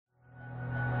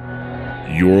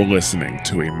You're listening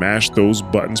to a Mash Those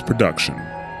Buttons production.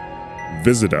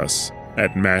 Visit us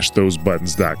at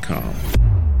mashthosebuttons.com.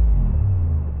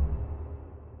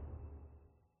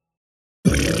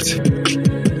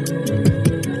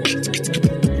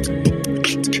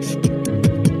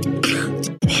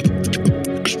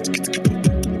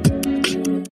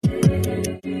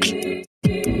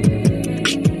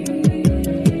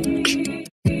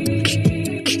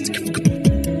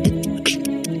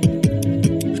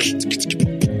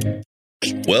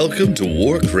 Welcome to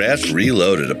Warcraft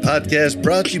Reloaded, a podcast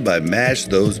brought to you by Mash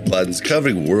Those Buttons,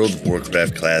 covering World of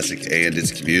Warcraft Classic and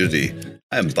its community.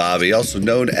 I'm Bobby, also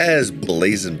known as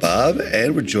Blazin' Bob,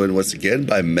 and we're joined once again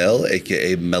by Mel,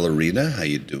 aka Melarina. How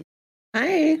you doing?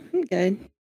 Hi, I'm good.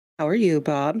 How are you,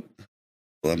 Bob?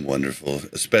 Well, I'm wonderful,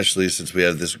 especially since we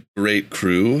have this great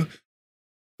crew.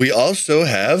 We also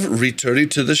have, returning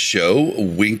to the show,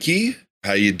 Winky.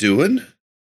 How you doing?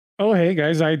 Oh, hey,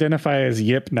 guys, I identify as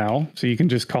Yip now, so you can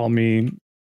just call me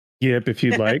Yip if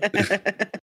you'd like.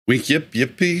 Wink, yip,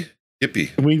 yippee,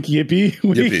 yippee. Wink, yippee.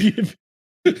 Wink, Yippee.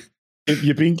 yip,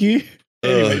 yippinky.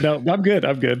 Anyway, no, I'm good.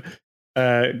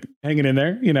 Hanging in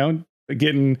there, you know,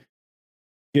 getting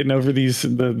over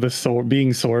the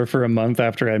being sore for a month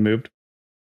after I moved.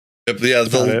 Yep, yeah,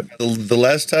 the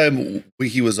last time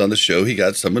Winky was on the show, he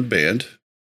got someone banned.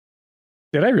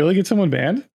 Did I really get someone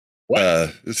banned?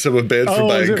 Someone banned for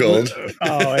buying gold.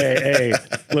 Oh, hey,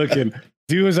 looking.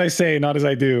 Do as I say, not as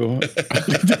I do.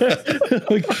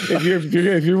 Like,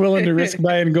 if you're willing to risk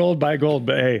buying gold, buy gold.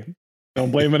 But hey,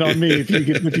 don't blame it on me if you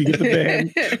get the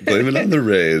ban. Blame it on the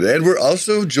rain. And we're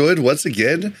also joined once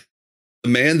again, the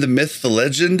man, the myth, the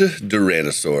legend,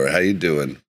 Duranasaur. How you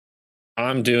doing?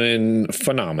 I'm doing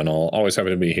phenomenal. Always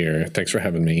happy to be here. Thanks for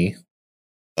having me.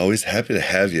 Always happy to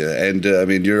have you. And I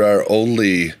mean, you're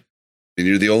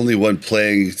the only one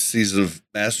playing Season of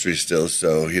Mastery still,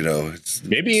 so you know it's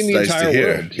maybe in the nice entire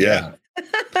world. Yeah.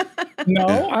 No,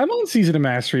 I'm on Season of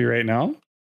Mastery right now.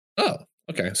 Oh,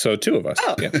 okay. So two of us.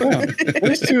 Oh. Yeah. Yeah.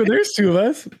 There's two of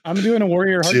us. I'm doing a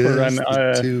warrior hardcore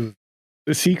run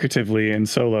secretively in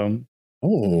solo.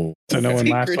 Oh, so no one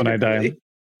laughs when I die.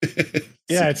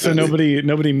 Yeah, it's so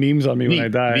nobody memes on me when I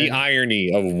die. The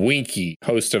irony of Winky,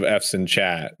 host of F's in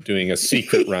chat, doing a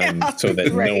secret run so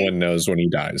that no one knows when he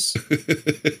dies.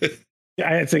 Yeah,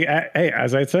 I'd say, hey,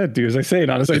 as I said, do as I say,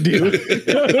 not as I do.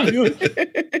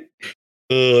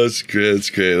 Oh, that's great. That's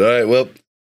great. All right, well,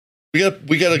 we have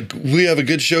a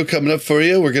good show coming up for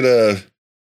you. We're gonna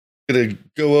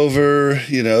go over,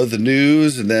 the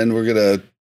news, and then we're gonna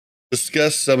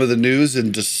discuss some of the news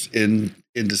in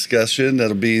discussion.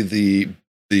 That'll be the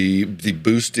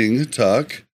boosting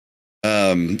talk.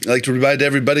 I'd like to remind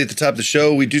everybody at the top of the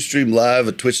show, we do stream live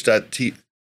at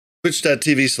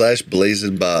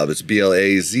twitch.tv/BlazinBob. It's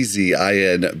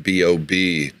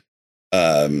BLAZZINBOB.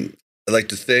 I'd like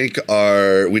to thank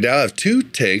we now have two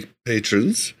tank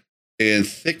patrons in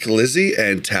Thick Lizzie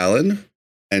and Talon.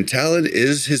 And Talon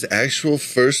is his actual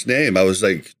first name. I was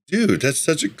like, dude, that's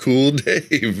such a cool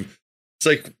name. It's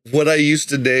like what I used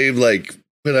to name, like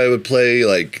when I would play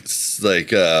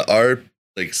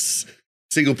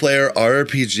single player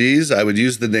RPGs, I would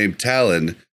use the name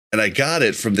Talon, and I got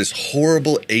it from this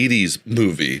horrible 80s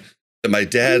movie that my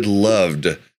dad loved.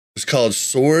 It was called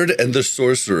Sword and the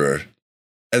Sorcerer.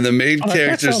 And the main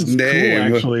character's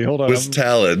name was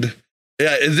Talon.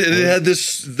 Yeah, it had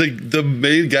this, the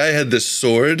main guy had this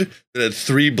sword that had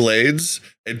 3 blades,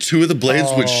 and 2 of the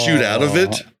blades would shoot out of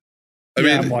it.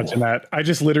 I'm watching that. I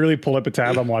just literally pulled up a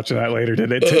tab. I'm watching that later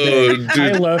today.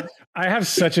 I have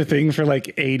such a thing for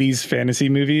like 80s fantasy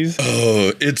movies.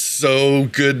 Oh, it's so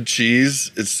good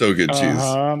cheese. It's so good cheese.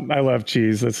 I love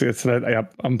cheese. It's that.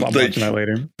 Yep, I'm watching that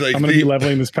later. I'm going to be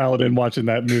leveling this paladin watching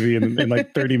that movie in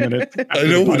like 30 minutes. I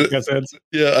don't want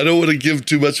to give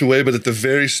too much away, but at the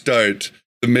very start,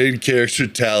 the main character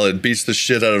Talon beats the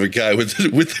shit out of a guy with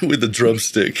a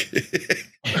drumstick.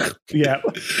 Yeah,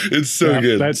 it's so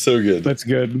good. That's so good. That's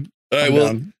good. All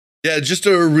right, just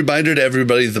a reminder to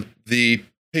everybody: the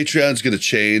Patreon's going to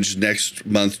change next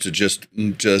month to just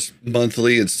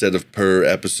monthly instead of per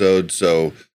episode.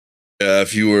 So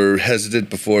if you were hesitant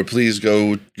before, please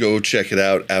go check it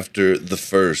out after the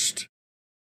 1st.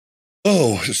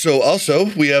 Oh, so also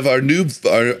we have our new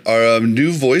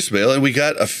voicemail, and we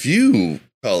got a few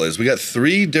call-ins. We got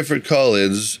 3 different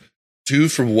call-ins, 2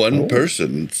 from one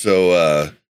person.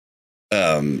 So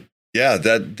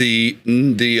that the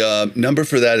number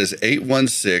for that is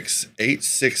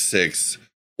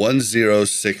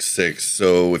 816-866-1066.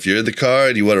 So if you're in the car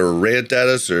and you want to rant at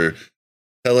us or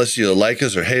tell us you like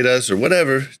us or hate us or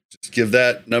whatever, just give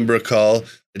that number a call.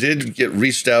 I did get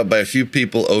reached out by a few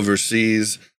people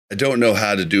overseas I don't know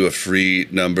how to do a free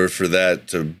number for that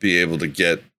to be able to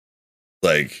get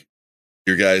like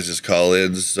your guys'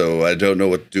 call-ins. So I don't know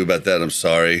what to do about that. I'm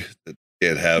sorry that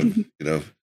can't have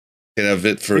can't have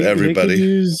it for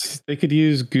everybody. They could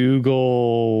use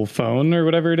Google Phone or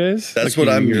whatever it is. That's what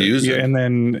I'm using. And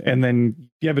then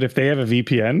but if they have a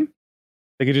VPN,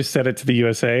 they could just set it to the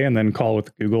USA and then call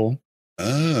with Google.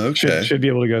 Oh, okay. Should be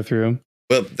able to go through.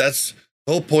 Well, that's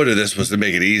the whole point of this was to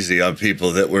make it easy on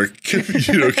people that were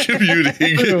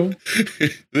commuting.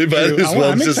 They might as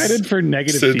well I'm excited for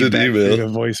negative feedback through the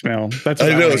voicemail. That's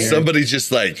what I know. Somebody's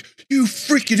just like, you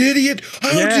freaking idiot!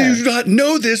 How do you not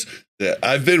know this? Yeah,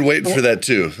 I've been waiting for that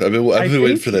too. I've been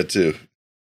waiting for that too.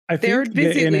 They're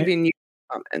busy leaving you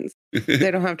comments.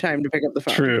 They don't have time to pick up the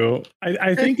phone. True.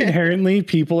 I think inherently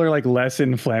people are like less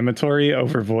inflammatory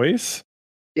over voice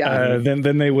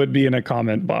than they would be in a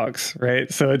comment box,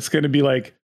 right? So it's going to be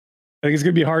like, I think it's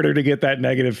going to be harder to get that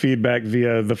negative feedback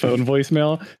via the phone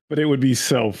voicemail, but it would be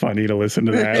so funny to listen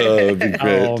to that. Oh, it'd be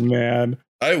great. Oh man.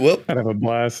 All right, well, I'd have a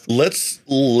blast. Let's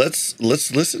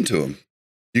listen to him.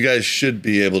 You guys should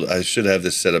be able to, I should have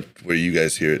this set up where you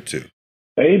guys hear it too.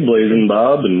 Hey, Blazing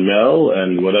Bob and Mel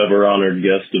and whatever honored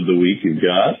guest of the week you've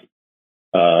got.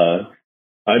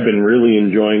 I've been really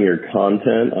enjoying your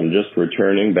content. I'm just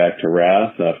returning back to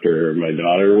Wrath after my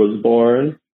daughter was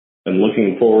born and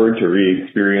looking forward to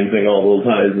re-experiencing all those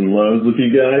highs and lows with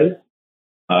you guys.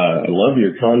 I love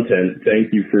your content.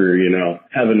 Thank you for,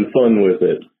 having fun with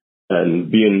it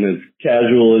and being as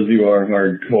casual as you are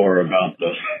hardcore about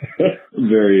the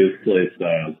various play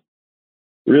styles.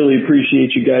 Really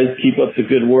appreciate you guys. Keep up the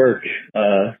good work.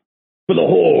 For the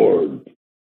Horde.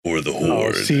 For the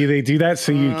Horde. Oh, see, they do that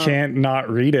so you can't not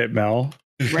read it, Mel.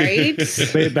 Right?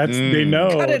 They know.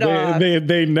 Cut it off.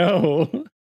 They know.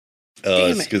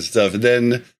 Oh, that's good stuff. And then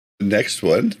the next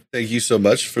one. Thank you so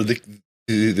much for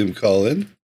them call in.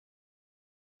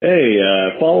 Hey,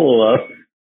 follow up.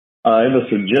 I have a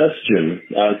suggestion.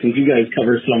 Since you guys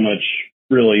cover so much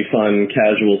really fun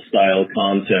casual style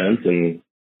content and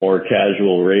more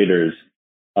casual raiders,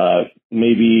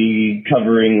 maybe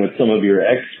covering with some of your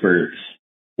experts,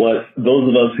 what those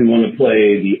of us who want to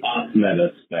play the off-meta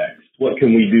specs, what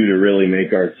can we do to really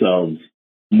make ourselves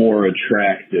more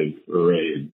attractive for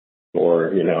raids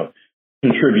or,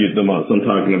 contribute the most? I'm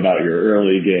talking about your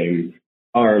early game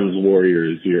arms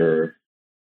warriors, your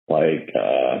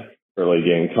early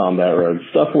game combat rogue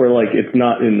stuff where it's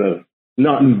not in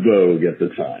vogue at the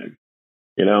time.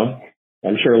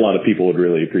 I'm sure a lot of people would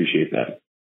really appreciate that.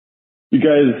 You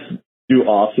guys do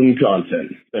awesome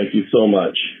content. Thank you so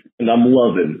much. And I'm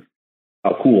loving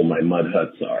how cool my mud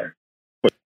huts are.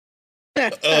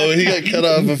 Oh, he got cut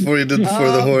off before he did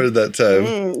For the Horde that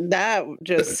time. That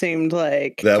just seemed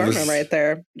like that karma was right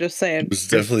there. Just saying. It was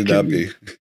definitely not me.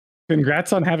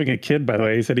 Congrats on having a kid, by the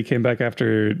way. He said he came back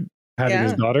after having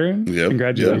his daughter. Yep,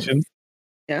 Congratulations.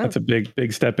 Yeah. That's a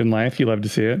big step in life. You love to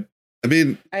see it. I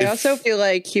mean, I also feel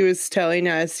like he was telling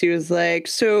us, he was like,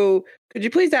 so could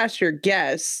you please ask your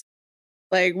guests?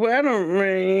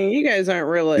 You guys aren't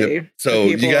really. Yep. So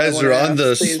you guys are on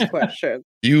the question.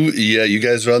 You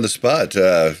guys are on the spot.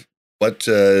 What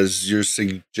is your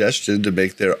suggestion to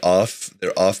make their off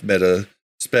meta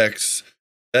specs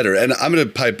better? And I'm going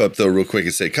to pipe up though real quick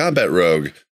and say Combat Rogue,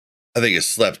 I think is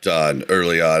slept on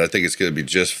early on. I think it's going to be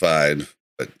just fine.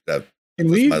 But that's my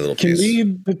little piece. Can we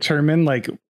determine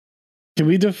can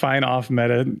we define off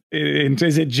meta?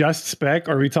 Is it just spec,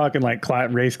 or are we talking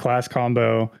race class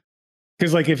combo?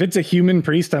 Because if it's a human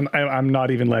priest, I'm not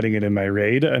even letting it in my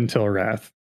raid until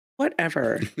Wrath.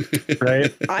 Whatever.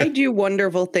 Right? I do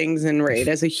wonderful things in raid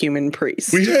as a human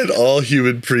priest. We had all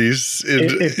human priests in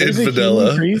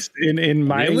vanilla. Priest in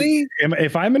my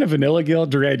if I'm in a vanilla guild,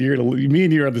 Duran, me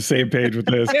and you are on the same page with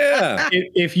this. Yeah.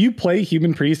 If you play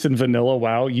human priest in vanilla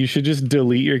WoW, you should just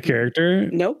delete your character.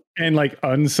 Nope. And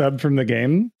unsub from the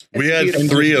game. We had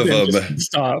 3 of them.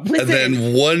 Stop. Listen, and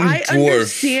then one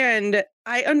dwarf.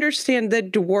 I understand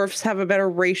that dwarfs have a better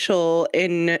racial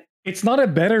in. It's not a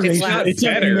better racial. It's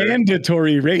a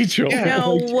mandatory racial. Yeah.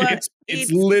 No,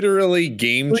 it's literally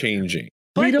game changing.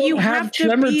 We don't have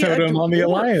Tremor Totem on the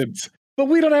Alliance. But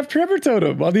we don't have Tremor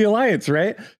Totem on the Alliance,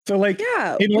 right? So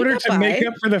in order to make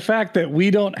up for the fact that we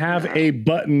don't have a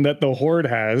button that the Horde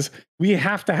has, we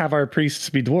have to have our priests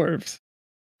be dwarves.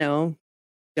 No.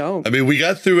 Don't. I mean, we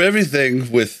got through everything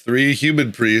with 3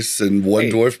 human priests and 1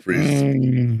 dwarf priest.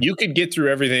 You could get through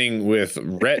everything with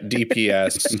Ret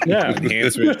DPS,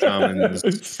 enhancement shamans,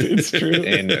 it's true,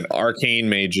 and arcane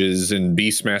mages and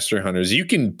beastmaster hunters. You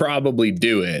can probably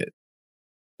do it.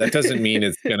 that doesn't mean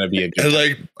it's going to be a good. And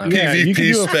like Yeah, you can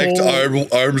PvP do a spec full-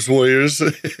 arms warriors.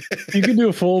 You can do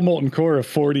a full molten core of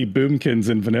 40 boomkins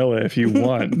in vanilla if you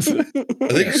want. I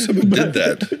think someone did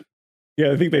that.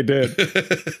 Yeah, I think they did,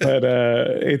 but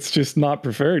it's just not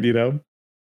preferred, you know.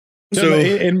 No, So- but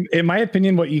in my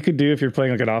opinion, what you could do if you're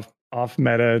playing like an off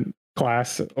meta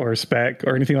class or spec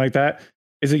or anything like that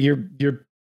is that you're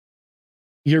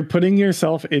putting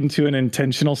yourself into an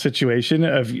intentional situation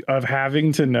of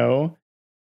having to know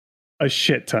a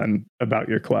shit ton about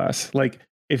your class. Like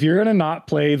if you're gonna not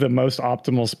play the most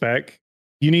optimal spec,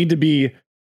 you need to be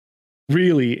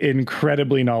really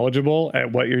incredibly knowledgeable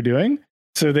at what you're doing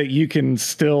so that you can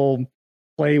still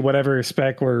play whatever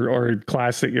spec or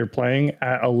class that you're playing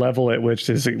at a level at which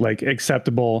is like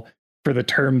acceptable for the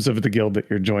terms of the guild that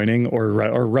you're joining or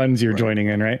runs you're joining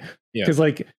in, right? Yeah. Because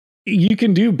like you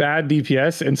can do bad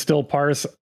DPS and still parse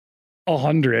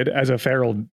 100 as a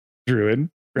feral druid,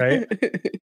 right?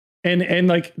 and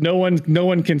like no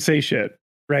one can say shit,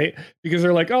 right? Because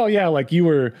they're like, oh yeah, like you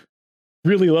were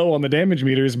really low on the damage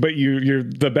meters, but you're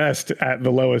the best at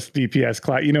the lowest DPS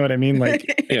class. You know what I mean?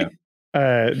 Like, Yeah.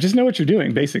 Just know what you're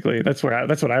doing. Basically, that's what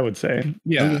I would say.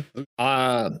 Yeah.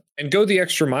 And go the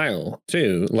extra mile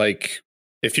too. Like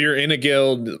if you're in a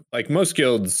guild, like most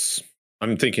guilds,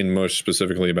 I'm thinking most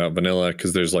specifically about vanilla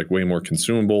because there's like way more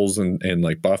consumables and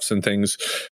like buffs and things.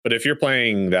 But if you're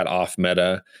playing that off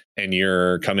meta and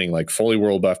you're coming like fully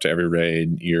world buff to every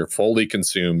raid, you're fully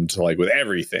consumed like with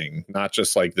everything, not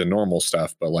just like the normal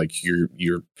stuff, but like you're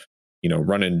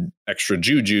running extra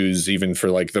jujus even for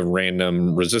like the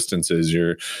random resistances.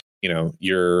 You're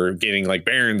getting like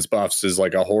Baron's buffs as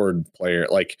like a horde player.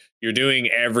 Like you're doing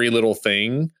every little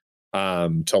thing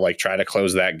to like try to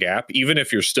close that gap, even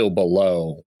if you're still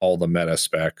below all the meta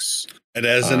specs. And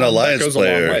as an That alliance goes a long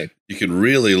player, way. you can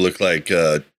really look like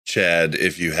Chad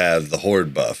if you have the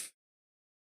horde buff.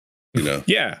 You know,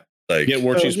 Yeah. like Get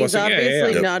War Chief's He's blessing.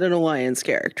 obviously Yeah. not an alliance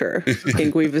character. I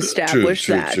think we've established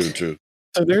that. True.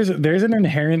 So there's an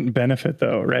inherent benefit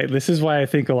though, right? This is why I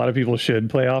think a lot of people should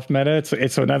play off meta.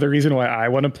 It's another reason why I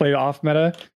want to play off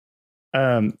meta. You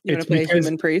want It's to play because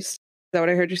human priest? Is that what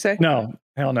I heard you say? no,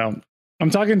 hell no. I'm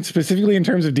talking specifically in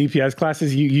terms of DPS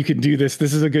classes. You can do this.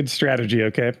 This is a good strategy,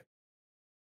 okay?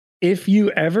 If you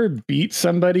ever beat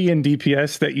somebody in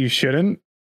DPS that you shouldn't,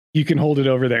 you can hold it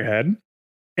over their head.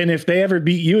 And if they ever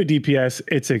beat you at DPS,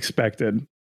 it's expected.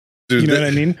 Dude, You know what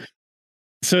I mean?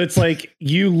 So it's like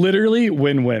you literally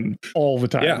win all the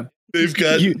time. Yeah. They've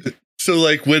got so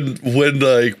like when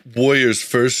like warriors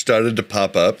first started to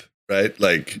pop up, right?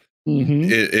 Like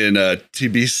Mhm. in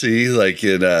TBC, like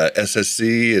in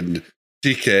SSC and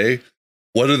TK,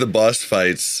 one of the boss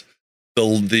fights,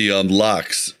 the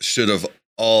locks should have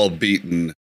all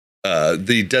beaten.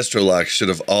 The Destro locks should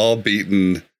have all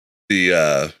beaten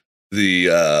the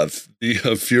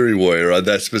Fury Warrior on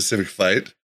that specific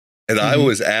fight. And I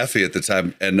was Affy at the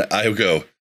time, and I go,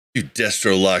 "You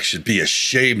Destro lock should be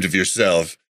ashamed of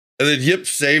yourself." And then Yip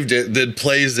saved it, then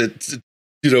plays it,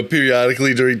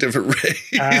 periodically during different raids.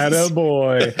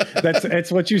 Attaboy.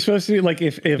 That's what you're supposed to do. Like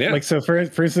if Yeah. like so for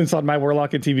instance on my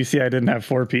Warlock and TBC, I didn't have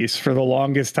 4-piece for the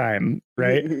longest time,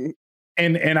 right?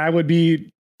 And I would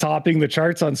be topping the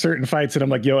charts on certain fights, and I'm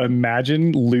like, yo,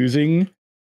 imagine losing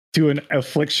to an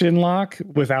affliction lock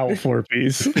without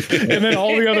 4-piece. And then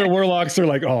all the other warlocks are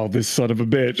like, oh, this son of a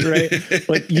bitch, right?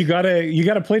 Like you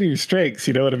gotta play to your strengths,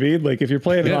 you know what I mean? Like if you're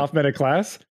playing an off meta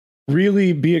class,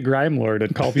 really be a grime lord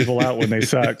and call people out when they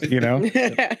suck, you know?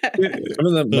 Some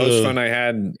of the most fun I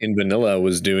had in vanilla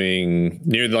was doing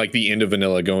near like the end of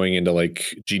vanilla, going into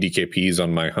like GDKPs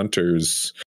on my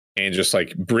hunters and just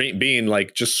like being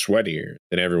like just sweatier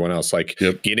than everyone else, like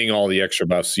getting all the extra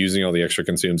buffs, using all the extra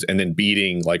consumes, and then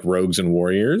beating like rogues and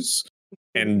warriors,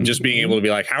 and just being able to be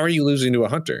like, how are you losing to a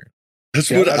hunter?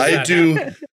 That's what I do.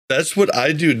 That's what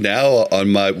I do now on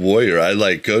my warrior. I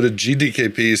like go to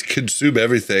GDKPs, consume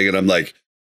everything, and I'm like,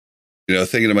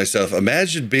 thinking to myself,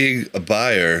 imagine being a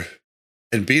buyer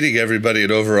and beating everybody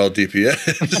in overall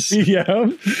DPS.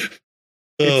 Yeah.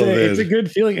 It's a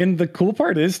good feeling. And the cool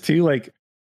part is too, like,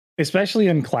 especially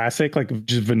in classic, like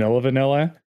just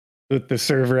vanilla, with the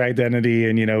server identity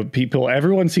and,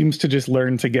 everyone seems to just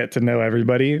learn to get to know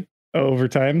everybody over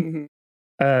time.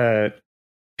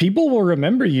 People will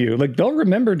remember you. Like they'll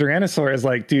remember Duranasaur as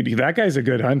like, dude, that guy's a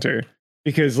good hunter,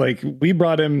 because like we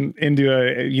brought him into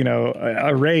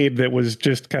a raid that was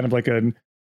just kind of like a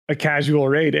casual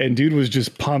raid, and dude was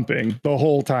just pumping the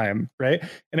whole time, right?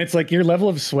 And it's like your level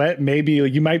of sweat, maybe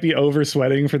you might be over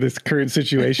sweating for this current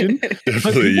situation,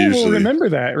 but people will remember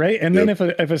that, right? And then if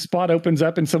a spot opens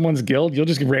up in someone's guild, you'll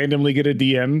just randomly get a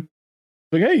DM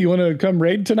like, hey, you want to come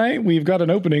raid tonight? We've got an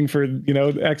opening for,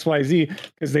 XYZ,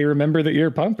 because they remember that you're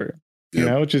a pumper,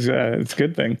 which is it's a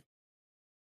good thing.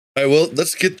 All right, well,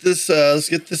 let's get this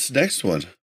next one.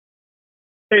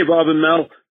 Hey, Bob and Mel.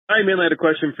 I mainly had a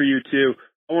question for you too.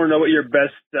 I want to know what your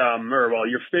best,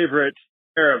 your favorite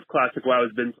era of Classic WoW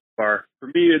has been so far. For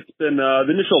me, it's been the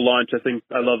initial launch. I think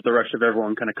I love the rush of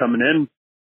everyone kind of coming in.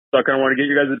 So I kind of want to get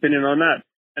your guys' opinion on that.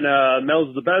 And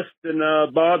Mel's the best, and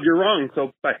Bob, you're wrong.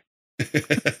 So bye.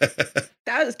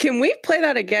 Can we play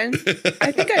that again?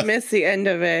 I think I missed the end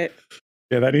of it.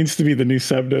 Yeah, that needs to be the new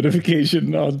sub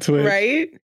notification on Twitch. Right?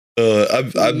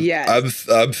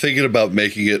 I'm thinking about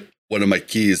making it one of my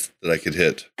keys that I could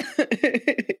hit.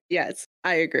 Yes,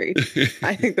 I agree.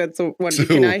 I think that's one. So,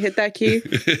 can I hit that key?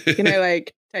 Can I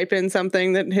type in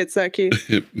something that hits that key?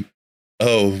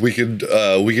 Oh, we could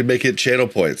make it channel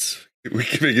points. We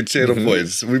can make it channel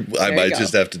points. I might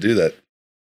just have to do that.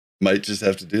 Yes.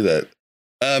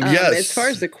 As far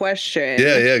as the question.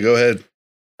 Yeah, go ahead.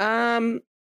 So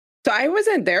I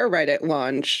wasn't there right at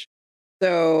launch.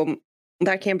 So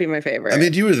that can't be my favorite. I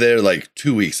mean, you were there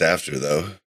 2 weeks after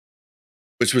though,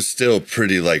 which was still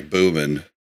pretty booming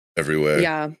everywhere.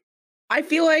 Yeah. I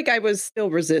feel like I was still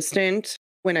resistant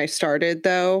when I started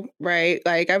though, right?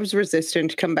 I was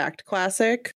resistant to come back to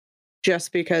Classic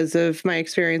just because of my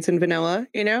experience in vanilla,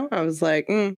 I was like,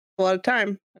 a lot of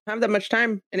time. I don't have that much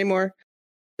time anymore.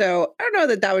 So I don't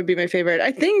know that would be my favorite.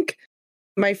 I think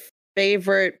my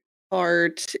favorite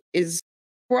part is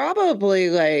probably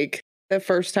the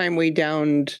first time we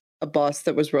downed a boss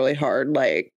that was really hard,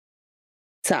 like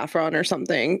Saffron or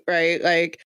something,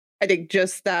 right? I think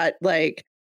just that,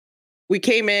 we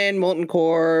came in, Molten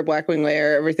Core, Blackwing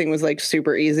Lair, everything was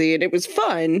super easy and it was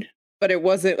fun, but it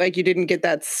wasn't you didn't get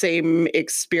that same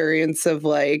experience of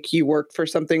you worked for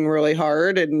something really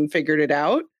hard and figured it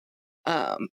out.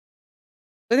 I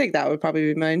think that would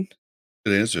probably be mine.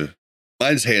 Good answer.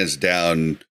 Mine's hands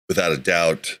down, without a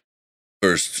doubt,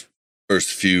 first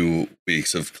few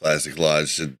weeks of Classic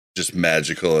launch, and just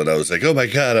magical. And I was like, oh my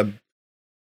God,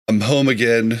 I'm home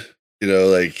again.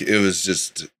 It was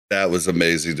just, that was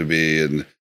amazing to me. And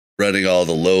running all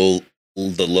the low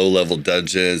level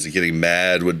dungeons and getting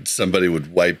mad when somebody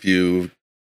would wipe you.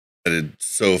 And it's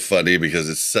so funny because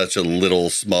it's such a little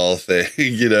small thing,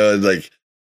 and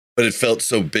but it felt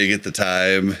so big at the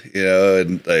time,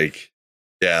 and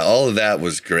all of that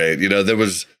was great. There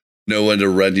was no one to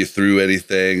run you through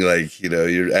anything.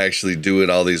 You're actually doing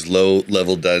all these low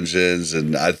level dungeons.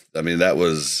 And I mean, that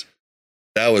was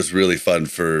really fun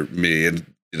for me. And,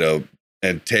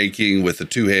 and tanking with a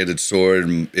two-handed sword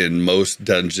in most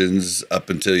dungeons up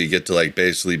until you get to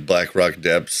basically Black Rock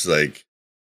Depths. I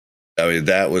mean,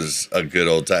 that was a good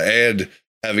old time. And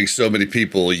having so many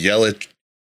people yell at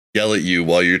you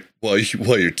while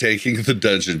you're taking the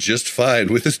dungeon just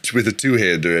fine with a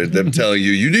two-hander, and them telling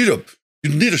you need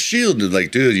a shield,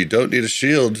 and dude, you don't need a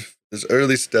shield. This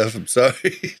early stuff. I'm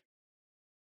sorry.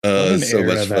 So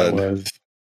much fun.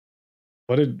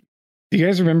 Do you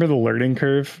guys remember the learning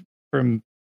curve from?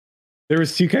 There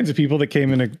was two kinds of people that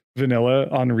came into vanilla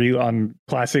on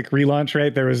Classic relaunch,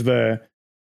 right? There was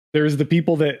the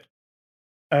people that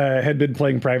had been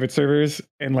playing private servers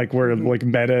and were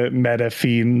meta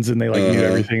fiends, and they knew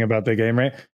everything about the game,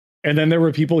 right? And then there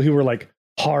were people who were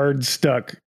hard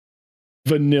stuck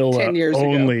vanilla 10 years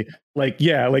only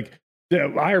ago.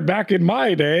 I back in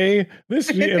my day this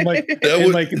and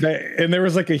and there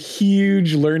was a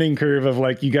huge learning curve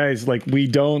of you guys, we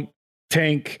don't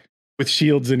tank with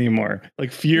shields anymore.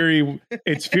 Fury,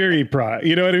 it's Fury Pro.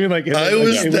 You know what I mean? I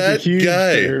was that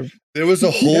guy. Curve. There was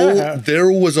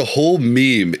a whole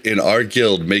meme in our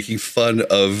guild making fun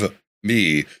of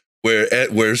me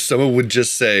where someone would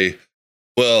just say,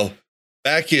 well,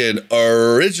 back in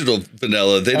original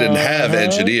vanilla, they didn't have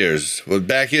engineers. Well,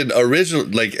 back in original,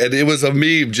 and it was a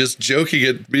meme just joking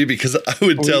at me because I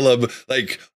would tell them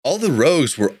all the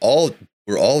rogues were all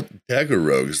dagger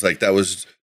rogues. There was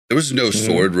no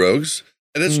sword rogues,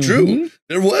 and it's true.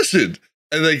 There wasn't.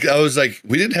 And I was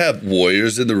we didn't have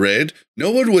warriors in the raid.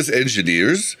 No one was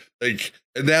engineers. And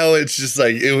now it's just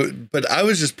but I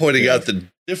was just pointing out the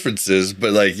differences.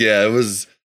 But it was.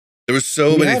 There was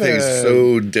so many things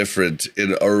so different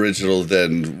in original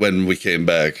than when we came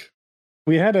back.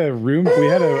 We had a rule,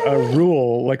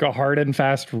 a hard and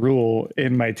fast rule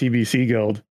in my TBC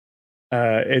guild.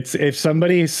 It's if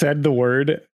somebody said the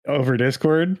word over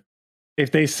Discord,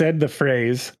 if they said the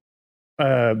phrase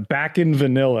back in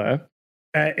vanilla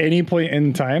at any point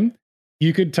in time,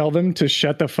 you could tell them to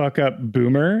shut the fuck up,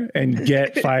 boomer, and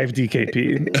get 5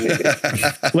 DKP.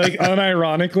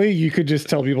 Unironically, you could just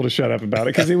tell people to shut up about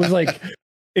it because it was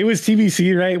it was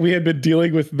TBC, right? We had been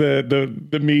dealing with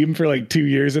the meme for like 2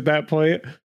 years at that point,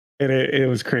 and it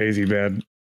was crazy, man.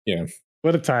 Yeah.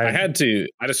 What a time. I had to,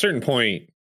 at a certain point,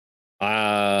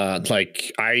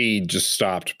 like I just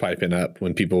stopped piping up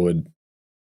when people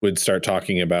would start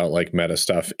talking about like meta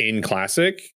stuff in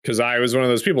Classic, because I was one of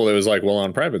those people that was like, well,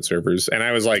 on private servers, and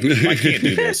I was like, I can't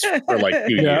do this for like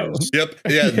 2 years. Yep.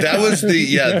 Yeah, that was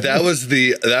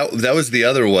the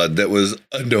other one that was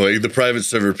annoying. The private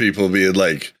server people being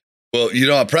like, well,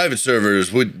 on private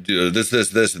servers would this,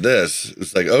 and this.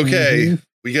 It's like, okay,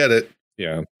 we get it.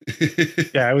 Yeah.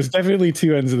 Yeah, it was definitely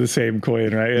two ends of the same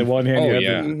coin, right? In one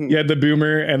hand, you had the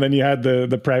boomer, and then you had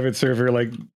the private server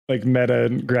like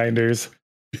meta grinders.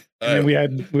 And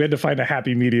then we had to find a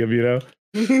happy medium,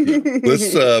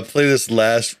 Let's play this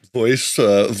last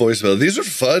voicemail. These are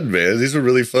fun, man. These are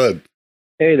really fun.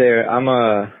 Hey there, I'm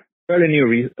a fairly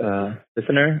new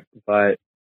listener, but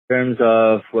in terms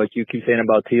of what you keep saying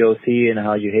about TOC and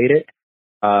how you hate it,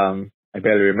 I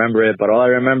barely remember it, but all I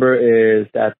remember is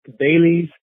that the dailies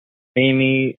made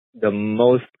me the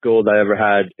most gold I ever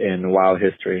had in WoW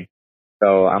history.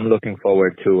 So I'm looking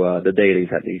forward to the dailies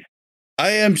at least.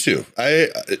 I am too. I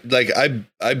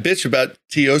bitch about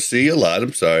TOC a lot.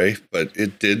 I'm sorry, but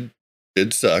it did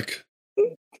suck.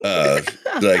 Like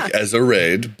as a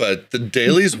raid, but the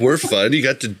dailies were fun. You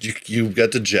got to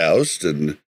joust,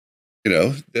 and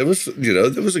there was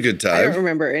a good time. I don't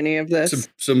remember any of this.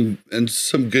 Some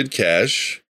good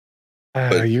cash.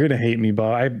 You're gonna hate me,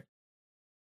 Bob.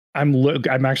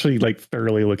 I'm actually like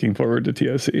thoroughly looking forward to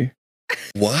TOC.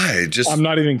 Why? I'm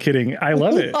not even kidding. I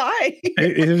love it. Why?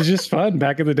 It was just fun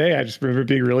back in the day. I just remember it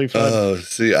being really fun. Oh,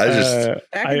 see, I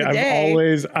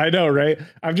know, right?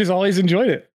 I've just always enjoyed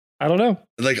it. I don't know.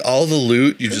 Like all the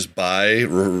loot you just buy,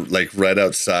 like right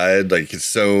outside, like it's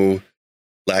so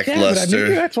lackluster. Yeah,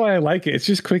 maybe that's why I like it. It's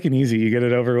just quick and easy. You get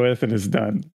it over with, and it's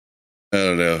done. I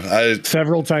don't know.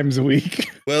 Several times a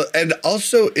week. Well, and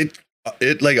also it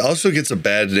like also gets a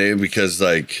bad name because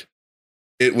like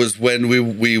it was when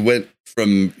we went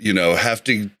from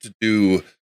having to do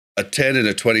a 10 and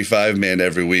a 25 man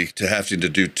every week to having to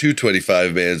do 2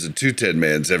 25 mans and 2 10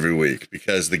 mans every week,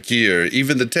 because the gear,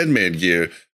 even the 10 man gear,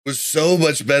 was so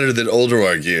much better than older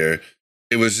war gear.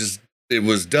 It was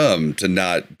dumb to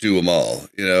not do them all,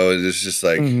 and it's just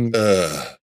like,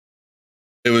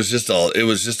 it was just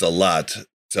a lot.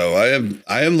 So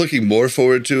I am looking more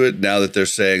forward to it now that they're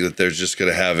saying that they're just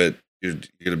going to have it. You're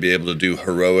going to be able to do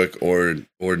heroic or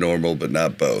normal, but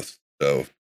not both. So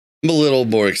I'm a little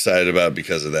more excited about it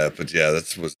because of that. But yeah,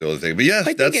 that's what's the only thing. But yeah,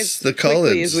 that's the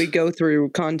call-ins. As we go through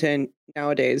content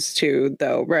nowadays too,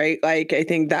 though, right? Like I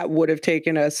think that would have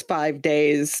taken us 5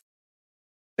 days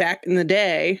back in the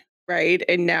day, right?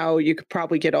 And now you could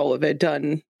probably get all of it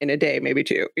done in a day, maybe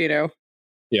 2.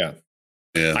 Yeah.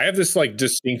 I have this like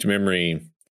distinct memory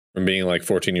from being like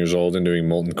 14 years old and doing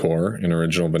Molten Core in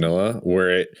original vanilla, where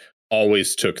it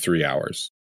always took 3 hours.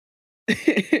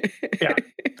 Yeah,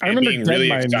 I remember being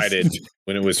really excited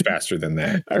when it was faster than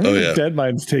that. I remember Dead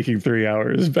Mines taking 3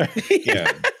 hours back.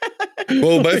 Yeah.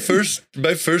 Well, my first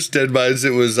Dead Mines, I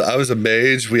was a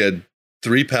mage. We had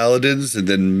 3 paladins, and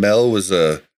then Mel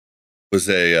Mel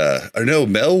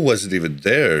wasn't even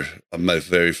there on my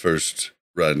very first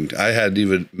run. I hadn't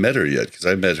even met her yet because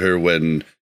I met her when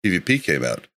PvP came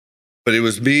out. But it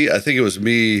was me. I think it was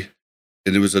me,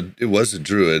 and it was a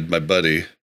druid, my buddy,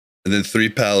 and then 3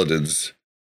 paladins,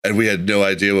 and we had no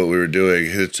idea what we were doing.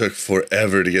 It took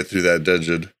forever to get through that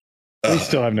dungeon. We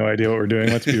still have no idea what we're doing.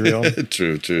 Let's be real.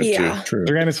 True.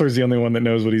 Duranasaur's the only one that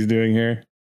knows what he's doing here.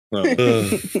 Not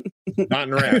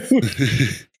in Wrath.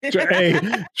 Hey,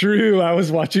 Drew, I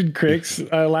was watching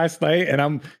Crix last night,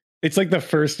 and it's like the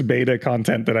first beta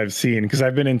content that I've seen because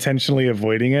I've been intentionally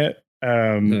avoiding it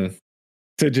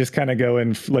to just kind of go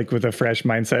in like with a fresh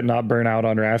mindset, not burn out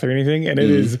on Wrath or anything. And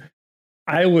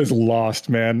I was lost,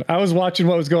 man. I was watching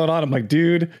what was going on. I'm like,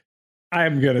 dude,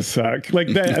 I'm gonna suck. Like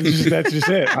that's just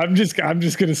it. I'm just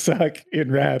gonna suck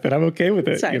in Wrath, and I'm okay with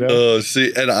it. Oh,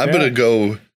 see, and I'm gonna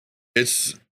go.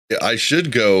 I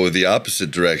should go the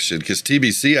opposite direction because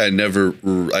TBC I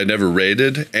never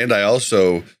raided, and I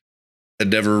also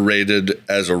had never raided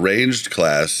as a ranged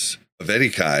class of any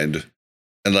kind,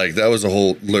 and like that was a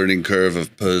whole learning curve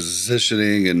of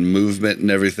positioning and movement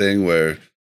and everything. Where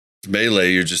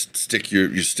melee, you just stick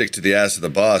to the ass of the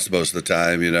boss most of the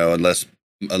time,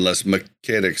 unless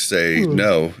mechanics say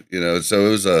no, So it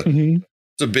was it's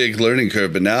a big learning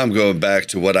curve. But now I'm going back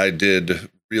to what I did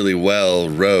really well,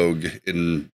 Rogue,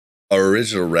 in our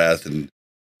original Wrath, and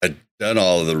I'd done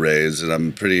all of the raids, and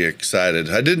I'm pretty excited.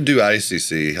 I didn't do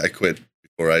ICC. I quit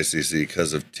before ICC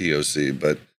because of TOC,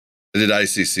 but I did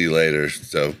ICC later.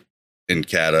 So in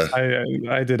Kata.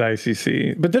 I did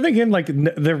ICC, but then again, like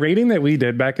the rating that we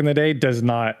did back in the day does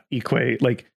not equate.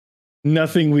 Like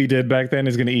nothing we did back then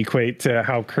is going to equate to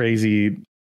how crazy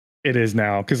it is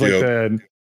now. Because like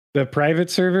the private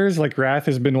servers, like Wrath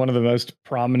has been one of the most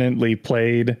prominently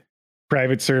played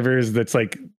private servers. That's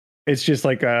like it's just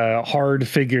like a hard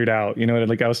figured out. You know,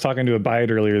 like I was talking to a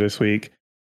Bite earlier this week,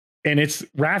 and it's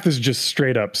Wrath is just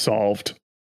straight up solved.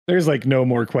 There's like no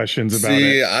more questions about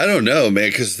it. I don't know,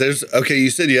 man, because you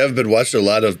said you haven't been watching a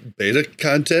lot of beta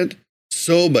content.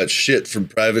 So much shit from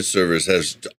private servers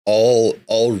has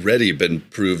already been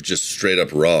proved just straight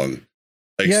up wrong.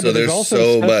 Like, yeah, so but there's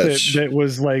so much that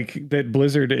was like that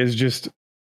Blizzard is just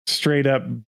straight up.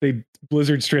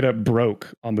 Blizzard straight up broke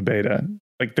on the beta.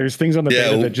 Like there's things on the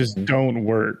beta that just don't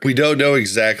work. We don't know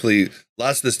exactly.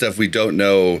 Lots of the stuff we don't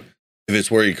know if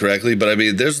it's working correctly. But I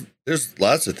mean, there's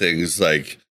lots of things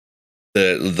like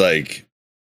that. Like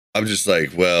I'm just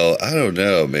like, well, I don't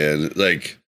know, man.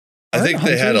 Like I think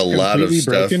they had a lot of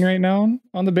stuff broken right now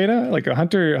on the beta. Like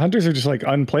hunters are just like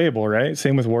unplayable, right?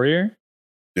 Same with warrior.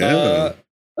 Yeah.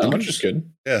 Hunter's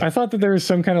good. Yeah. I thought that there was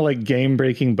some kind of like game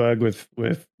breaking bug with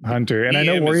Hunter, and I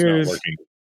know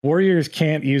warriors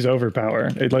can't use overpower.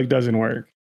 It like doesn't work.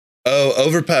 Oh,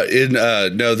 overpower in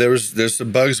no, there's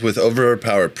some bugs with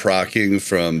overpower proccing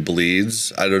from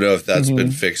bleeds. I don't know if that's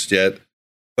been fixed yet.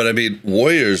 But I mean,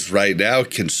 warriors right now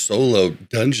can solo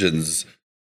dungeons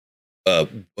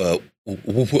working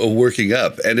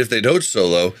up. And if they don't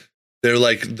solo, they're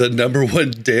like the number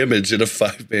one damage in a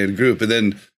 5-man group. And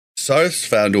then Sarth's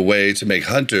found a way to make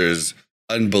hunters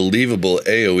unbelievable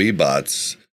AoE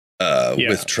bots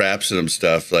with traps and them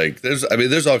stuff. Like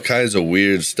there's all kinds of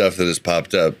weird stuff that has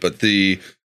popped up. But the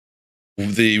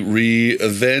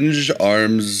Revenge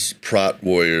Arms Prot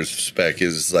Warriors spec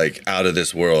is like out of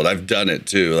this world. I've done it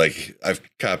too. Like I've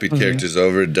copied characters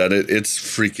over and done it. It's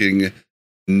freaking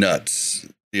nuts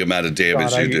the amount of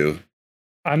damage you do.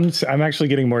 I'm actually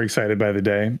getting more excited by the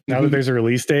day now that there's a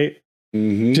release date.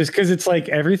 Just because it's like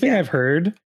everything I've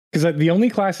heard. Because the only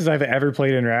classes I've ever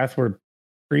played in Wrath were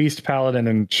Priest, Paladin,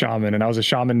 and Shaman, and I was a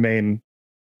Shaman main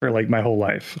for like my whole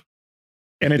life.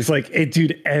 And it's like,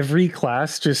 dude, every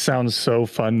class just sounds so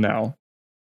fun now.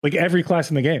 Like every class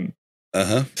in the game.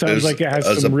 Sounds like it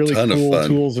has some really cool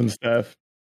tools and stuff.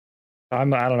 I don't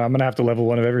know. I'm gonna have to level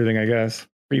one of everything, I guess.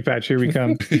 Pre-patch, here we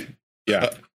come. Yeah.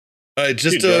 All right,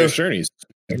 just Joyous Journeys.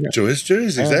 Joyous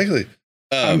Journeys, exactly.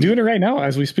 I'm doing it right now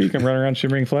as we speak. I'm running around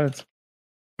Shimmering Floods.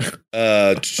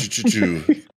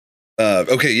 Okay,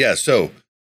 yeah. So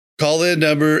call in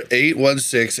number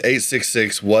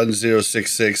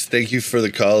 816-866-1066. Thank you for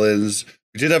the call-ins.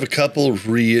 We did have a couple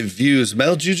reviews.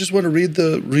 Mel, do you just want to read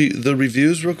the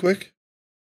reviews real quick?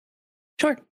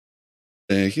 Sure.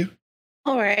 Thank you.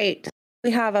 All right.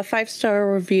 We have a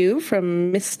 5-star review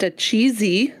from Mr.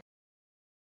 Cheesy.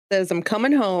 Says, I'm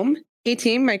coming home. Hey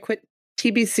team, I quit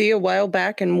TBC a while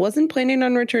back and wasn't planning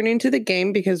on returning to the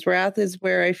game because Wrath is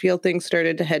where I feel things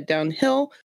started to head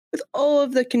downhill with all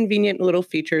of the convenient little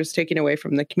features taken away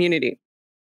from the community.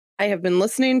 I have been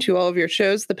listening to all of your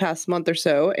shows the past month or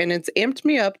so, and it's amped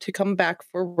me up to come back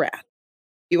for Wrath.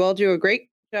 You all do a great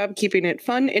job keeping it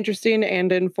fun, interesting,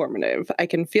 and informative. I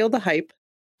can feel the hype.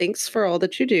 Thanks for all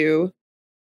that you do.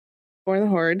 For the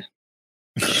Horde.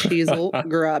 Cheezel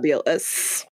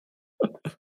Grobulus.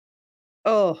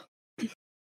 Oh.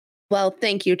 Well,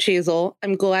 thank you, Cheezel.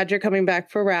 I'm glad you're coming back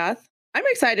for Wrath. I'm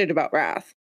excited about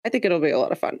Wrath. I think it'll be a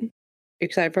lot of fun. You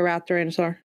excited for Wrath,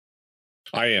 Duranasaur?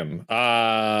 I am.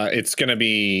 It's gonna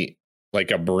be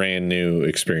like a brand new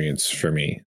experience for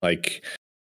me. Like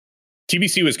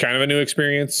TBC was kind of a new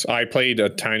experience. I played a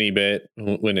tiny bit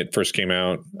when it first came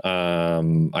out.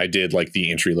 I did like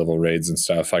the entry level raids and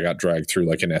stuff. I got dragged through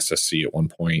like an SSC at one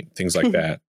point, things like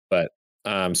that. But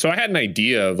so I had an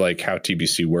idea of like how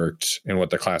TBC worked and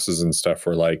what the classes and stuff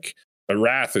were like. But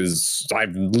Wrath is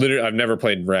I've never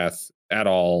played Wrath at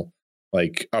all,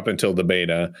 like up until the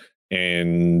beta.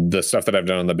 And the stuff that I've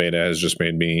done on the beta has just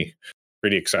made me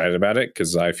pretty excited about it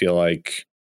because I feel like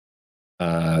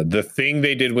the thing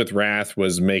they did with Wrath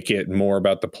was make it more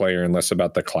about the player and less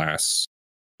about the class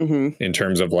in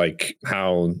terms of like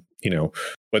how,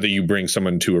 whether you bring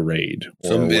someone to a raid.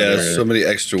 So many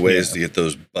extra ways to get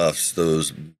those buffs,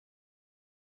 those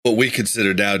what we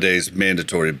consider nowadays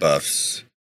mandatory buffs.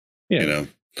 So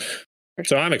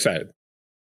I'm excited.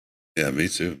 Yeah, me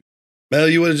too. Mel,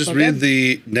 you want to just read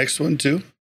the next one too?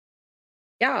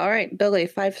 Yeah, all right. Billy,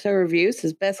 5-star review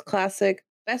says best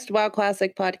WoW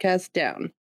Classic podcast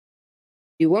down.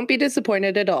 You won't be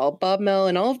disappointed at all. Bob, Mel,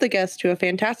 and all of the guests do a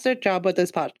fantastic job with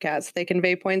this podcast. They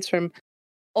convey points from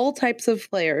all types of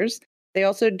players They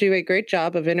also do a great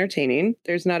job of entertaining.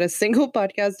 There's not a single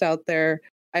podcast out there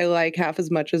I like half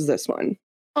as much as this one.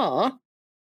 Aw.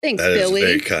 Thanks, That is Billy.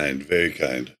 very kind. Very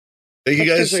kind. Thank you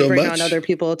That's guys 'cause we so bring much. on other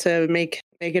people to make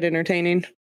it entertaining.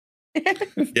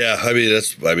 Yeah, I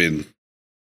mean,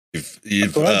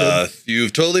 you've That's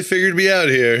you've totally figured me out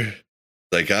here.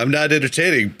 Like, I'm not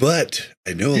entertaining, but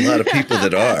I know a lot of people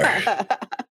that are.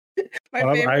 My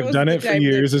Well, favorite I've was done the it for time that-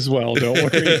 years as well. Don't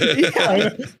worry. Yeah.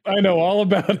 I know all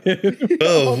about it. all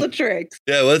Oh, the tricks.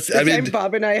 yeah. Well, The time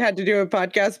Bob and I had to do a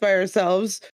podcast by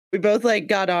ourselves, we both like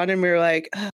got on and we were like,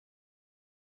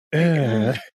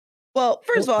 Yeah. well,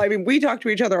 first of all, I mean, we talk to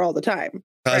each other all the time,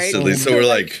 constantly. right? So we're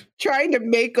like, trying to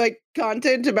make like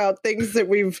content about things that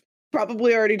we've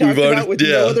probably already We've talked already- about with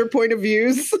yeah. no other point of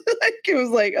views. Like it was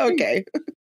like, okay.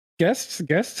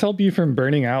 Guests help you from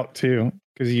burning out too,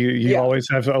 because you Yeah. always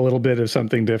have a little bit of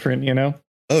something different, you know.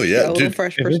 oh A yeah, little dude.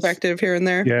 fresh if it's- perspective here and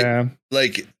there. Yeah.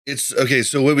 Like, it's okay.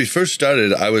 So when we first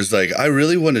started, I was like, I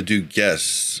really want to do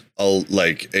guests, a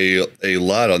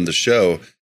lot on the show.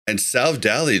 And Salve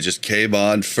Dally just came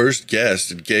on first guest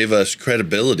and gave us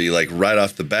credibility, like right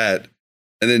off the bat.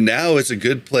 And then now it's a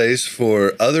good place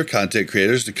for other content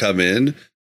creators to come in.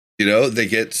 You know, they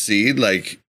get seen,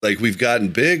 like we've gotten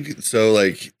big. So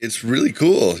like, it's really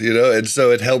cool, you know? And so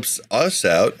it helps us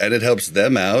out and it helps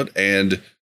them out. And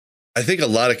I think a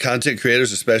lot of content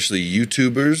creators, especially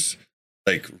YouTubers,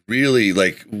 like really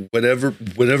like whenever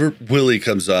Willie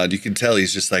comes on, you can tell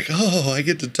he's just like, oh, I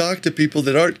get to talk to people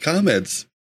that aren't comments.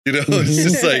 You know, it's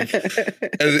just like,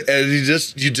 and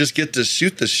you just get to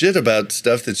shoot the shit about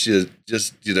stuff that you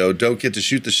just, you know, don't get to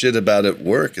shoot the shit about at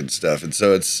work and stuff. And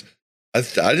so it's, I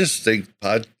just think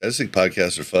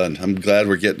podcasts are fun. I'm glad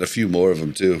we're getting a few more of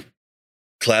them too.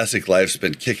 Classic Life's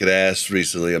been kicking ass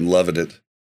recently. I'm loving it.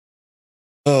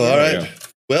 Oh, all right. Yeah.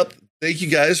 Well, thank you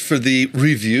guys for the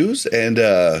reviews. And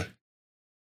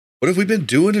what have we been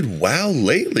doing in WoW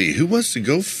lately? Who wants to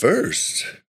go first?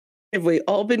 Have we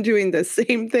all been doing the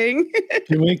same thing?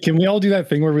 Can we all do that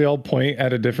thing where we all point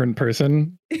at a different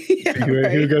person? Yeah, Who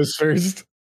right. goes first?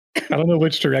 I don't know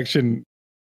which direction.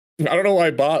 I don't know why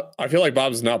Bob. I feel like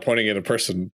Bob's not pointing at a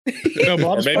person. No,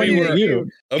 Bob's maybe pointing at we're- you.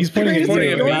 He's pointing at pointing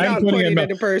you. at You're me. I'm not pointing pointing at at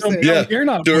a Mel. person. No, Yeah. you're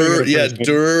not pointing at a person.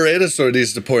 Duranasaur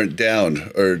needs to point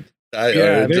down or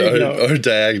Yeah, there you go. or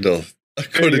diagonal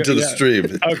according to the yeah.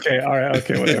 stream. Okay, all right,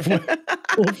 okay, whatever.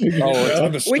 We'll figure Oh, it it's out.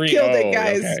 on the screen. We killed it, Oh,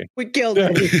 guys. okay. We killed Yeah,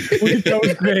 it. that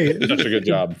was great. Such a good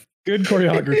job. Good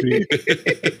choreography.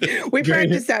 We Great.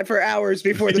 practiced that for hours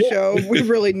before the show. We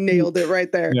really nailed it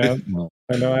right there. Yeah,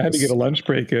 I know. I had to get a lunch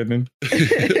break in. And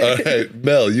All right,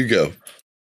 Mel, you go.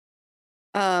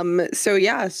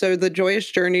 So the Joyous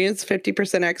Journeys 50%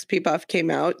 XP buff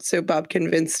came out. So Bob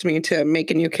convinced me to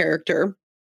make a new character,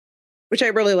 which I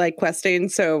really like questing,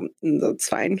 so that's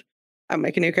fine. I'll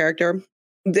make a new character.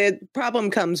 The problem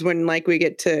comes when like we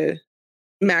get to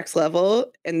max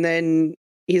level and then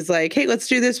he's like, hey, let's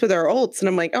do this with our ults. And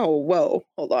I'm like, oh, whoa,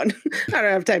 hold on. I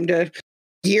don't have time to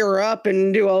gear up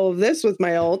and do all of this with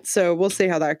my ult. So we'll see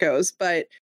how that goes. But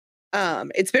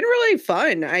it's been really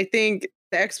fun. I think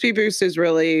the XP boost is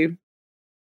really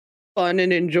fun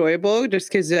and enjoyable just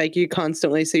because like you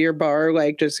constantly see your bar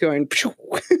like just going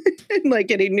and like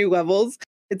getting new levels.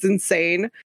 It's insane.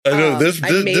 I know there's I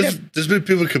been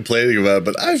people complaining about it,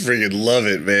 but I freaking love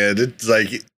it, man. It's like,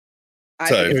 I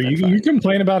Sorry. think it's fun. you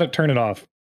complain about it, turn it off.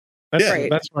 That's, Yeah.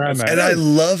 that's where I'm at. and I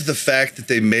love the fact that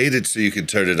they made it so you can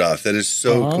turn it off. That is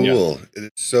so Uh-huh. cool. It is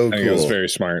so I think it was cool. very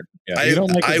smart. Yeah. I, You don't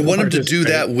like it, I don't want them to do participate.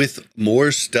 that with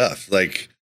more stuff. Like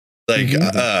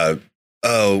Mhm.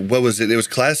 what was it? It was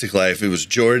Classic Life. It was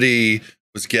Jordy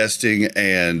was guesting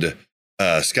and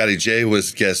Scotty J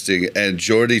was guesting, and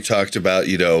Jordy talked about,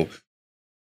 you know,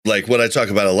 like what I talk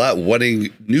about a lot, wanting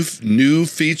new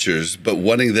features, but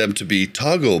wanting them to be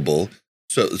toggleable,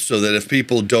 so that if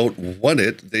people don't want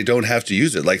it, they don't have to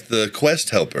use it. Like the quest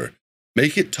helper,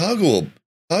 make it toggleable.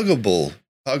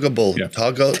 Yeah.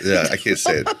 Toggle. Yeah, I can't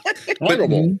say it.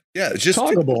 Toggleable. Yeah,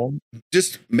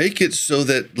 just make it so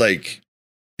that like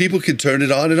people can turn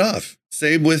it on and off.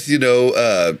 Same with, you know,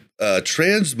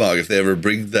 transmog. If they ever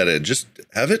bring that in, just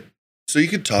have it so you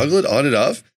can toggle it on and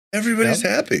off. Everybody's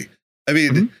happy. I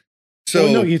mean, Mhm. so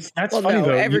Well, no, that's Well, funny no,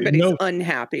 though. everybody's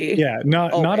unhappy. Yeah,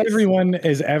 not Always. everyone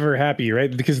is ever happy,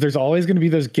 right? Because there's always going to be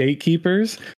those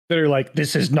gatekeepers that are like,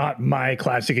 "This is not my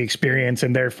classic experience,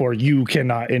 and therefore you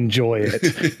cannot enjoy it."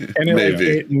 And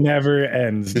it never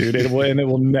ends, dude. It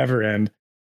will never end.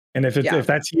 And if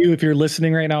that's you, if you're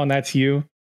listening right now, and that's you,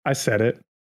 I said it.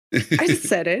 I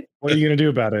said it. What are you going to do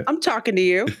about it? I'm talking to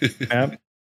you. Yep.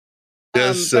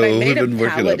 Yes, so but I made we've a been working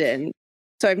up. paladin.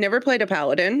 So I've never played a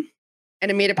paladin, and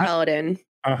I made a paladin.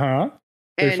 Uh huh.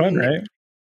 They're fun,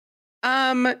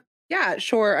 right? Yeah,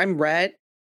 sure. I'm Rhett.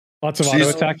 Lots of She's-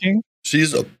 auto attacking.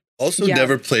 She's also Yeah.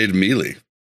 never played Melee.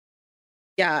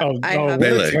 Yeah, Oh, I what have.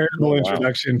 Melee. a terrible Oh, wow.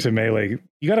 introduction to Melee.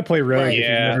 You got to play Rogue Right. if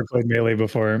Yeah. you've never played Melee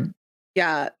before.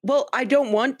 Yeah. Well, I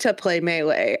don't want to play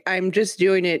Melee. I'm just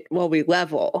doing it while we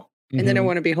level, and then I Mhm.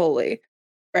 want to be holy,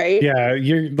 right? Yeah,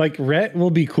 you're like Rhett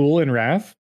will be cool in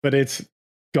Wrath, but it's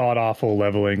god awful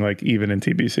leveling, like even in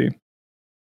TBC.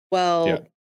 Well,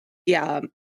 yeah,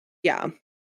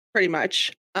 pretty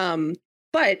much.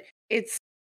 But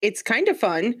it's kind of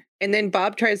fun. And then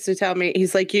Bob tries to tell me,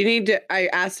 he's like, you need to. I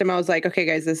asked him, I was like, okay,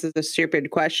 guys, this is a stupid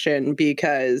question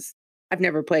because I've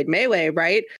never played Melee,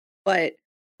 right? But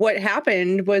what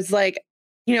happened was like,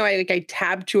 I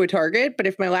tabbed to a target, but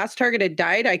if my last target had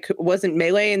died, wasn't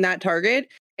Melee in that target.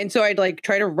 And so I'd like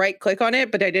try to right click on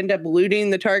it, but I'd end up looting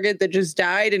the target that just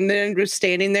died and then just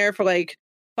standing there for like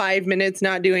 5 minutes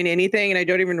not doing anything. And I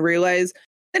don't even realize.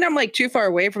 Then I'm like too far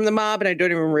away from the mob and I don't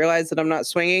even realize that I'm not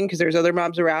swinging because there's other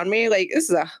mobs around me. Like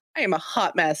I am a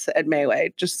hot mess at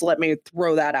Melee. Just let me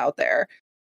throw that out there.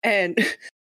 And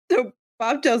so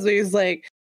Bob tells me,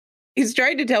 he's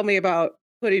trying to tell me about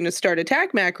putting a start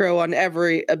attack macro on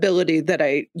every ability that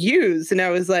I use. And I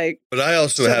was like, But I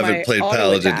also So haven't my played auto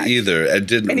Paladin attack. either and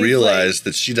didn't And he's realize like-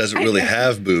 that she doesn't I really know.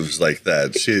 have moves like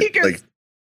that. She He goes- like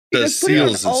he does goes, "Put it on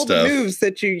seals and all stuff. the moves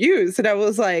that you use." And I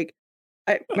was like,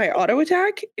 my auto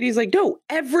attack? And he's like, no,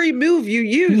 every move you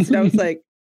use. And I was like,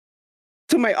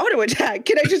 so my auto attack,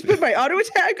 can I just put my auto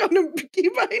attack on a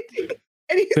keybind?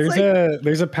 And he's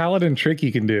There's a paladin trick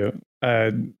you can do.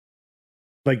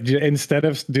 Instead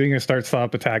of doing a start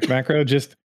stop attack macro,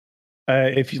 just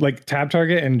if you like tab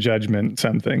target and judgment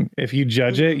something. If you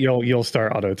judge it, you'll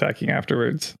start auto attacking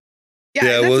afterwards. Yeah, Yeah,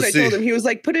 and that's we'll what I told see. him. He was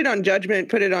like, put it on judgment,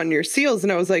 put it on your seals.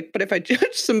 And I was like, but if I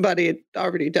judge somebody, it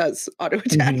already does auto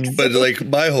attack. Mhm. But like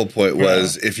my whole point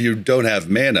was if you don't have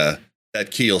mana,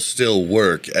 that key will still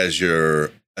work as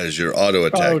your auto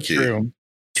attack Oh, key. true.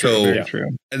 So Very true.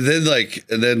 and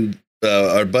then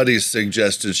our buddies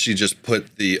suggested she just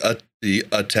put the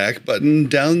attack button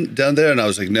down there, and I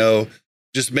was like, no,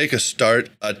 just make a start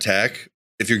attack.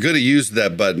 If you're going to use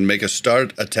that button, make a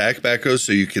start attack macro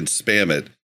so you can spam it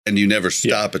and you never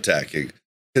stop attacking.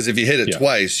 Because if you hit it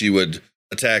twice, you would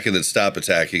attack and then stop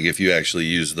attacking if you actually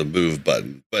use the move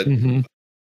button. But Mhm.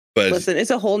 but Listen,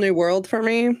 it's a whole new world for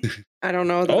me. I don't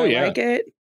know that I like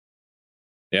it.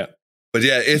 But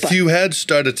yeah, if you had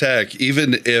start attack,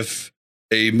 even if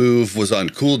a move was on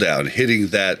cooldown, hitting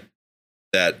that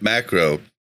macro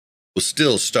will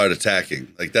still start attacking.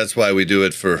 Like that's why we do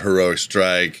it for heroic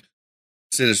strike,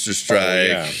 sinister strike,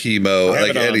 hemo, I have like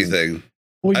it on- anything.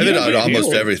 Well, I have it on My almost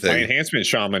enhancement- everything. My enhancement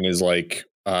shaman is like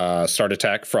start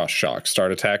attack frost shock,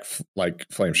 start attack like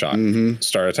flame shock, Mhm.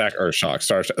 start attack earth shock,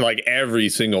 like every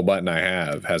single button I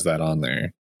have has that on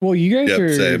there. Well, you guys Yep,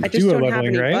 are same. I just duo don't have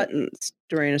leveling, any right? buttons,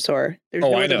 Duranasaur. There's Oh,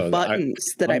 no I other know.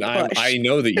 buttons that I push. I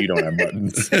know that you don't have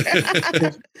buttons.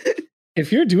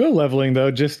 If you're duo leveling though,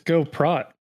 just go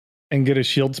prot and get a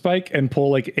shield spike and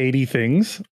pull like 80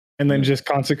 things, and then just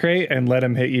consecrate and let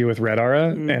him hit you with red aura.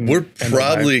 And We're and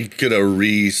probably gonna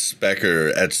re-spec her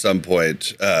at some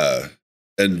point,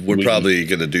 and we're probably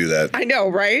gonna do that. I know,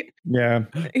 right? yeah,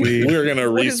 We're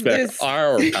gonna What is respec this?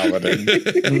 our paladin.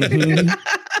 Mhm.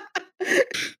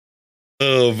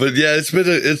 Oh, but yeah, it's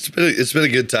been a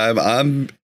good time.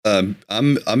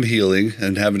 I'm healing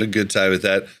and having a good time with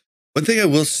that. One thing I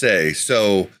will say,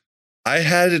 so I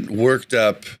hadn't worked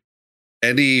up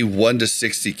any 1 to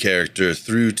 60 character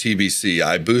through TBC.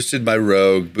 I boosted my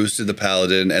rogue, boosted the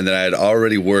paladin, and then I had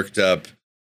already worked up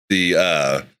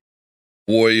the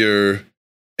warrior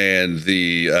and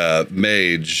the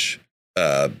mage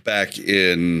back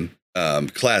in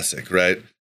classic, right?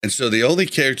 And so the only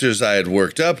characters I had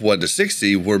worked up 1 to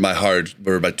 60 were my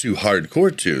 2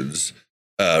 hardcore tunes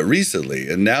recently,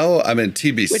 and now I'm in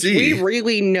TBC. Which we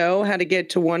really know how to get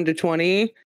to 1 to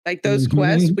 20. Like those Mhm.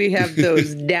 quests, we have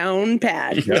those down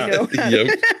pat. Yeah. You know?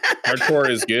 Yep. Hardcore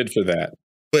is good for that.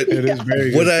 But It is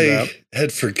very what good for I that.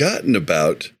 had forgotten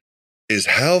about is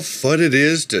how fun it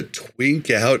is to twink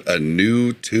out a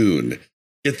new tune.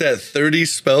 Get that 30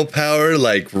 spell power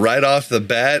like right off the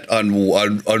bat on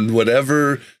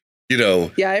whatever,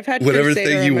 Yeah, I've had Whatever Crusader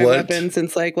thing on you my want. weapon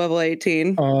since like level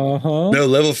 18. Uh-huh. no,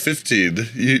 level 15.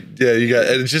 You got,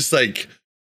 and it's just like,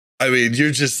 I mean, you're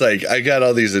just like, I got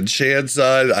all these enchants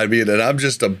on. I mean, and I'm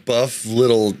just a buff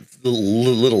little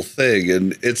thing,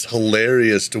 and it's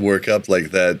hilarious to work up like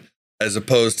that, as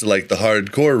opposed to like the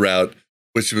hardcore route,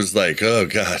 which was like, oh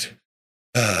god,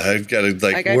 I've got to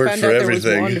like I work found for out there was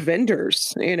wand everything.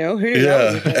 vendors. Who knew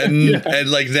that was a thing? And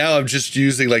like now I'm just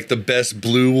using like the best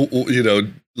blue,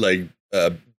 like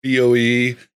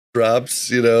BOE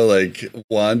drops, like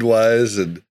wand wise,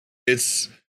 and it's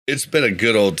been a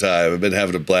good old time. I've been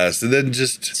having a blast. And then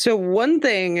So one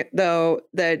thing though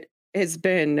that has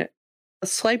been a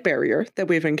slight barrier that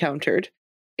we've encountered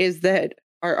is that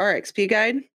our RXP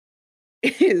guide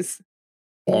is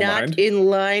not in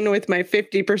line with my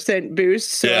 50%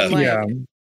 boost. So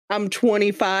I'm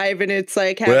 25 and it's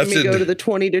like having me go to the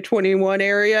 20 to 21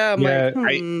 area.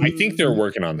 I think they're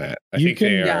working on that. I think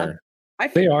they are.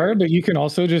 They are, but you can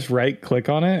also just right click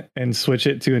on it and switch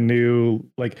it to a new,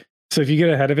 so if you get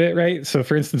ahead of it, right? So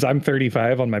for instance, I'm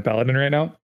 35 on my Paladin right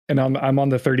now, and I'm on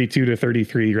the 32 to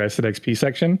 33 rested XP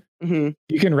section. Mm-hmm.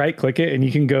 You can right click it and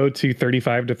you can go to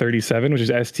 35 to 37, which is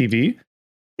STV.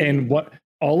 And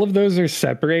all of those are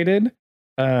separated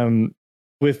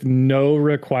with no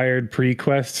required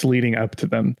pre-quests leading up to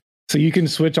them. So you can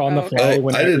switch on the fly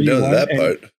whenever I didn't know that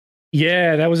part.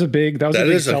 Yeah, that was a big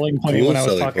selling point when I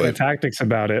was talking to Tactics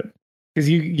about it.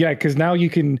 Because now you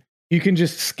can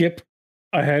just skip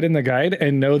ahead in the guide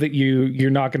and know that you're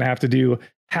not going to have to do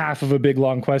half of a big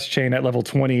long quest chain at level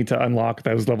 20 to unlock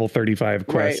those level 35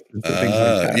 quests. Right. And things like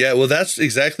that. Yeah, well, that's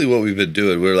exactly what we've been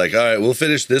doing. We're like, all right, we'll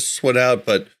finish this one out,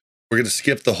 but we're going to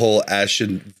skip the whole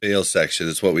Ashen Vale section.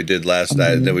 It's what we did last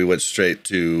night, and then we went straight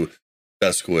to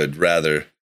Duskwood, rather.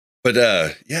 But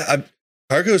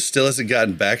Cargo still hasn't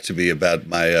gotten back to me about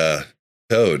my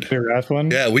code. The Wrath one?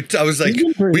 Yeah, I was like,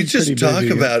 we just talk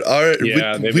about our...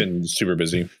 they've been super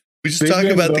busy. We just talk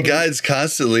about the guides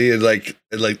constantly, and like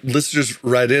listeners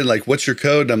write in like, "What's your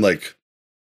code?" And I'm like,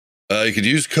 "You could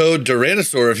use code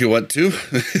Duranasaur if you want to."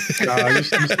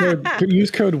 Use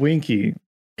code Winky.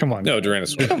 Come on. No,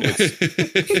 Duranasaur.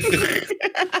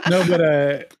 No,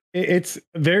 but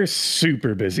they're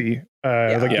super busy.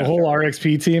 The whole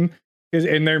RXP team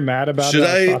and they're mad about it.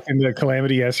 I was talking to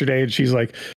Calamity yesterday, and she's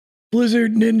like,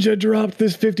 Blizzard Ninja dropped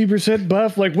this 50%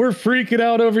 buff. Like, we're freaking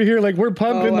out over here. Like, we're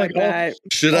pumping. All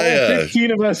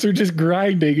 15 of us are just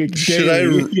grinding. Should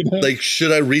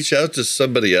I reach out to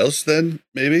somebody else then?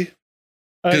 Maybe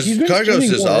because Cargos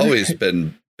has always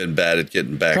been bad at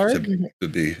getting back to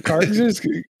be. Cargos is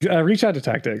reach out to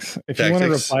Tactics if you want to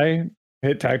reply.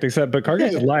 Hit Tactics up, but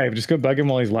Cargos is live. Just go bug him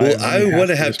while he's live. Well, I want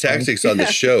to have Tactics on the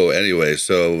show anyway,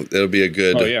 so it'll be a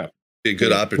good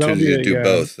opportunity to do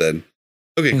both then.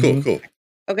 Okay, cool.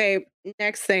 Okay,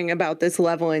 next thing about this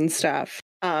leveling stuff.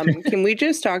 Can we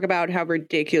just talk about how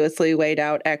ridiculously laid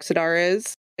out Exodar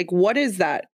is? Like, what is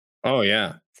that? Oh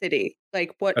yeah, city.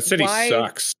 Like, what? That city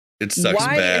sucks. It sucks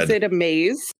why bad. Why is it a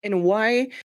maze? And why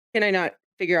can I not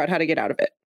figure out how to get out of it?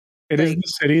 It is the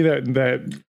city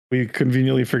that we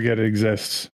conveniently forget it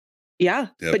exists. Yeah,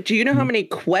 but do you know how many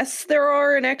quests there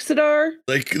are in Exodar?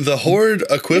 Like the Horde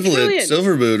equivalent,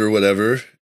 Silvermoon or whatever.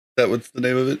 That what's the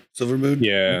name of it? Silvermoon?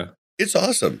 Yeah. It's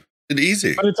awesome and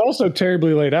easy. But it's also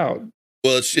terribly laid out.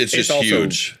 Well, it's just also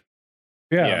huge.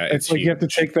 Yeah, it's like huge. You have to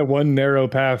take that one narrow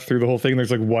path through the whole thing. There's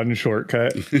like one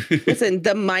shortcut. Listen,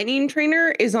 the mining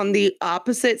trainer is on the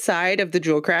opposite side of the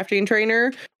jewel crafting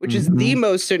trainer, which is the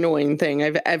most annoying thing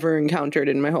I've ever encountered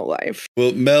in my whole life.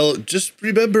 Well, Mel, don't you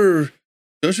remember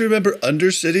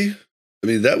Undercity? I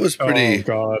mean, that was pretty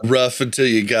rough until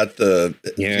you got the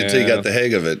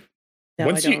hang of it. No,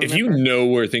 if you know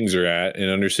where things are at in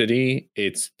Undercity,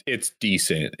 it's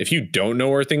decent. If you don't know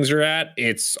where things are at,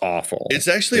 it's awful. It's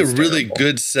actually a really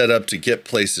good setup to get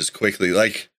places quickly.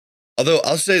 Like, although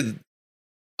I'll say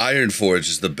Ironforge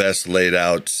is the best laid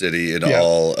out city in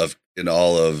all of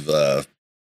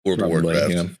World of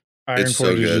Warcraft. Yeah.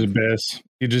 Ironforge is the best.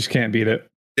 You just can't beat it.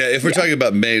 Yeah, if we're talking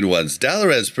about main ones,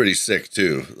 Dalaran's pretty sick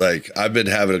too. Like I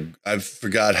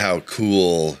forgot how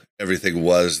cool everything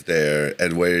was there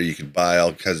and where you could buy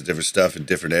all kinds of different stuff in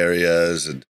different areas.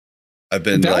 And I've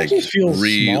been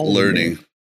relearning.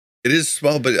 It is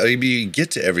small, but I mean, you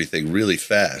get to everything really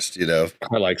fast, I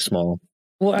like small.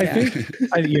 Well, I think,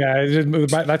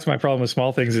 that's my problem with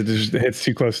small things. It just hits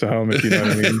too close to home, if you know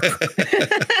what I mean.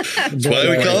 That's why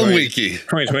we call him Winky.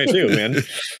 2022, man.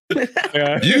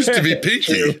 Used to be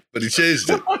Pinky, but he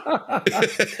changed it.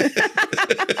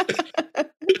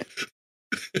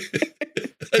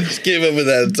 I just came up with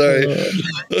that. Sorry.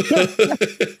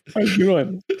 How's it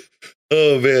going?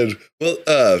 Oh man. Well,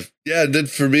 and then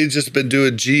for me, just been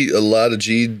doing a lot of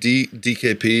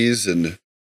DKPs, and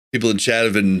people in chat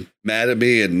have been mad at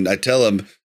me, and I tell them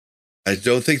I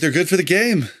don't think they're good for the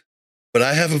game, but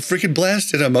I have a freaking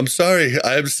blast in them. I'm sorry.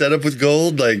 I am set up with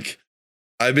gold. Like,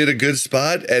 I'm in a good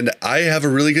spot, and I have a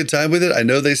really good time with it. I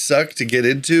know they suck to get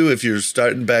into if you're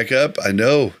starting back up. I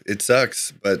know it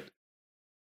sucks, but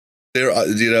they're I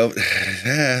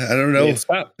don't know. It's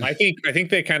not, I think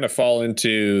they kind of fall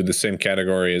into the same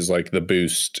category as like the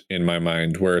boost in my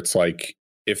mind, where it's like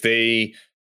if they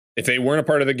weren't a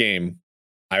part of the game,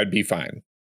 I would be fine.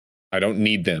 I don't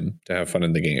need them to have fun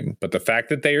in the game. But the fact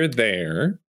that they are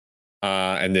there,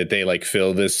 and that they like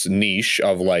fill this niche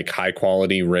of like high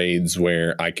quality raids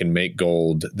where I can make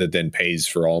gold that then pays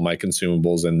for all my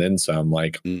consumables and then some,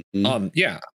 like,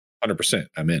 yeah, 100%,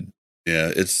 I'm in.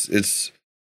 Yeah, it's.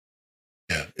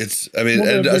 I mean,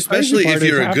 and especially if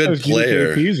you're a good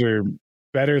player, GDKPs are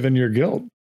better than your guild.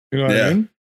 You know what I mean?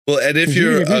 Well, and if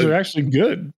you're are actually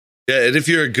good. Yeah, and if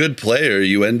you're a good player,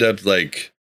 you end up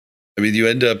you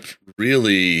end up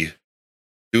really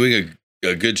doing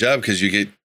a good job because you get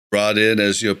brought in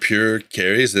as pure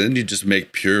carries, and then you just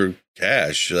make pure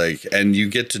cash. And you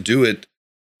get to do it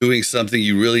doing something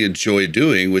you really enjoy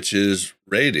doing, which is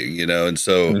raiding. And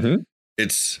so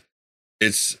it's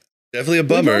definitely a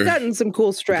bummer. We've all gotten some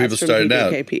cool strats people from starting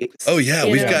out. GDKPs. Oh yeah,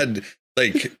 we've got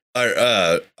like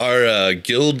our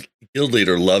guild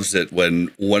leader loves it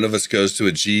when one of us goes to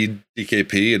a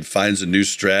GDKP and finds a new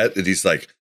strat, and he's like,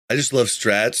 "I just love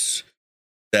strats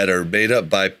that are made up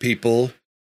by people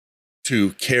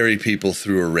to carry people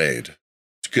through a raid.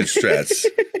 It's good strats."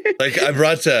 Like I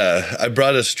brought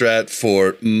a strat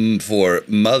for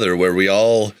Mother where we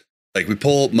all we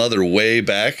pull Mother way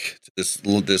back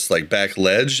to this like back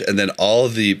ledge, and then all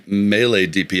of the melee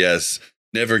DPS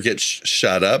never get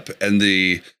shot up, and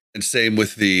same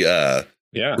with the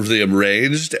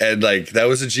ranged, and that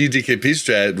was a GDKP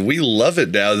strat, and we love it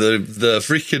now.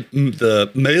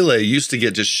 The melee used to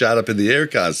get just shot up in the air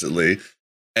constantly,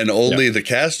 and only the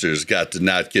casters got to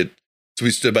not get. So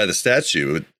we stood by the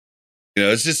statue.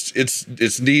 It's just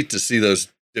it's neat to see those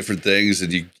different things,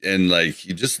 and you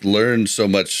just learn so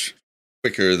much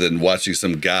quicker than watching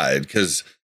some guide, because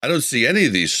I don't see any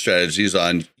of these strategies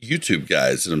on YouTube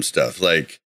guides and stuff.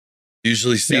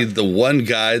 Usually see the one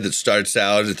guide that starts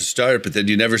out at the start, but then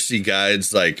you never see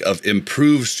guides of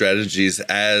improved strategies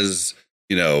as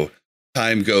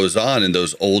time goes on in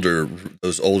those older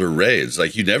raids.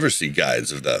 You never see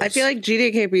guides of those. I feel like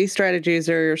GDKP strategies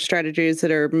are strategies that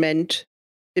are meant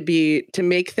to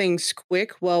make things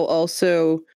quick while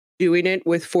also doing it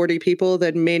with 40 people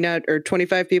that may not, or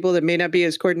 25 people that may not be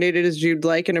as coordinated as you'd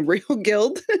like in a real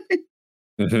guild.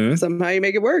 Somehow you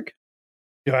make it work.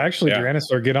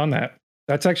 Duranasaur, get on that.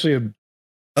 That's actually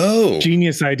a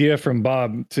genius idea from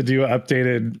Bob to do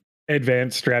updated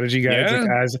advanced strategy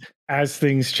guides as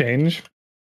things change.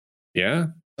 Yeah.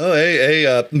 Oh, hey,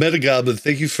 Metagoblin,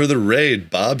 thank you for the raid.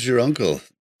 Bob's your uncle.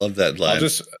 Love that line.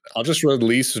 I'll just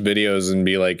release videos and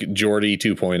be like Jordy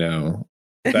 2.0.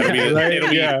 That'll be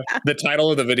the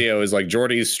title of the video is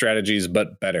Jordy's strategies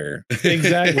but better.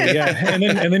 Exactly. Yeah.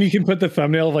 And then you can put the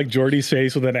thumbnail of Jordy's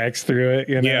face with an X through it.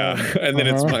 Yeah. And then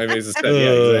it's my face instead.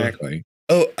 Yeah, exactly.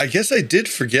 Oh, I guess I did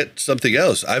forget something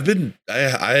else. I've been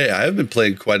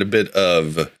playing quite a bit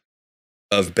of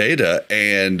beta,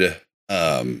 and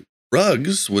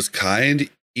Ruggs was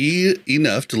kind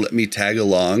enough to let me tag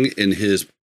along in his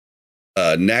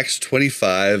Nax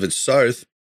 25 and Sarth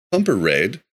Pumper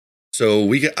raid.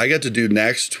 So I got to do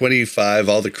Nax 25,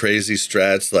 all the crazy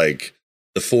strats, like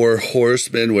the 4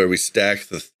 horsemen where we stack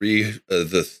the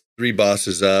three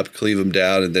bosses up, cleave them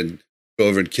down, and then go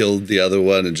over and kill the other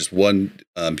one, and just one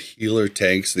healer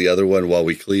tanks the other one while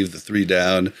we cleave the 3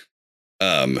 down.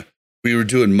 We were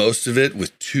doing most of it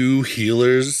with 2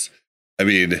 healers. I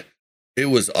mean, it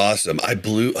was awesome.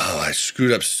 I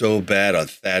screwed up so bad on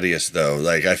Thaddeus though.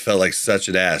 I felt like such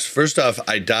an ass. First off,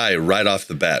 I die right off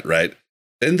the bat, right?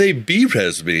 Then they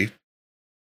B-res me,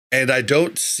 and I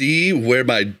don't see where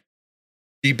my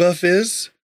debuff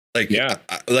is. I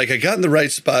got in the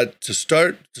right spot to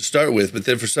start with, but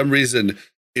then for some reason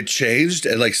it changed,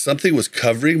 and something was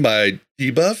covering my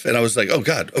debuff, and I was like, oh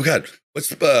god, what's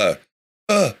the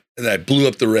and I blew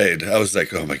up the raid. I was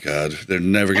like, oh my god, they're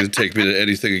never going to take me to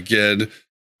anything again.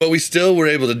 But we still were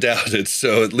able to down it,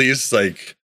 so at least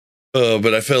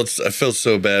but I felt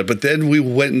so bad. But then we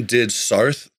went and did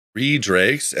Sarth 3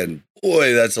 Drakes, and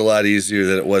boy, that's a lot easier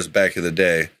than it was back in the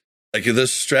day. The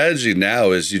strategy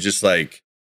now is you just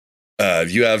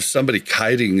you have somebody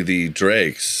kiting the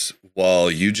Drakes while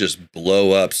you just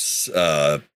blow up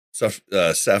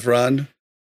Saffron,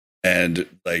 and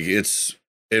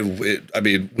I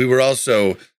mean, we were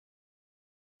also,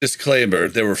 disclaimer,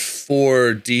 there were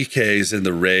 4 DKs in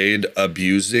the raid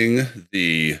abusing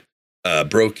the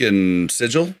broken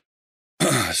sigil.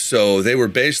 So they were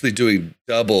basically doing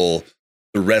double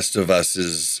the rest of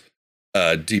us's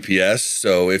DPS.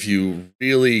 So if you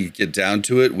really get down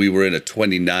to it, we were in a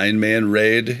 29-man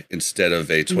raid instead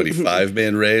of a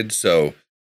 25-man raid. So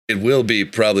it will be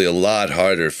probably a lot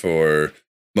harder for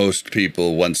most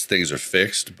people once things are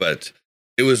fixed, but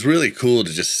it was really cool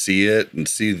to just see it and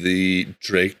see the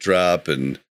Drake drop.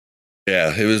 And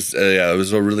it was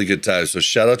a really good time. So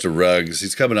shout out to Ruggs.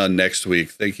 He's coming on next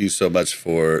week. Thank you so much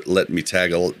for letting me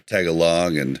tag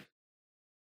along and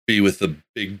be with the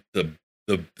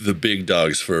big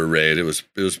dogs for a raid. It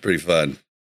was pretty fun.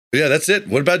 But yeah, that's it.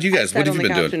 What about you guys? What have you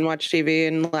been doing? And watched TV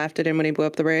and laughed at him when he blew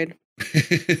up the raid.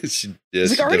 He's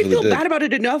like, I already feel bad about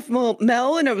it enough, Mel.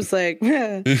 And I was like,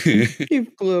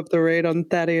 you blew up the raid on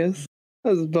Thaddeus.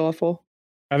 That was awful.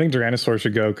 I think Duranasaur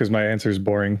should go because my answer is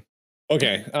boring.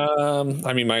 Okay.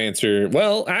 I mean, my answer,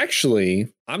 well, actually,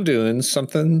 I'm doing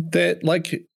something that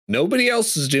like nobody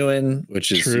else is doing,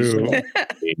 which is true.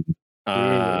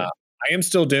 I am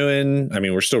still doing, I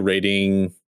mean, we're still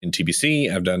raiding in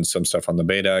TBC. I've done some stuff on the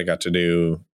beta. I got to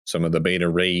do some of the beta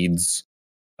raids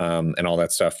and all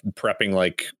that stuff, prepping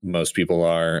like most people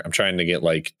are. I'm trying to get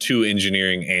like 2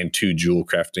 engineering and 2 jewel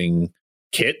crafting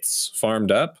kits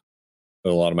farmed up.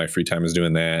 But a lot of my free time is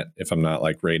doing that if I'm not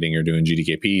like raiding or doing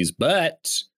GDKPs.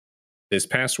 But this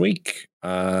past week,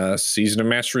 Season of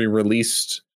Mastery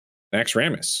released Max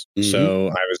Ramus. So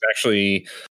I was actually,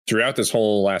 throughout this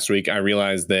whole last week, I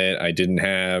realized that I didn't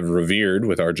have Revered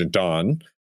with Argent Dawn.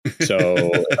 So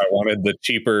if I wanted the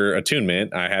cheaper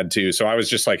attunement, I had to. So I was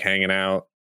just like hanging out,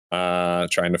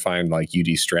 trying to find like UD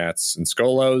strats and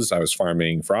Skolos. I was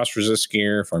farming Frost Resist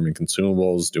gear, farming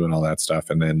consumables, doing all that stuff.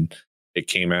 And then it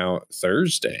came out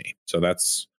Thursday. So that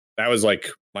was like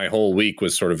my whole week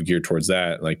was sort of geared towards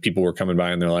that. Like people were coming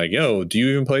by and they're like, yo, do you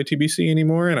even play TBC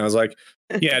anymore? And I was like,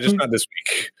 yeah, just not this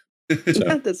week. So.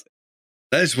 Not this.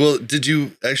 Nice. Well, did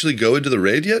you actually go into the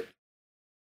raid yet?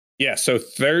 Yeah. So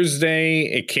Thursday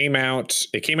it came out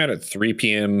at 3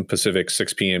 p.m. Pacific,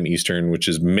 6 p.m. Eastern, which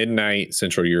is midnight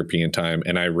Central European time.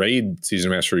 And I raid Season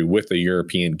Mastery with a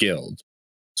European guild.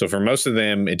 So for most of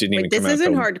them, it didn't even come out. This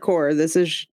isn't hardcore. This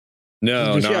is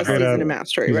no, not Season of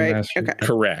Mastery, right? Mastery. Okay.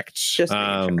 Correct. Just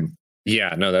sure.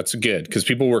 Yeah, no, that's good because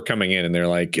people were coming in and they're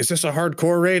like, is this a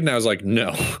hardcore raid? And I was like, no.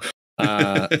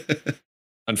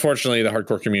 Unfortunately, the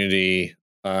hardcore community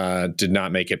did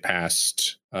not make it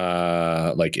past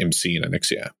like MC and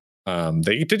Onyxia.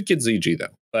 They did get ZG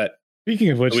though. But speaking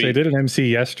of which, they did an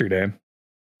MC yesterday.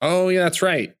 Oh, yeah, that's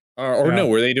right. Or no,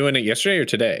 were they doing it yesterday or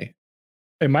today?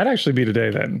 It might actually be today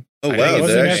then. Oh, wow.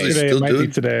 They're actually still doing it might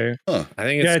be today. Huh. I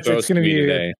think it's supposed to be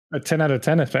today. A 10 out of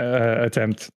 10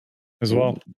 attempt as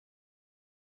well.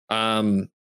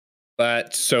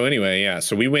 But so anyway, yeah.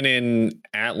 So we went in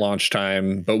at launch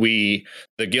time, but the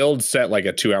guild set like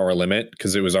a 2-hour limit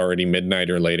because it was already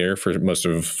midnight or later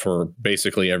for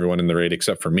basically everyone in the raid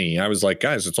except for me. I was like,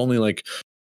 guys, it's only like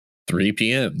 3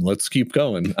 p.m. Let's keep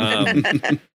going.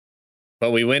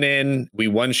 But we went in, we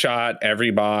one-shot every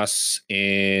boss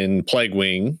in Plague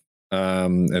Wing,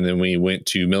 and then we went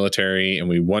to military and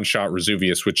we one-shot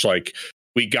Resuvius, which like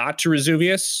we got to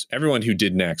Resuvius. Everyone who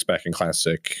did Nax back in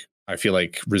Classic, I feel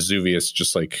like Resuvius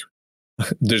just like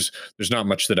there's not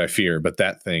much that I fear, but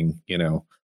that thing, you know,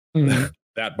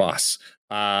 that boss,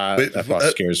 that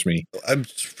boss scares me. I'm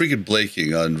freaking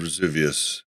blanking on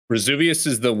Resuvius. Resuvius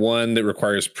is the one that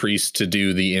requires priests to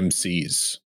do the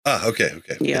MCs. Ah, okay.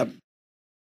 Yep.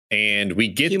 And we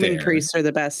get Human there. priests are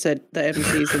the best at the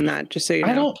MCs and that, just so you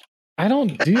know.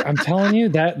 I'm telling you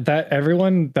that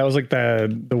everyone, that was like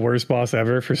the worst boss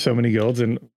ever for so many guilds.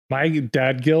 And my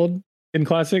dad guild in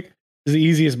Classic is the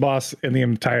easiest boss in the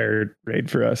entire raid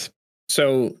for us.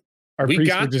 So our we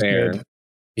priests got were just there. good.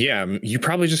 Yeah, you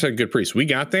probably just had good priests. We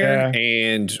got there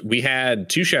and we had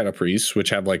 2 shadow priests, which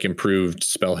have like improved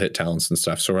spell hit talents and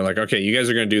stuff. So we're like, okay, you guys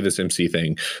are going to do this MC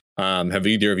thing. Have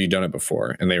either of you done it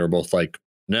before? And they were both like,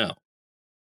 no.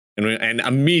 And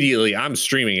immediately I'm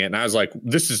streaming it and I was like,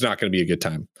 this is not going to be a good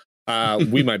time.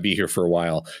 We might be here for a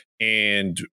while.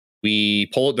 And we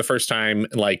pull it the first time,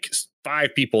 like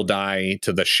 5 people die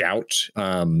to the shout.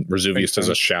 Resuvius does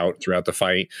a shout throughout the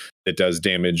fight that does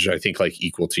damage, I think, like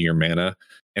equal to your mana.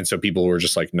 And so people were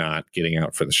just like not getting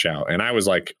out for the shout. And I was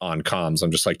like on comms,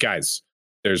 I'm just like, guys,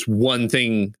 there's one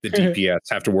thing the DPS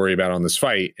have to worry about on this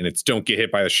fight, and it's don't get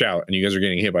hit by the shout. And you guys are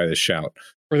getting hit by the shout.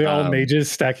 Were they all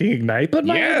mages stacking ignite? But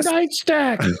my ignite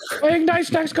stack, my ignite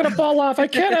stack's gonna fall off. I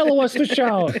can't LOS the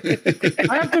shout.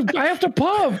 I have to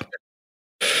pump.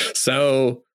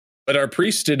 So, but our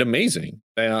priests did amazing.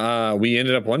 We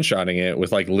ended up one-shotting it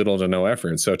with like little to no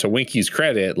effort. So to Winky's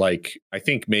credit, like I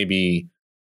think maybe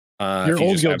your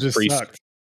old guild just sucked.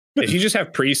 If you just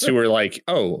have priests who are like,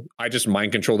 oh, I just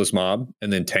mind control this mob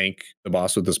and then tank the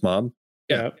boss with this mob.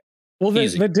 Yeah. Well,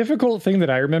 the difficult thing that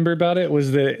I remember about it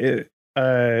was that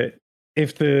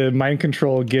if the mind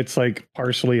control gets like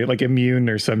partially like immune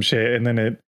or some shit, and then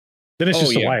it's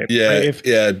just a wipe. Yeah, right?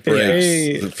 it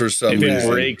breaks for some If reason.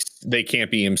 it breaks, they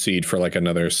can't be MC'd for like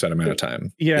another set amount of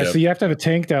time. Yeah, Yep. so you have to have a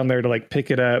tank down there to like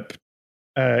pick it up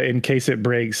in case it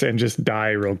breaks and just die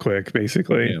real quick,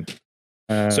 basically.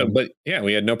 But yeah,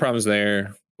 we had no problems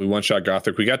there. We one-shot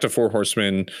Gothic. We got to 4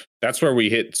 Horsemen. That's where we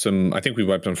hit some. I think we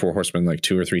wiped on 4 Horsemen like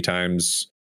 2 or 3 times,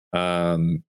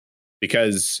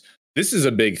 because this is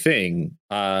a big thing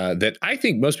that I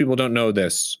think most people don't know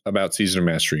this about Season of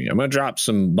Mastery. I'm going to drop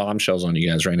some bombshells on you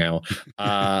guys right now.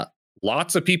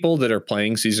 Lots of people that are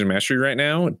playing Season of Mastery right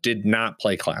now did not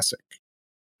play Classic.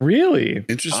 Really?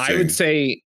 Interesting. I would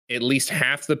say at least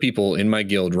half the people in my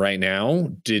guild right now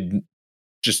didn't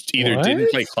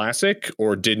play Classic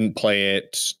or didn't play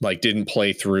it, like didn't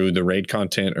play through the raid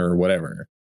content or whatever,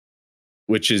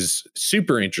 which is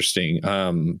super interesting.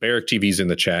 Barrick TV's in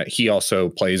the chat. He also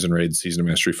plays and raids Season of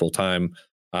Mastery full time.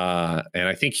 And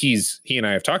I think he and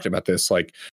I have talked about this,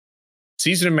 like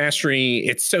Season of Mastery.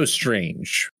 It's so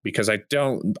strange because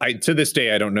to this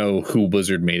day, I don't know who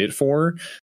Blizzard made it for.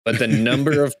 But the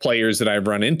number of players that I've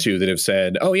run into that have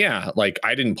said, "Oh yeah, like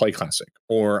I didn't play Classic,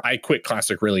 or I quit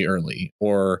Classic really early,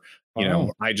 or you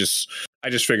know, I just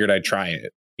figured I'd try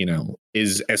it,"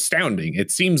 is astounding. It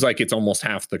seems like it's almost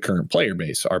half the current player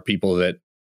base are people that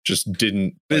just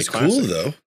didn't play It's Classic. cool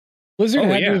though. Blizzard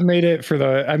had to have made it for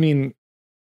the. I mean,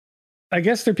 I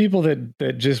guess they're people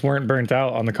that just weren't burnt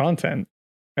out on the content,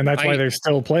 and that's why they're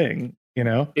still playing.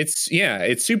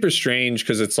 It's super strange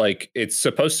because it's like it's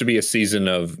supposed to be a season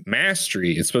of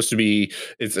mastery. It's supposed to be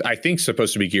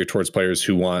geared towards players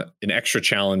who want an extra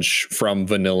challenge from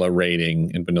vanilla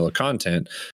rating and vanilla content.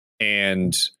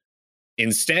 And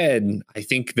instead, I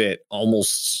think that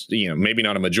almost, maybe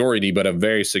not a majority, but a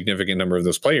very significant number of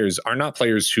those players are not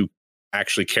players who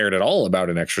actually cared at all about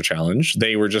an extra challenge.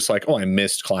 They were just like, oh, I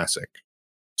missed Classic,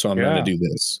 so I'm going to do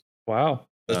this. Wow.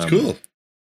 That's cool.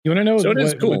 You want to know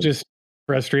cool. what just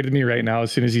frustrated me right now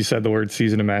as soon as you said the word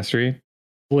Season of Mastery?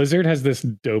 Blizzard has this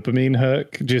dopamine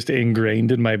hook just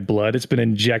ingrained in my blood. It's been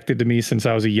injected to me since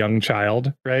I was a young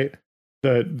child, right?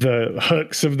 The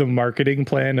hooks of the marketing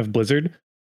plan of Blizzard.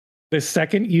 The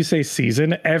second you say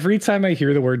season, every time I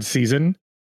hear the word season,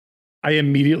 I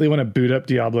immediately want to boot up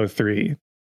Diablo 3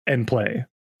 and play.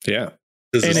 Yeah.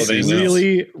 And it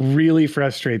really, really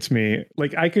frustrates me.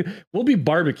 Like we'll be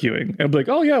barbecuing and I'll be like,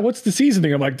 oh yeah, what's the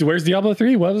seasoning? I'm like, where's Diablo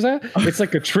 3? What was that? It's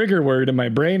like a trigger word in my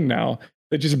brain now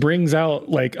that just brings out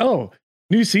like, oh,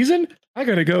 new season? I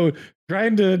gotta go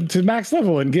grind to max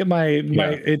level and get my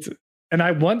and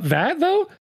I want that though.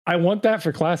 I want that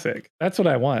for Classic. That's what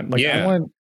I want. Like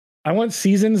I want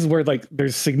seasons where like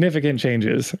there's significant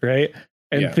changes, right?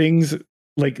 And things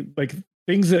like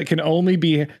things that can only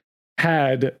be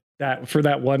had that for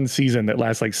that one season that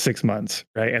lasts like 6 months,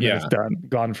 right? And then it's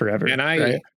gone forever. And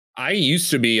I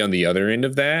used to be on the other end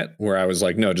of that where I was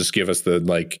like, no, just give us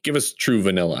true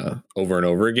vanilla over and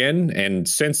over again. And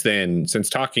since then, since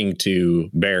talking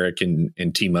to Barrick and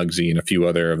T Muggsy and a few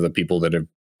other of the people that have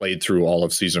played through all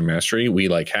of Season of Mastery,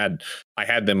 I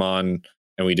had them on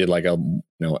and we did like a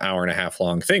hour and a half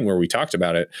long thing where we talked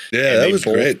about it. Yeah, that was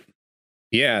great.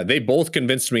 Yeah, they both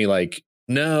convinced me like,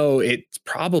 no, it's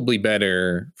probably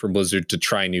better for Blizzard to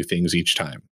try new things each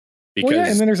time. Because,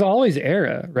 and then there's always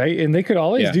era, right? And they could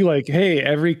always do like, hey,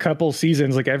 every couple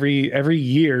seasons, like every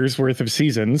year's worth of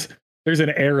seasons, there's an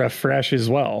era fresh as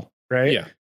well, right? Yeah.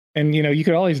 And you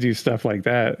could always do stuff like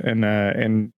that,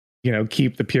 and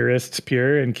keep the purists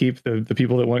pure and keep the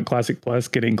people that want Classic Plus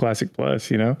getting Classic Plus.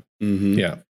 Mm-hmm.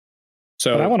 Yeah.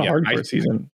 So but I want a hardcore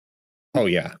season. Oh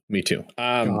yeah, me too.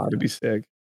 God, it'd be sick.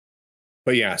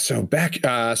 But yeah, so back,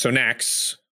 so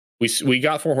Nax, we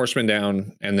got 4 Horsemen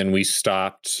down, and then we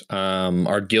stopped.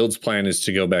 Our guild's plan is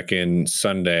to go back in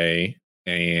Sunday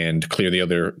and clear the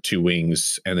other 2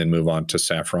 wings, and then move on to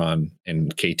Saffron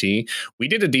and KT. We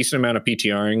did a decent amount of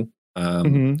PTRing.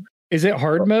 Is it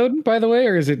hard mode, by the way,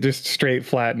 or is it just straight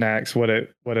flat Nax? What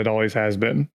it always has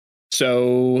been?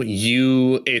 So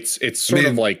it's sort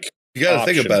of like. You got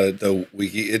to think about it, though,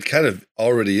 Winky. It kind of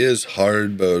already is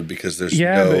hard mode because there's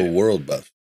no world buff.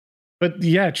 But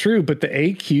yeah, true. But the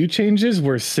AQ changes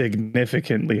were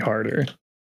significantly harder.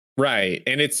 Right.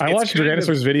 And I watched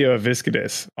Duranasaur's video of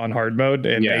Viscidus on hard mode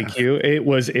and AQ. It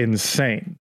was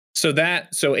insane. So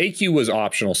AQ was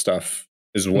optional stuff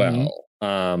as well.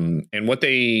 And what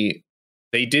they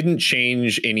didn't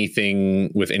change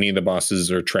anything with any of the bosses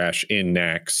or trash in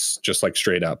Nax, just like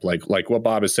straight up, like what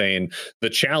Bob is saying. The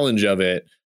challenge of it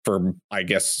for, I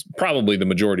guess, probably the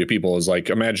majority of people is like,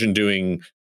 imagine doing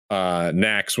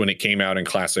Nax when it came out in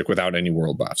Classic without any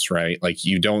world buffs, right? Like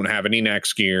you don't have any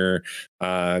Nax gear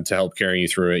to help carry you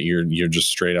through it. You're just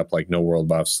straight up like no world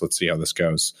buffs. Let's see how this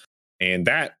goes. And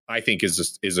that I think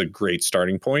is a great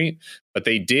starting point. But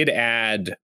they did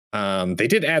add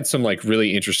some like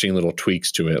really interesting little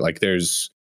tweaks to it. Like there's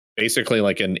basically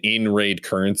like an in-raid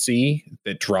currency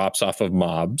that drops off of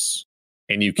mobs,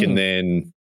 and you can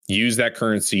then use that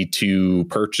currency to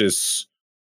purchase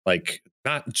like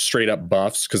not straight up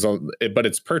buffs but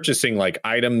it's purchasing like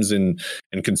items and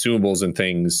consumables and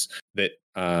things that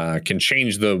can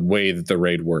change the way that the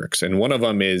raid works. And one of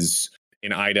them is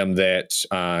an item that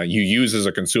you use as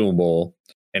a consumable,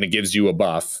 and it gives you a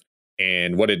buff.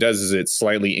 And what it does is it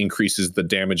slightly increases the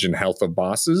damage and health of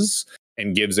bosses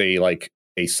and gives a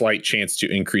slight chance to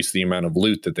increase the amount of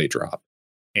loot that they drop.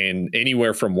 And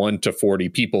anywhere from 1 to 40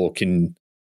 people can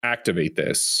activate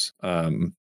this.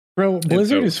 Bro,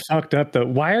 Blizzard is fucked up though.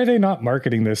 Why are they not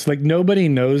marketing this? Like nobody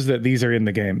knows that these are in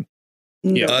the game.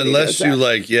 Yeah, unless you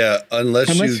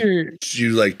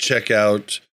you like check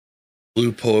out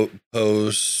blue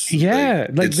posts. Yeah,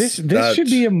 like this should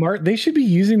be they should be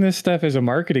using this stuff as a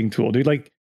marketing tool, dude. Like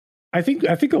I think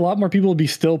a lot more people would be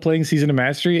still playing Season of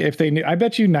Mastery if they knew. I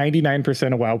bet you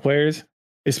 99% of WoW players,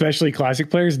 especially classic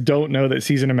players, don't know that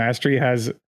Season of Mastery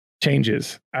has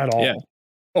changes at all. Yeah.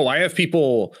 Oh, I have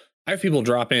people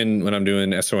drop in when I'm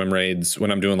doing SOM raids,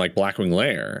 when I'm doing like Blackwing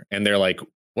Lair, and they're like,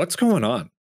 what's going on?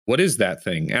 What is that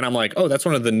thing? And I'm like, oh, that's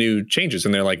one of the new changes.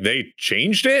 And they're like, they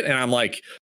changed it? And I'm like,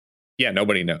 yeah,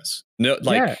 nobody knows. No,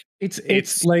 like yeah,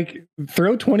 it's like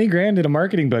throw 20 grand in a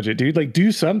marketing budget, dude. Like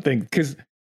do something, because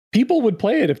people would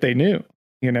play it if they knew,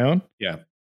 you know? Yeah.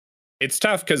 It's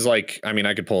tough because, like, I mean,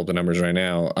 I could pull up the numbers right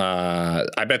now.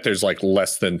 I bet there's like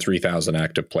less than 3,000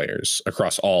 active players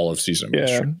across all of Season of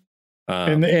Mastery. Yeah.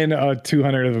 And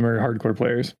 200 of them are hardcore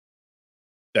players.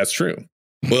 That's true.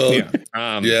 Well,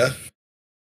 yeah.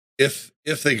 If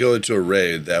they go into a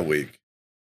raid that week,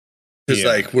 because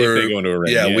If they go into a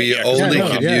raid, we only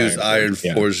can use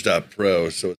Ironforge.pro,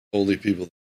 so it's only people.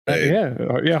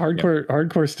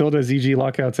 Hardcore still does EG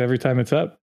lockouts every time it's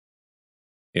up.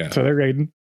 Yeah, so they're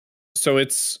raiding. So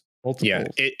it's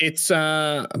multiples.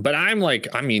 But I'm like,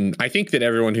 I mean, I think that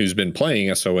everyone who's been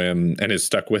playing SOM and has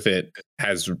stuck with it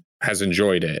has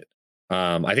enjoyed it.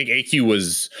 I think AQ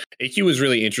was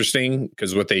really interesting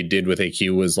because what they did with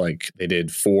AQ was like they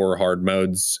did 4 hard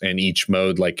modes, and each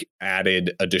mode like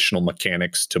added additional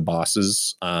mechanics to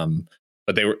bosses.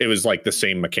 But it was like the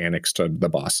same mechanics to the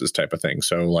bosses type of thing.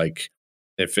 So like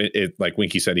if it like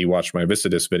Winky said, he watched my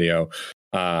Viscidus video.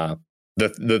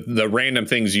 The random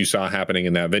things you saw happening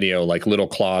in that video, like little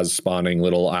claws spawning,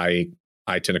 little eye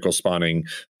tentacle spawning,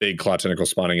 big claw tentacle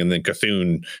spawning, and then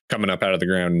Cthulhu coming up out of the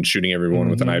ground and shooting everyone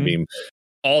with an eye beam.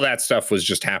 All that stuff was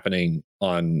just happening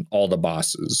on all the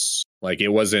bosses. Like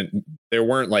there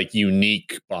weren't like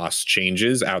unique boss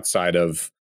changes outside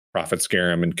of Prophet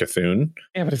Scarab and Cthulhu.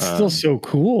 Yeah, but it's still so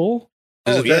cool.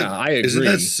 I agree. Isn't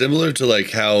that similar to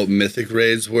like how Mythic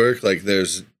raids work? Like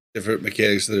there's different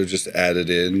mechanics that are just added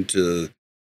into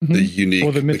the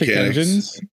unique the Mythic mechanics.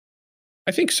 Dungeons?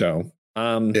 I think so.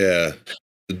 The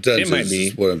dungeons might be.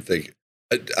 is what I'm thinking.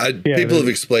 People have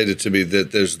explained it to me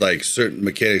that there's like certain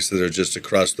mechanics that are just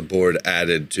across the board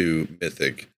added to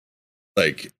Mythic,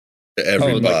 like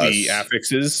every boss, like the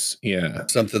affixes,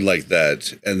 something like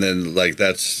that, and then like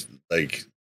that's like,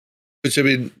 which I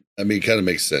mean, kind of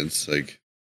makes sense. Like,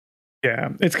 yeah,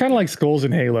 it's kind of like skulls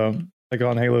in Halo. Like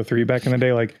on Halo 3 back in the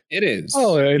day, like it is.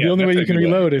 The only way you can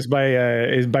reload is by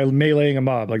meleeing a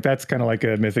mob. Like that's kind of like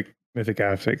a mythic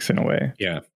affix in a way.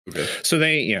 Yeah. Okay.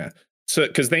 So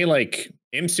because they like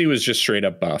MC was just straight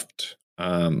up buffed,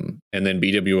 and then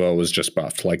BWO was just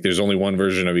buffed. Like there's only one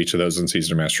version of each of those in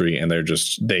Season of Mastery, and they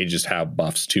just have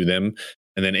buffs to them.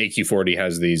 And then AQ40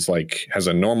 has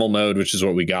a normal mode, which is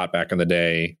what we got back in the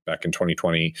day, back in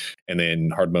 2020, and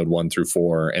then hard mode 1 through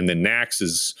 4, and then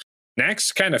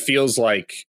Nax kind of feels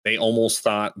like they almost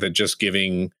thought that just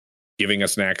giving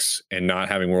us Nax and not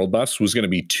having world buffs was going to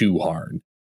be too hard,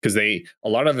 because a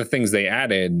lot of the things they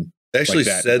added. They actually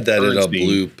said that in a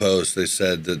blue post. They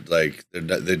said that like they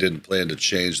didn't plan to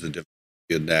change the difficulty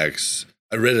in Nax.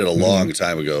 I read it a long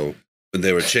time ago when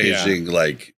they were changing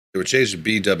they were changing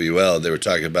BWL. They were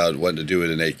talking about wanting to do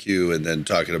it in AQ, and then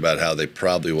talking about how they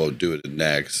probably won't do it in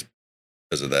Nax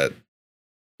because of that.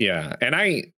 Yeah, and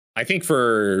I think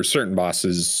for certain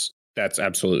bosses, that's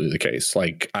absolutely the case.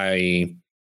 Like and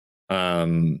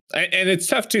it's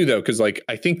tough too, though, because like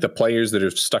I think the players that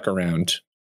are stuck around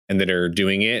and that are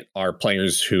doing it are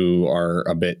players who are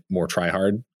a bit more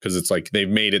tryhard, because it's like they've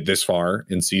made it this far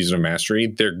in Season of Mastery,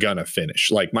 they're gonna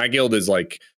finish. Like my guild is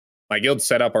like my guild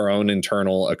set up our own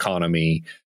internal economy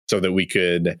so that we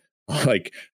could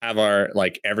like have our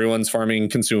like everyone's farming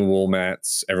consumable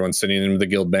mats, everyone's sitting in the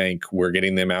guild bank, we're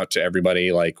getting them out to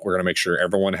everybody, like we're gonna make sure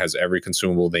everyone has every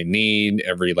consumable they need,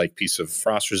 every like piece of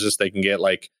frost resist they can get.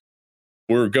 Like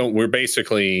we're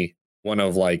basically one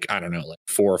of like, I don't know, like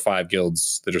 4 or 5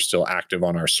 guilds that are still active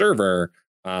on our server,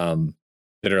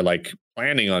 that are like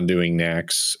planning on doing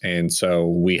Nax. And so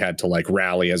we had to like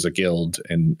rally as a guild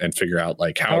and figure out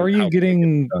like how are you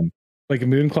getting like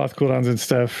Mooncloth cooldowns and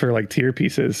stuff for like tier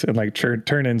pieces and like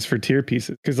turn-ins for tier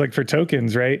pieces? Because like for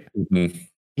tokens, right? Mm-hmm.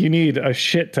 You need a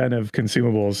shit ton of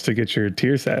consumables to get your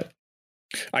tier set.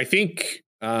 I think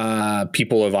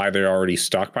people have either already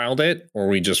stockpiled it or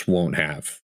we just won't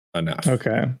have enough.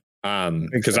 Okay.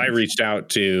 Because I reached out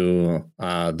to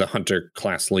the hunter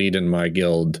class lead in my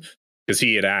guild because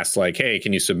he had asked like, hey,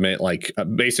 can you submit like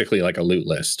basically like a loot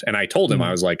list? And I told him,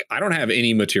 I was like, I don't have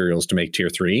any materials to make tier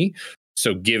 3.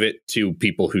 So give it to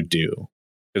people who do.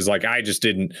 Because like I just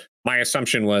didn't, my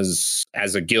assumption was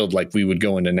as a guild, like we would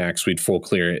go into Nax, we'd full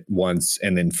clear it once.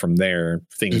 And then from there,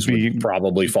 things would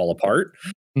probably fall apart.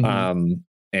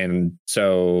 And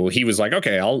so he was like,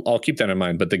 okay, I'll keep that in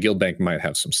mind, but the guild bank might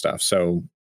have some stuff. So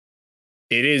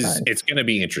it's going to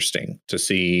be interesting to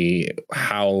see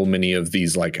how many of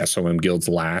these like SOM guilds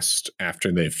last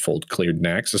after they've full cleared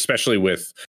Nax, especially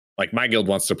with like my guild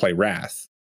wants to play Wrath.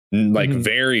 Like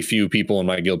very few people in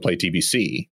my guild play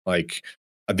TBC. Like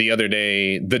the other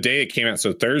day, the day it came out,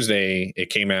 so Thursday it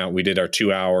came out, we did our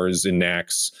 2 hours in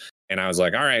Nax, and I was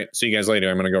like, all right, see you guys later.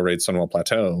 I'm going to go raid Sunwell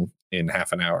Plateau in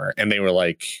half an hour. And they were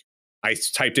like, I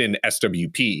typed in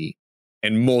SWP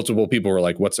and multiple people were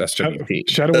like, what's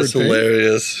SWP? That's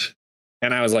hilarious.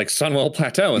 And I was like, Sunwell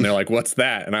Plateau. And they're like, what's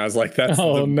that? And I was like, that's a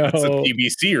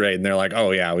TBC raid. And they're like,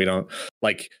 oh yeah, we don't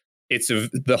like, it's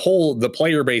the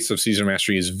player base of Season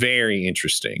Mastery is very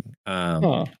interesting.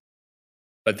 But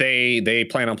they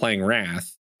plan on playing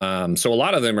Wrath. So a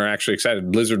lot of them are actually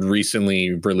excited. Blizzard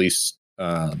recently released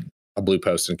a blue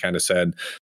post and kind of said,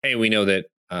 hey, we know that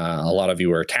a lot of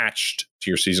you are attached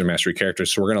to your Season Mastery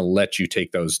characters, so we're going to let you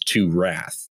take those to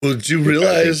Wrath. Well, did you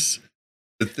realize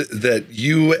that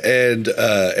you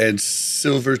and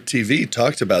Silver TV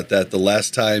talked about that the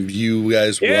last time you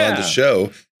guys were on the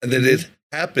show, and then it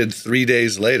happened 3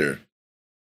 days later?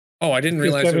 Oh, I didn't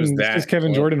realize it was that. Because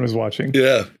Kevin Jordan was watching.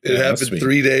 Yeah, it happened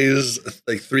 3 days,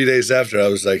 like 3 days after. I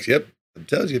was like, yep, I'm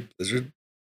telling you, Blizzard,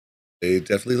 they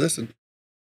definitely listen.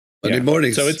 Monday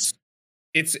mornings. So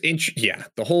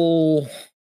the whole,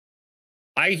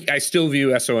 I still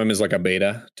view SOM as like a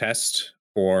beta test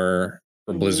for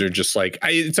Blizzard, just like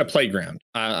it's a playground.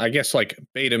 I guess like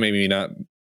beta maybe not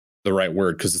the right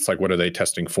word because it's like, what are they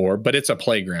testing for? But it's a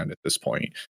playground at this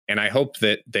point. And I hope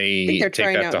that they take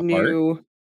trying that out to new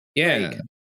heart.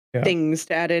 Things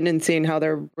to add in and seeing how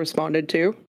they're responded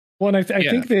to. Well, and I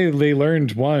think they learned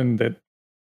that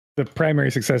the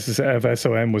primary success of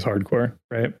SOM was hardcore,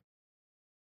 right?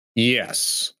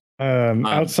 Yes.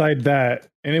 Outside that,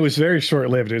 and it was very short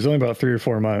lived. It was only about 3 or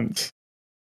 4 months.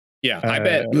 Yeah, I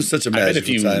bet it was such a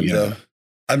magical time, though.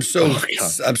 I'm so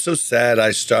sad.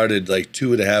 I started like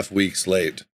 2.5 weeks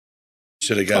late.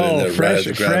 Should have got in there right at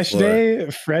the ground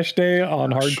floor. Fresh day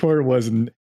on hardcore was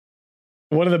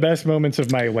one of the best moments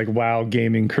of my like WoW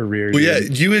gaming career. Well, yeah,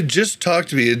 you had just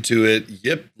talked me into it.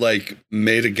 Yep, like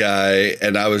made a guy,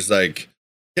 and I was like,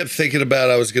 kept thinking about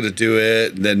I was going to do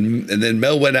it, and then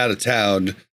Mel went out of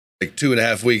town like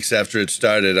 2.5 weeks after it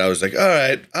started. I was like, all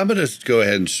right, I'm going to go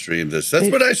ahead and stream this. That's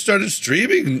when I started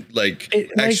streaming,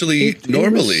 normally.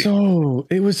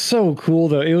 It was so cool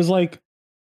though. It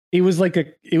was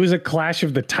a Clash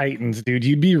of the Titans, dude.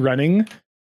 You'd be running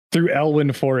through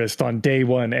Elwyn Forest on day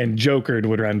 1, and Jokered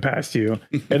would run past you,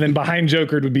 and then behind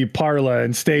Jokered would be Parla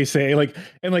and Stacey,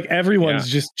 and everyone's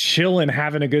just chilling,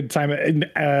 having a good time.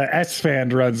 And S-Fan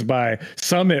runs by,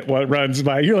 Summit runs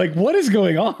by. You're like, what is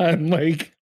going on?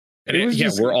 Like,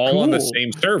 we're all on the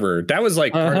same server. That was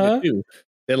like part of it too.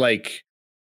 That like,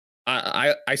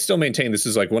 I still maintain this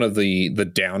is like one of the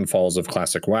downfalls of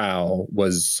classic WoW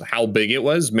was how big it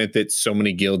was, meant that so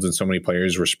many guilds and so many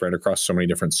players were spread across so many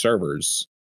different servers.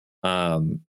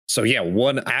 So yeah,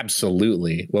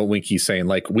 absolutely what Winky's saying.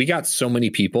 Like, we got so many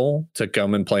people to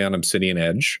come and play on Obsidian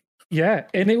Edge. Yeah,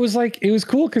 and it was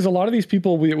cool because a lot of these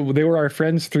people, they were our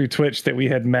friends through Twitch that we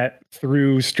had met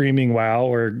through streaming WoW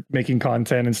or making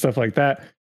content and stuff like that.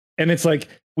 And it's like,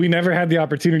 we never had the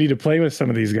opportunity to play with some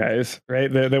of these guys,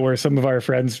 right? That were some of our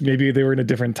friends. Maybe they were in a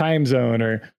different time zone,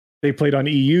 or they played on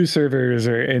EU servers,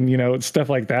 and stuff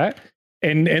like that.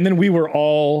 And then we were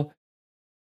all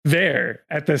there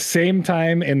at the same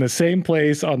time in the same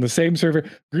place on the same server,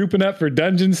 grouping up for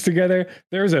dungeons together.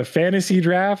 There was a fantasy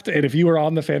draft, and if you were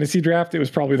on the fantasy draft, it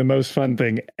was probably the most fun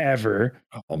thing ever.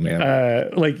 Oh man.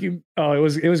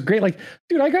 It was great. Like,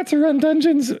 dude, I got to run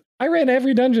dungeons. I ran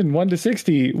every dungeon 1 to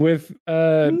 60 with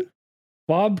Bobka,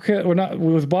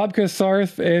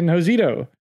 Sarth, and Josito.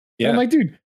 Yeah. And I'm like,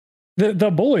 dude,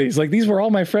 the boys, like, these were all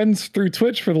my friends through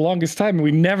Twitch for the longest time, and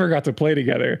we never got to play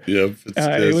together. Yep.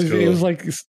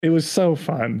 It was so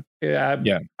fun.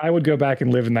 Yeah. I would go back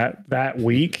and live in that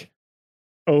week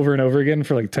over and over again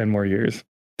for like 10 more years.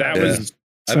 That was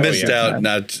I missed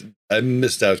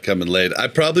out coming late. I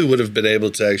probably would have been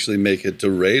able to actually make it to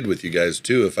raid with you guys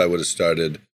too if I would have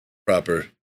started proper.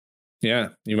 Yeah,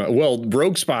 you might. Well,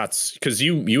 rogue spots, because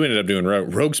you ended up doing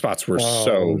rogue spots were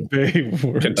so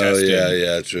contested. Oh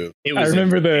yeah, true. I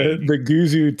remember the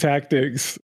Guzu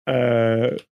tactics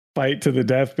fight to the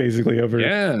death, basically over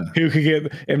who could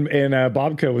get, and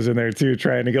Bobka was in there too,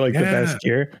 trying to get like the best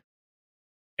gear.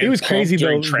 It was crazy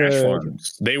though. Trash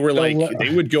farms. They were like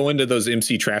they would go into those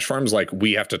MC trash farms like I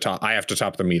have to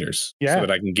top the meters so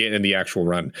that I can get in the actual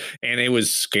run, and it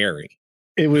was scary.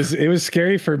 It was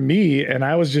scary for me, and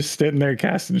I was just sitting there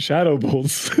casting shadow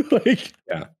bolts. It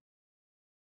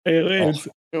was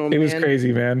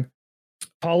crazy, man.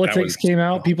 Politics came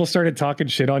out. People started talking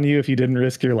shit on you if you didn't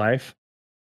risk your life.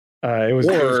 It was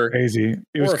crazy.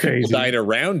 It was crazy. If people died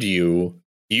around you,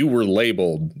 you were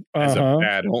labeled as a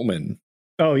bad omen.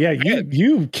 Oh yeah,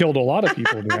 you killed a lot of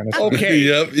people. Okay.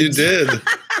 Yep, you did.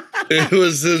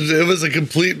 It was a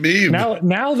complete meme.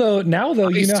 Now though,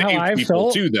 you know how I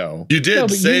felt too. Though you did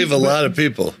save a lot of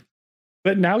people.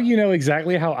 But now you know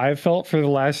exactly how I've felt for the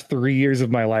last 3 years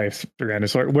of my life,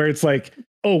 Duranasaur, where it's like,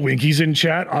 oh, Winky's in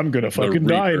chat, I'm gonna fucking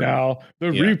die now.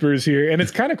 The Reaper's here, and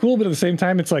it's kind of cool, but at the same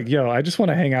time, it's like, yo, I just want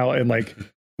to hang out and like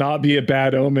not be a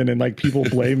bad omen and like people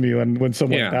blame me when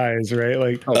someone dies, right?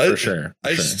 Like, for sure.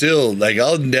 Still like,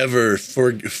 I'll never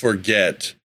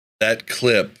forget that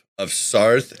clip of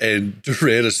Sarth and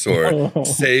Duranasaur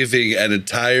saving an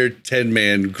entire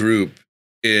 10-man group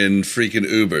in freaking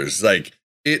Ubers. Like,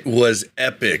 it was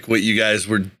epic what you guys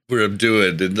were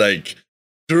doing. And like,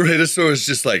 Duranasaur is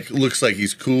just like, looks like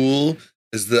he's cool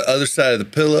as the other side of the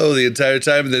pillow the entire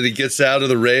time. And then he gets out of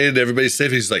the rain and everybody's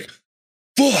safe. He's like,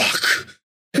 fuck.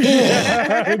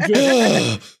 I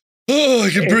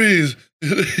can breathe.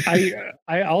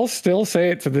 I'll still say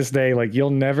it to this day. Like, you'll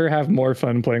never have more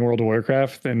fun playing World of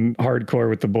Warcraft than hardcore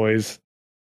with the boys,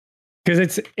 because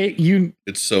it's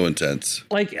so intense.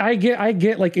 Like, I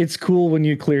get like, it's cool when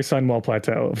you clear Sunwell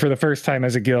Plateau for the first time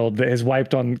as a guild that has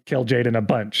wiped on Kill Jaden a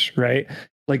bunch, right?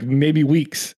 Like maybe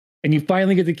weeks, and you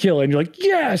finally get the kill, and you're like,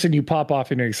 yes, and you pop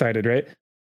off and you're excited, right?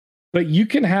 But you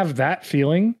can have that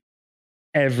feeling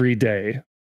every day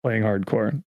playing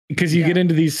hardcore, because you get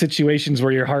into these situations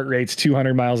where your heart rate's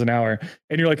 200 miles an hour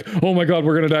and you're like, oh my God,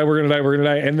 we're going to die.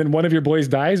 And then one of your boys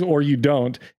dies or you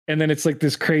don't. And then it's like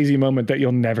this crazy moment that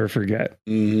you'll never forget.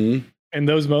 Mm-hmm. And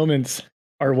those moments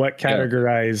are what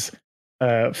categorize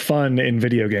fun in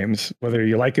video games, whether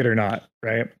you like it or not.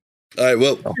 Right. All right.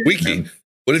 Well, Winky,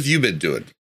 what have you been doing?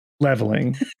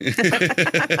 Leveling.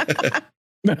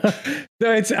 No,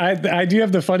 I do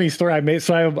have the funny story I made.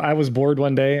 So I was bored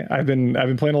one day. I've been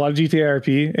playing a lot of GTA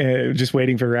RP, just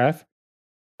waiting for Wrath.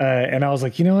 And I was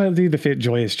like, you know what, dude, the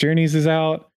Joyous Journeys is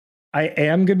out. I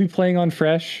am going to be playing on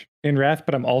Fresh in Wrath,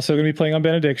 but I'm also going to be playing on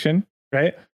Benediction,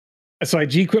 right? So I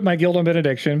quit my guild on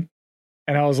Benediction,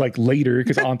 and I was like, later,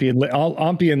 because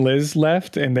Ampy and Liz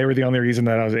left, and they were the only reason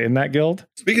that I was in that guild.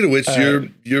 Speaking of which,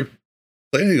 you're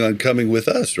planning on coming with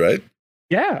us, right?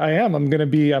 Yeah, I am. I'm gonna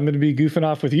be goofing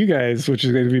off with you guys, which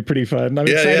is going to be pretty fun. I'm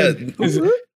excited. Let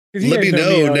me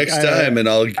know next time, and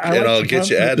I'll get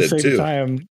you added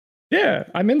too. Yeah,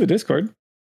 I'm in the Discord.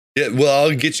 Yeah, well,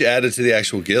 I'll get you added to the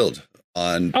actual guild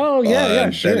on. Oh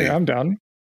yeah, sure, Benny. I'm down.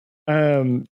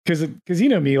 Because you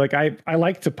know me, like I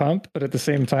like to pump, but at the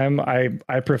same time,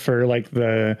 I prefer like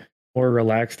the more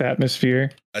relaxed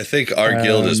atmosphere. I think our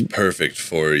guild is perfect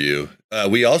for you.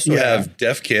 We also have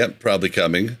Def Camp probably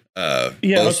coming.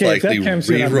 Most likely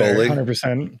re-rolling.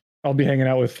 100%. I'll be hanging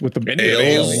out with the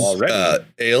Ales already.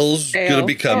 Ale's gonna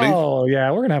be coming. Oh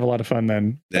yeah, we're gonna have a lot of fun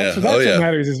then. That's what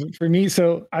matters is for me.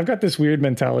 So I've got this weird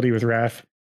mentality with Wrath,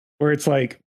 where it's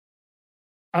like,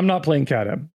 I'm not playing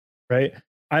Kata, right?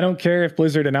 I don't care if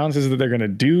Blizzard announces that they're gonna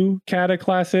do Kata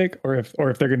Classic, or if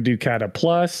they're gonna do Kata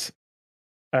Plus.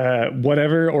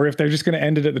 Whatever, or if they're just going to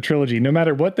end it at the trilogy. No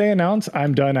matter what they announce,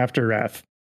 I'm done after Wrath.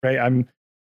 Right? I'm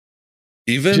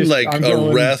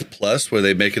Wrath Plus where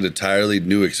they make an entirely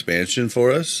new expansion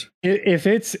for us. If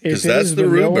it is the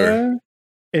rumor.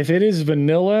 If it is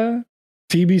vanilla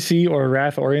TBC or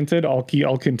Wrath oriented, I'll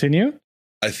continue.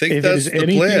 I think If that's it is the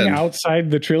anything plan.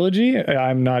 outside the trilogy,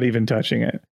 I'm not even touching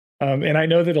it. And I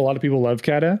know that a lot of people love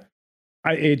Kata.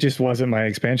 It just wasn't my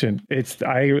expansion. I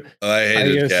hated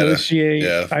Kata. associate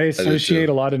Yeah, I associate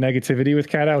a lot of negativity with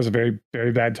Kata. It was a very,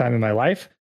 very bad time in my life.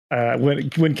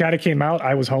 When Kata came out,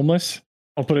 I was homeless.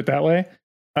 I'll put it that way.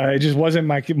 It just wasn't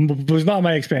was not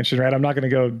my expansion, right? I'm not going to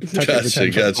go touch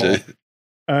it. Gotcha.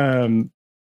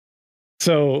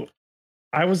 So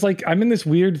I was like, I'm in this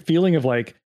weird feeling of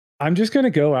like, I'm just going to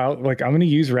go out. Like, I'm going to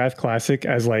use Wrath Classic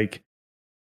as like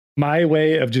my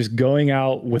way of just going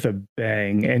out with a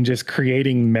bang and just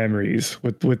creating memories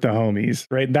with the homies,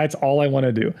 right? That's all I want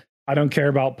to do. I don't care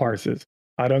about parses.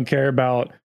 I don't care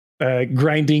about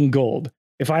grinding gold.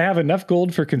 If I have enough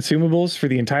gold for consumables for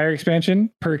the entire expansion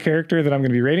per character that I'm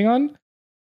going to be rating on,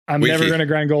 I'm never going to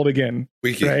grind gold again.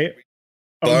 Winky. Right?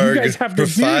 Barg you guys have to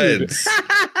provides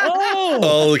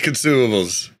all the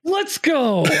consumables. Let's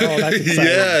go. Oh, that's exciting.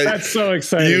 Yeah, that's so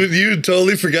exciting. You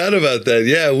totally forgot about that.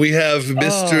 Yeah, we have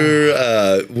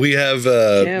Mr.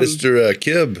 Mr.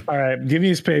 Kib. All right, give me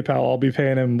his PayPal. I'll be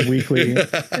paying him weekly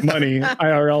money,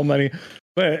 IRL money.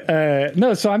 But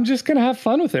no, so I'm just gonna have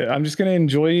fun with it. I'm just gonna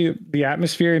enjoy the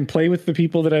atmosphere and play with the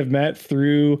people that I've met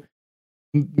through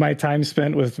my time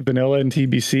spent with Vanilla and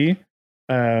TBC,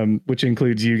 which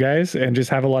includes you guys, and just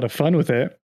have a lot of fun with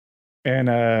it.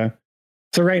 And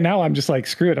so right now I'm just like,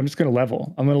 screw it. I'm just gonna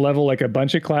level. I'm gonna level like a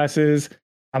bunch of classes.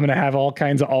 I'm gonna have all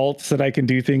kinds of alts that I can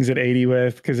do things at 80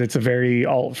 with because it's a very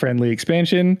alt friendly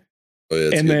expansion. Oh yeah,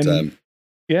 it's a good time.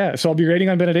 Yeah, so I'll be rating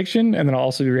on Benediction, and then I'll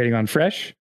also be rating on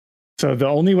Fresh. So the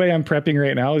only way I'm prepping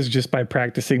right now is just by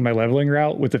practicing my leveling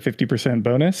route with a 50%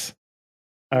 bonus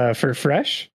for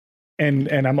Fresh, and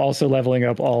I'm also leveling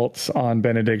up alts on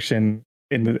Benediction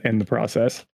in the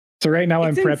process. So right now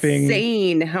I'm prepping.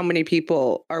 Insane how many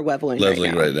people are leveling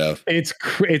right now.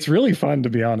 It's really fun, to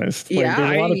be honest. Like, yeah,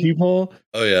 there's a lot of people.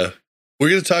 Oh yeah, we're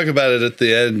gonna talk about it at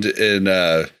the end,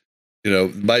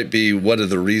 and might be one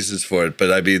of the reasons for it.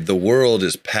 But I mean, the world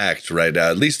is packed right now.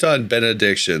 At least on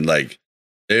Benediction, like.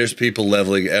 There's people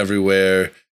leveling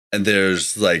everywhere, and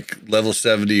there's like level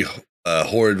 70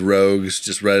 horde rogues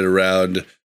just right around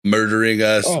murdering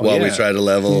us while we try to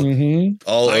level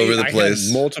all over the place.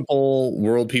 Had multiple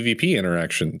world PvP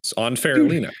interactions on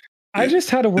Faralina. I just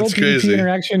had a world PvP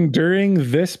interaction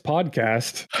during this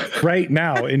podcast right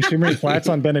now in Shimmering Flats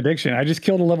on Benediction. I just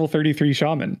killed a level 33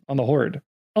 shaman on the horde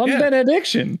on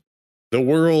Benediction. The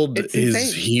world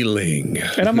is healing.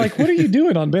 And I'm like, what are you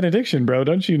doing on Benediction, bro?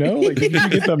 Don't you know? Like, did you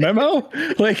get the memo?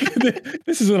 Like,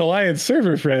 this is an Alliance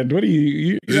server, friend. What are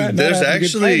you There's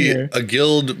actually a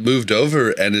guild moved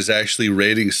over and is actually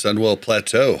raiding Sunwell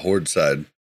Plateau, Horde side.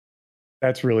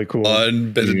 That's really cool.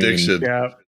 On Benediction.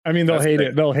 Yeah. I mean, they'll hate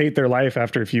it. They'll hate their life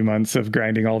after a few months of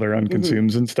grinding all their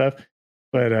unconsumes and stuff.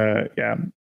 But yeah,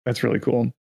 that's really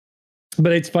cool.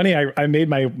 But it's funny. I made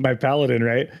my paladin,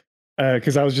 right?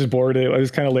 Because I was just bored. It was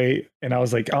kind of late, and I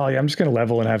was like, "Oh yeah, I'm just gonna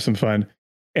level and have some fun."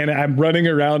 And I'm running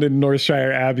around in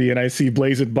Northshire Abbey, and I see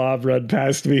Blazed Bob run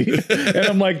past me, and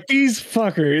I'm like, "These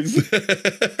fuckers!"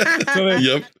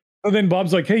 So then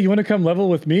Bob's like, "Hey, you want to come level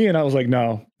with me?" And I was like,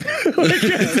 "No,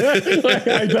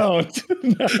 I don't."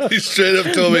 No. He straight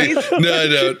up told me, "No, I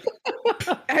don't."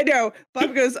 I know.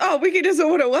 Bob goes, "Oh, Winky doesn't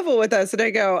want to level with us," and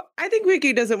I go, "I think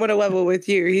Winky doesn't want to level with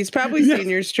you. He's probably seen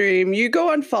your stream. You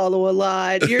go on follow a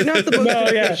lot. You're not the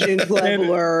most efficient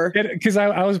leveler." Because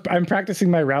I'm practicing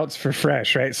my routes for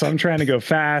Fresh, right? So I'm trying to go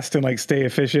fast and like stay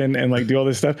efficient and like do all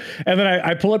this stuff. And then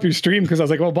I pull up your stream because I was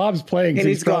like, "Well, Bob's playing, and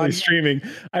he's probably streaming."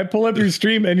 I pull up your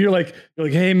stream, and you're like,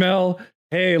 "Hey, Mel.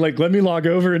 Hey, like, let me log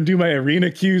over and do my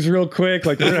arena queues real quick.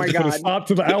 Like, we're gonna have to put a stop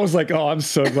to the." I was like, "Oh, I'm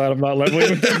so glad I'm not leveling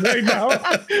with him right now."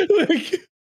 Like,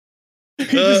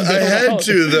 I had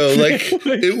to though. Like,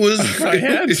 it was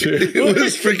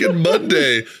freaking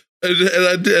Monday, and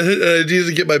I needed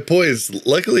to get my points.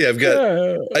 Luckily, I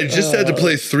just had to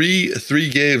play three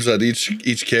games on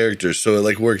each character, so it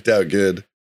like worked out good.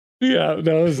 Yeah,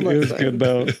 no, it was good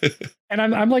though. And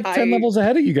I'm like 10 levels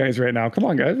ahead of you guys right now. Come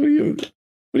on, guys, what are you doing?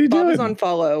 Bob is on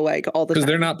follow like all the time. Because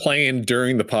they're not playing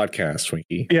during the podcast,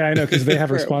 Winky. Yeah, I know, because they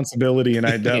have responsibility and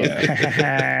I don't.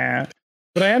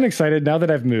 But I am excited now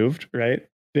that I've moved, right?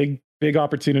 Big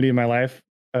opportunity in my life.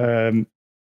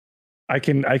 I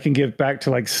can get back to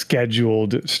like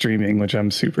scheduled streaming, which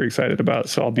I'm super excited about.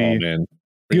 So I'll be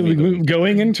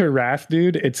going into Wrath,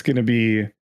 dude. It's going to be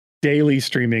daily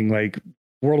streaming, like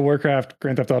World of Warcraft,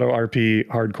 Grand Theft Auto RP,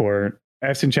 hardcore.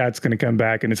 S in Chat's going to come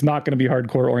back, and it's not going to be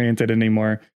hardcore oriented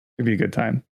anymore. It's going to be a good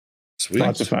time. Sweet.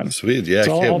 Lots of fun. Sweet. Yeah.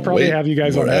 So I'll probably have you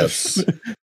guys on S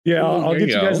Yeah, Ooh, I'll there get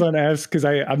you you guys go. on S because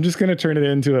I'm just gonna turn it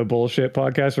into a bullshit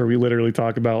podcast where we literally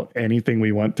talk about anything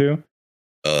we want to.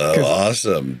 Oh,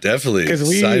 awesome. Definitely Because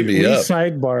sign me up.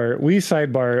 we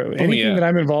sidebar anything yeah. that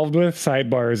I'm involved with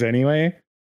sidebars anyway.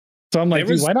 So I'm like, There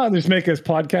dude, was- why not just make a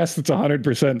podcast that's 100%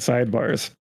 sidebars?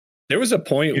 There was a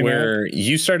point You know? where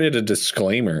you started a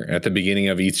disclaimer at the beginning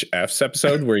of each F's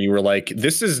episode where you were like,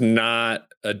 this is not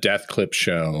a death clip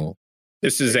show.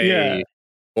 This is a Yeah.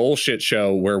 bullshit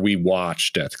show where we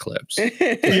watch death clips.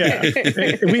 Yeah,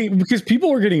 because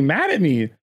people were getting mad at me.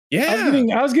 Yeah.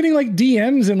 I was getting like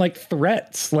DMs and like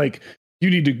threats, like you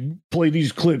need to play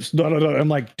these clips. Da, da, da. I'm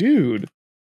like, dude,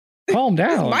 calm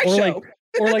down. my or show.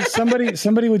 like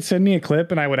somebody would send me a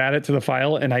clip and I would add it to the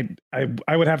file, and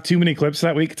I would have too many clips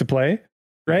that week to play,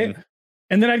 right? Mhm.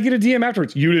 And then I'd get a DM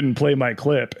afterwards. You didn't play my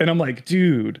clip, and I'm like,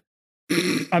 dude,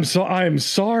 I'm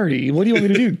sorry. What do you want me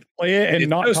to do? Play it and It's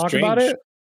not so talk about strange. it?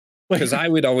 Because I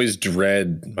would always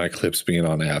dread my clips being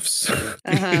on F's.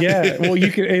 Uh-huh. Yeah, well,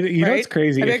 you could. You know, Right? it's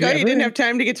crazy. I'm If like, oh, you didn't ever- have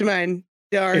time to get to mine.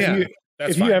 Darn. If Yeah. you,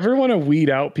 That's if fine. you ever want to weed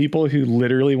out people who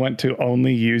literally want to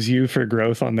only use you for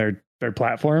growth on their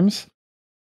platforms,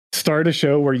 start a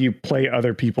show where you play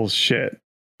other people's shit,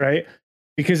 right?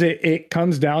 Because it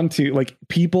comes down to like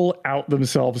people out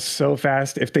themselves so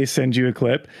fast if they send you a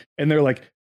clip and they're like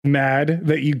mad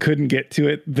that you couldn't get to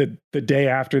it the day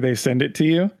after they send it to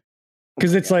you.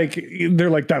 Because it's like they're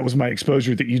like, that was my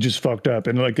exposure that you just fucked up,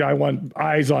 and like I want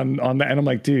eyes on that, and I'm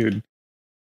like, dude,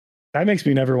 that makes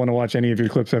me never want to watch any of your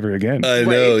clips ever again. I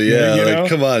know, Right. yeah. You like, know?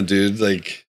 come on, dude.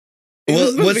 Like, It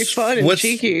was supposed to be fun and what's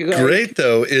cheeky, like- great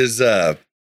though is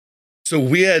so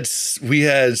we had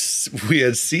C-Dank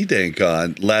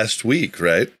on last week,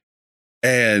 right?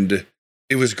 And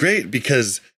it was great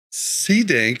because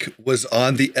C-Dank was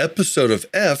on the episode of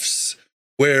F's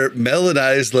where Mel and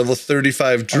I's level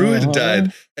 35 druid Uh-huh.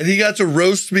 died, and he got to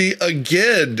roast me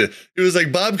again. It was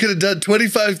like Bob could have done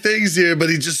 25 things here, but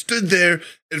he just stood there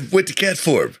and went to cat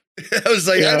form. I was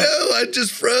like, I Yeah. know, I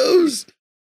just froze.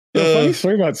 Funny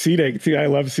story about C-Dank too. I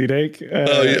love C-Dank.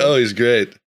 Oh, he's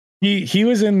great. He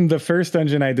was in the first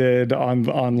dungeon I did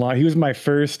online. He was my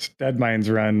first Dead Mines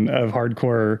run of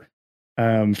hardcore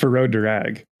for Road to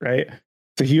Rag, right?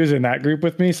 So he was in that group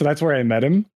with me. So that's where I met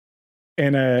him,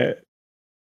 and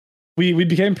we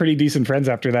became pretty decent friends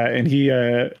after that. And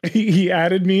he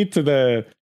added me to the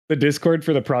Discord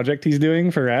for the project he's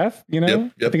doing for F. You know,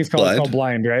 Yep, I think it's called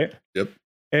Blind, right? Yep.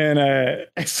 And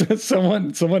so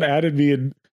someone added me,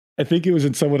 and I think it was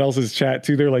in someone else's chat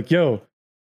too. They're like, "Yo,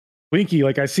 Winky,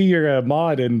 like I see you're a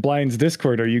mod in Blind's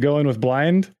Discord. Are you going with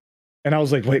Blind?" And I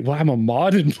was like, "Wait, well, I'm a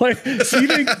mod in Blind." See,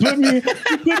 they put me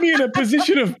in a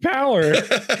position of power,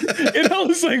 and I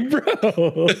was like,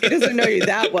 "Bro, He doesn't know you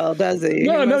that well, does he?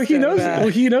 no, must he have, knows. Well,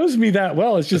 he knows me that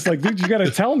well. It's just like, dude, you got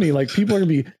to tell me. Like, people are gonna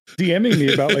be DMing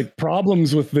me about like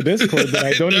problems with the Discord that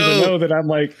I don't even know that I'm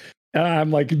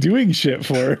like doing shit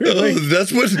for." Like,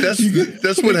 that's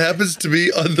what happens to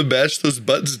me on the Mash Those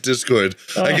Buttons Discord.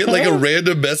 I get like a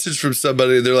random message from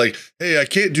somebody, and they're like, "Hey, I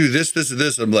can't do this, this, and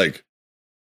this." I'm like,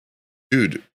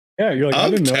 dude, yeah, you're like, I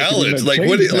I'm didn't know I could talent. even Like,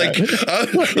 what? change Like,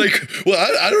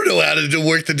 that. I don't know how to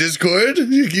work the Discord.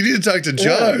 You need to talk to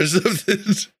Jar or something.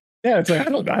 Yeah, it's like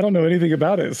I don't know anything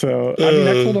about it. So I mean,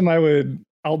 I told him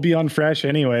I'll be on Fresh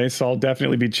anyway, so I'll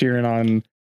definitely be cheering on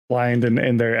Blind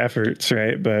and their efforts,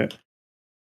 right? But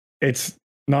it's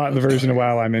not the version of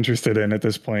WoW I'm interested in at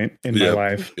this point in my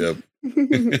life. Yep.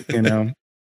 You know.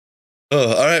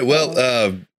 Oh, all right.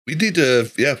 Well, we need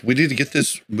to get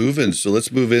this moving. So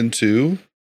let's move into.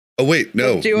 Oh wait,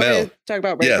 no, Do you Mel. want to talk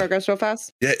about raid progress real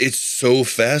fast? Yeah, it's so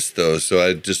fast though. So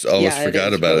I just almost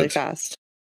forgot about really it. Fast.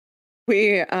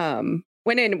 We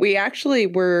went in. We actually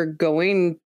were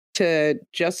going to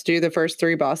just do the first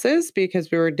 3 bosses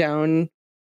because we were down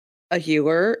a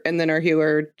healer, and then our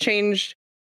healer changed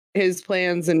his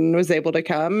plans and was able to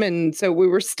come. And so we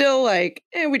were still like,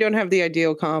 we don't have the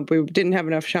ideal comp. We didn't have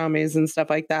enough shamis and stuff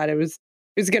like that. It was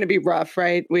going to be rough,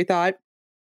 right? We thought.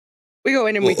 We go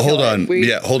in and we hold on.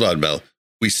 Hold on, Mel.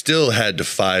 We still had to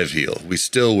 5 heal. We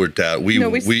still were down.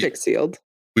 We 6 healed.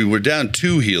 We were down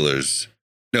 2 healers.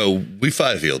 No, we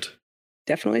 5 healed.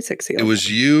 Definitely 6 healed. It was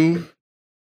you.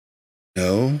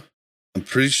 No, I'm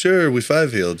pretty sure we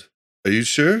 5 healed. Are you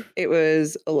sure? It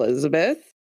was Elizabeth.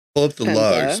 Pull up the Penta,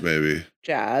 logs, maybe.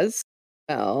 Jazz,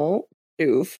 Mel,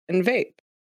 Doof, and Vape.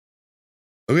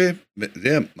 Okay.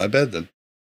 Yeah, my bad then.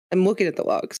 I'm looking at the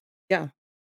logs. Yeah,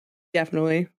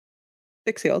 definitely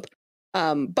 6 healed.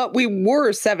 But we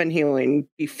were 7 healing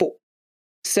before.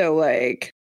 So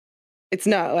like, it's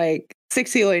not like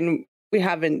 6 healing. We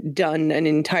haven't done an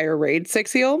entire raid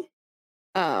 6 heal.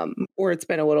 Or it's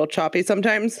been a little choppy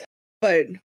sometimes. But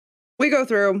we go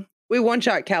through, we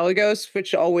one-shot Caligos,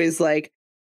 which always like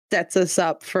sets us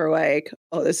up for like,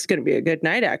 oh, this is going to be a good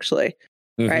night, actually.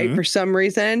 Right? For some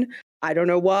reason, I don't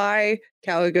know why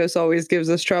Caligos always gives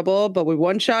us trouble, but we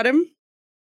one-shot him.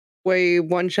 We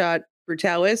one-shot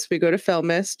Brutalis. We go to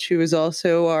Felmist, who is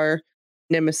also our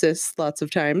nemesis lots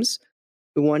of times.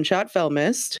 We one-shot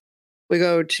Felmist. We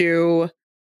go to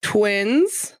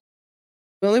Twins.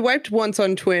 We only wiped once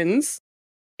on Twins.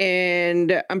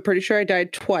 And I'm pretty sure I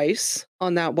died twice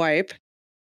on that wipe.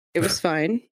 It was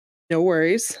fine. No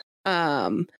worries.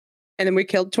 And then we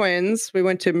killed Twins. We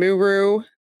went to Muru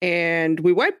and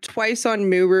we wiped twice on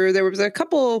Muru. There was a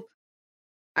couple,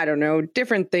 I don't know,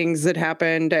 different things that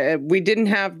happened. We didn't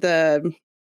have the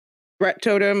threat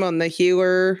totem on the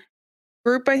healer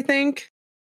group, I think.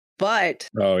 But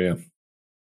oh yeah,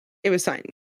 it was fine.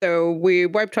 So we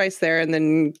wiped twice there and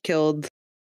then killed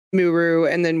Muru,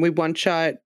 and then we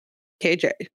one-shot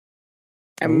KJ.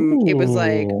 It was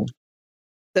like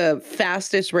the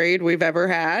fastest raid we've ever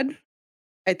had.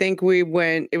 I think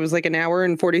it was like an hour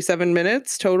and 47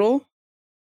 minutes total.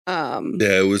 Yeah,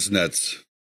 it was nuts.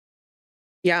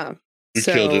 Yeah. We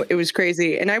killed it. It was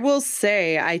crazy. And I will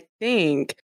say, I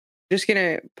think, just going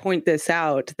to point this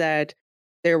out, that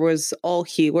there was all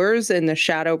healers in the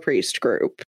Shadow Priest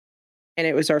group. And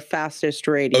it was our fastest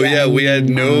raid. Oh, yeah, we had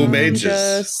no mages.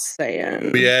 Just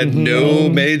saying. We had no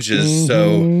mages.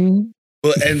 So,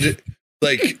 well, and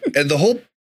like, and the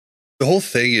whole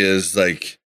thing is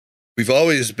like, we've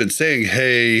always been saying,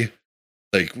 hey,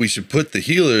 like, we should put the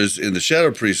healers in the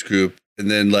Shadow Priest group.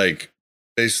 And then, like,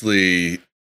 basically,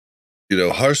 you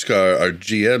know, Harskar, our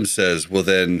GM, says, well,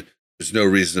 then there's no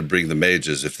reason to bring the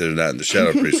mages if they're not in the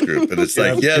Shadow Priest group. And it's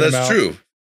like, yeah, that's true.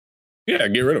 Yeah,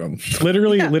 get rid of them.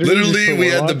 Literally, we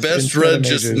had the best run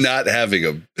just not having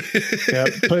them. Yeah,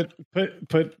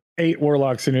 put 8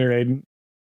 warlocks in your raid,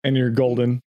 and you're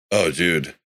golden. Oh,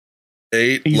 dude.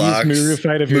 8 Easiest locks. Muru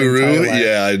fight of your entire life.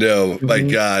 Yeah, I know. My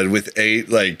God, with 8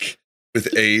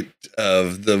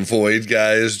 of the Void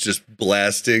guys just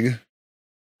blasting.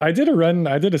 I did a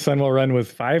Sunwell run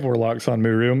with 5 warlocks on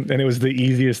Muru, and it was the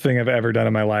easiest thing I've ever done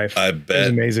in my life. I bet. It was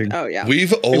amazing. Oh, yeah.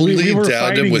 We've only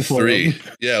downed him with 3.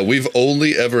 Yeah, we've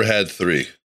only ever had 3.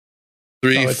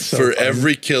 3 for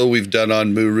every kill we've done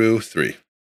on Muru, 3.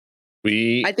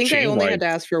 I think I only had to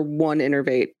ask for 1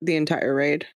 innervate the entire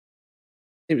raid.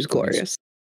 It was glorious.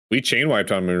 We chain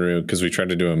wiped on Muru because we tried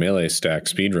to do a melee stack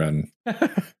speed run.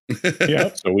 Yeah.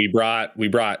 So we brought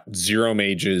 0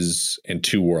 mages and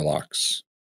 2 warlocks.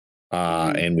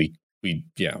 And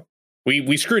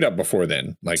we screwed up before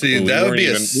then. Like, see, that would be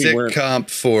a sick comp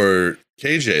for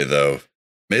KJ though.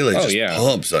 Melee just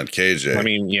pumps on KJ. I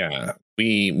mean, yeah,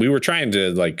 we were trying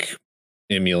to like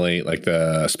emulate like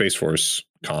the Space Force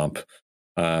comp.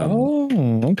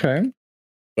 Okay.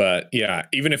 But yeah,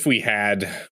 even if we had,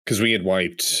 because we had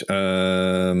wiped,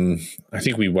 I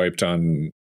think we wiped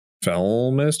on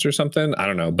Felmist or something. I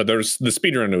don't know, but there's the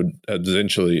speedrun would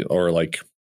eventually, or like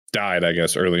died, I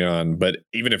guess, early on. But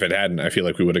even if it hadn't, I feel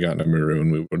like we would have gotten a Muru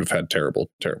and we would have had terrible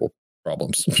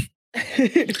problems.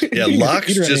 Yeah,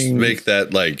 locks just make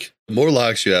that, like, the more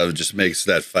locks you have, just makes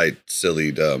that fight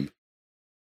silly dumb.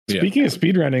 Speaking of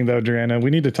speedrunning, though, Durana, we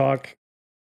need to talk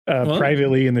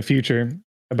privately in the future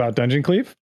about Dungeon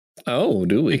Cleave. Oh,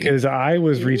 do we? Because I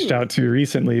was reached out to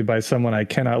recently by someone I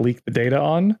cannot leak the data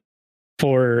on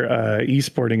for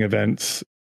esporting events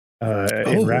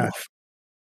in Wrath.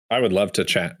 I would love to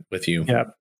chat with you. Yeah.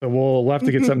 So we'll have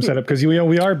to get something set up because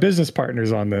we are business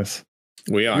partners on this.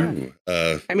 We are.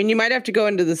 I mean, you might have to go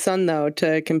into the sun, though,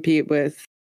 to compete with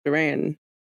Duran,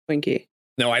 Winky.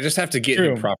 No, I just have to get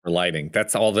him proper lighting.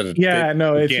 That's all that.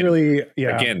 It's really.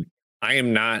 Again, I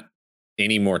am not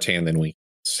any more tan than Winky.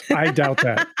 I doubt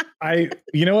that.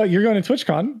 You know what? You're going to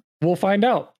TwitchCon. We'll find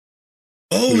out.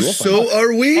 Oh, so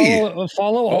are we?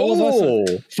 Follow all of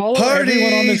us. Follow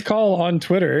everyone on this call on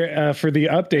Twitter for the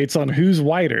updates on who's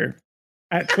whiter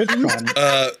at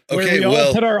TwitchCon. Okay, we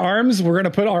all put our arms. We're going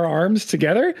to put our arms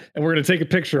together, and we're going to take a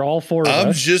picture. All 4 of us.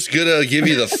 I'm just going to give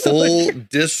you the full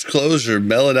disclosure.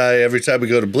 Mel and I, every time we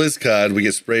go to BlizzCon, we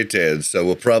get spray tanned. So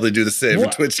we'll probably do the same for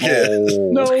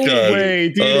TwitchCon. No way,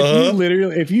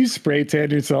 dude! If you spray tan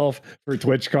yourself for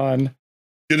TwitchCon.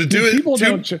 Gonna do it.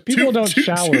 People don't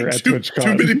shower at TwitchCon.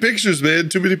 Too many pictures, man.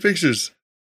 Too many pictures.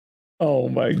 Oh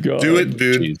my god! Do it,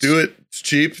 dude. Jeez. Do it. It's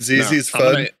cheap. It's easy. It's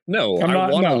fun. I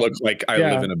want to look like I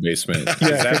live in a basement.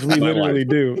 Yeah, because we literally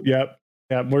do. Yep.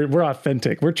 Yeah, we're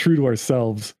authentic. We're true to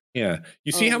ourselves. Yeah.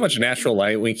 You see how much natural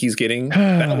light Winky's getting?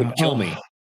 That would kill me.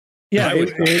 Yeah,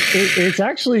 it's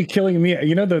actually killing me.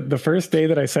 You know, the first day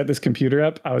that I set this computer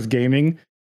up, I was gaming,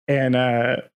 and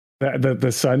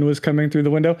the sun was coming through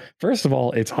the window. First of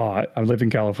all, it's hot. I live in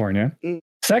California.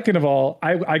 Second of all,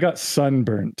 I got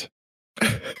sunburnt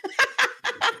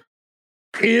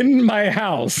in my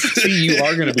house. See, you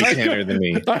are going to be tanner than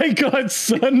me. I got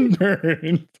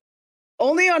sunburned.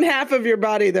 Only on half of your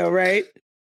body, though, right?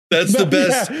 That's the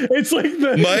best. Yeah, it's like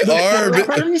my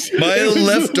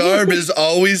left arm is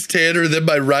always tanner than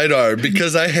my right arm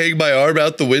because I hang my arm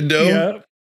out the window.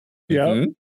 Yeah.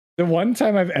 Mm-hmm. The one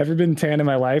time I've ever been tan in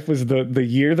my life was the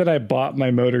year that I bought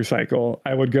my motorcycle.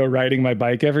 I would go riding my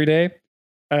bike every day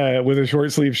with a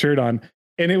short sleeve shirt on.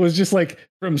 And it was just like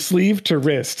from sleeve to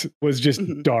wrist was just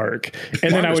dark.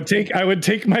 And then I would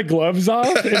take my gloves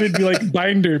off and it'd be like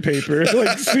binder paper.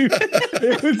 Like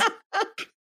it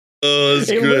was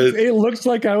good. It looks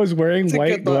like I was wearing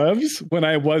white gloves when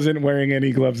I wasn't wearing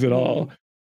any gloves at all.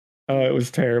 It was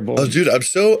terrible. Oh, dude,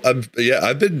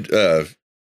 I've been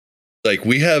like,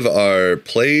 we have our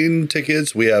plane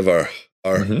tickets. We have our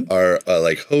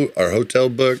hotel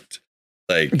booked.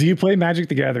 Like, do you play Magic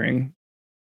the Gathering?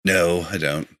 No, I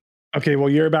don't. Okay, well,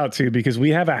 you're about to, because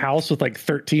we have a house with like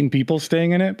 13 people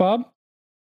staying in it, Bob.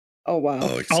 Oh, wow.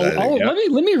 Oh, exciting.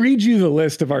 Let me read you the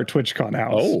list of our TwitchCon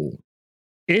house. Oh.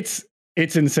 It's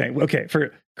insane. Okay,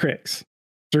 for Crix,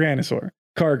 Duranasaur,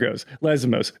 Cargos,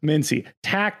 Lesmos, Mincy,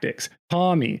 Tactics,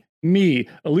 Tommy, me,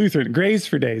 a Lutheran, Grays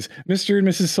for Days, Mr. and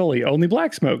Mrs. Sully, Only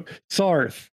Black Smoke,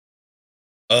 Sarth.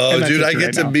 Oh, dude, I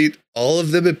get to meet all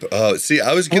of them. See,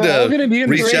 I was going to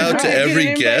reach out to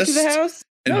every guest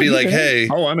and be like, hey.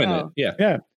 Oh, I'm in it. Yeah.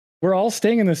 Yeah. We're all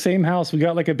staying in the same house. We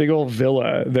got like a big old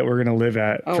villa that we're going to live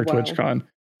at for TwitchCon.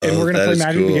 And we're going to play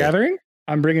Magic the Gathering.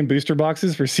 I'm bringing booster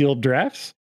boxes for sealed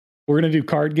drafts. We're going to do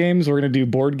card games. We're going to do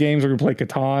board games. We're going to play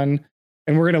Catan.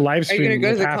 And we're going to live stream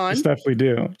half the stuff we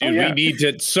do.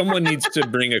 Dude, someone needs to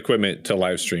bring equipment to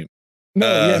live stream.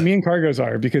 No, me and Cargos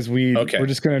are, because we're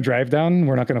just going to drive down.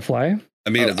 We're not going to fly. I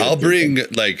mean, I'll bring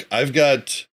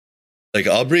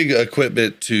I'll bring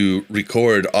equipment to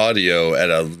record audio at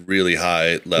a really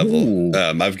high level.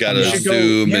 I've got a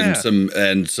Zoom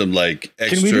and some like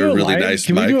extra really nice mics.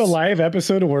 Can we do a live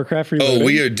episode of Warcraft Reloaded? Oh,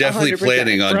 we are definitely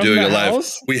planning on doing a live.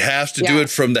 House? We have to do it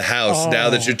from the house now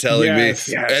that you're telling me. Yes.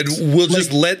 And we'll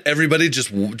just let everybody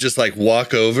just like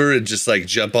walk over and just like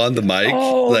jump on the mic.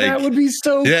 Oh, that would be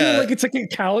so cool. Like it's like a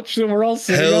couch that we're all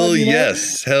sitting on. Hell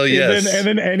yes. And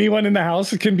then anyone in the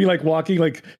house can be like walking,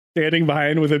 like standing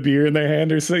behind with a beer in their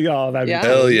hand or something. Oh, that'd be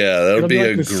hell yeah. That'll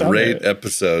be like a great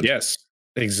episode. Yes,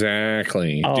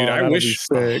 exactly. Oh, dude, I wish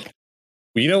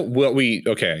you know what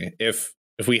if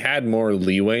we had more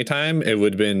leeway time, it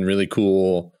would have been really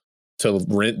cool to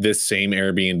rent this same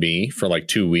Airbnb for like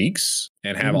 2 weeks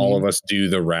and have all of us do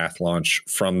the Wrath launch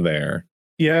from there.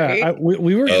 Yeah,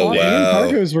 we were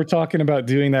Cargos were talking about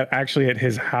doing that actually at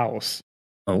his house.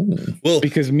 Oh, well,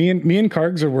 because me and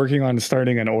Cargs are working on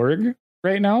starting an org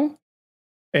right now,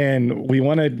 and we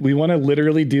want to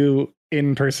literally do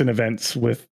in-person events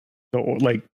with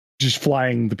just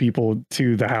flying the people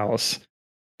to the house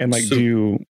and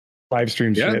do live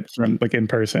stream shit from like in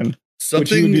person,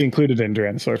 which you would be included in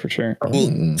Duranasaur for sure.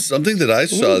 Well, something that I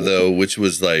saw though, which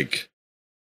was like,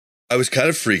 I was kind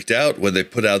of freaked out when they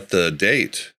put out the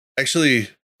date. Actually,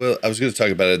 well, I was going to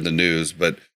talk about it in the news,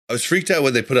 but I was freaked out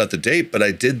when they put out the date, but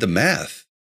I did the math.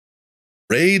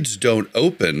 Raids don't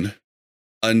open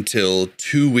until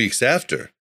 2 weeks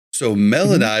after. So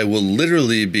Mel and I will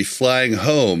literally be flying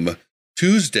home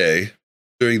Tuesday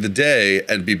during the day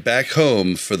and be back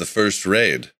home for the first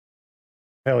raid.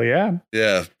 Hell yeah.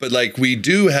 Yeah. But like, we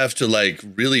do have to like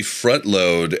really front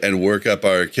load and work up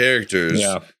our characters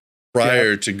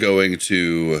prior to going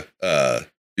to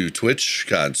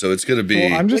TwitchCon. So it's going to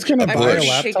be, I'm just going to buy a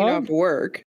laptop. Taking off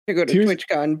work to go to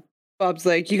TwitchCon. Bob's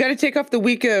like, you got to take off the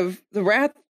week of the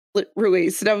Wrath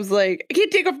release, and I was like, I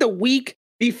can't take off the week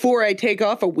before I take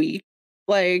off a week.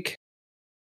 Like,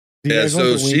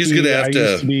 so she's gonna have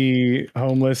to be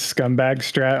homeless scumbag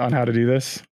strat on how to do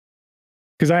this,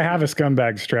 because I have a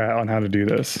scumbag strat on how to do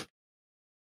this.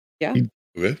 Yeah.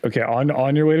 Okay.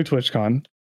 On your way to TwitchCon,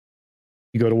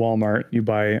 you go to Walmart, you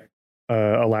buy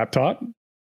a laptop,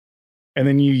 and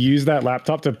then you use that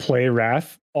laptop to play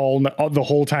Wrath all the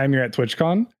whole time you're at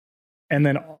TwitchCon. And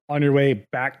then on your way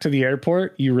back to the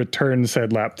airport, you return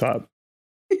said laptop.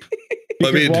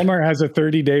 Because Walmart has a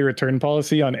 30-day return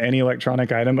policy on any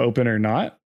electronic item, open or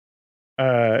not.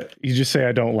 You just say,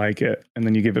 I don't like it. And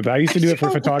then you give it back. I used to do it for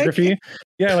photography.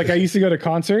 Yeah, like I used to go to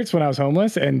concerts when I was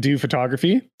homeless and do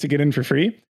photography to get in for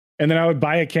free. And then I would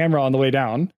buy a camera on the way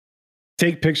down,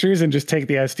 take pictures, and just take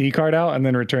the SD card out and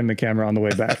then return the camera on the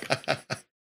way back.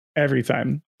 Every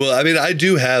time. Well, I mean, I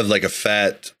do have like a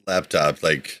fat laptop,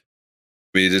 like,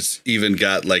 I mean, it's even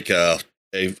got like a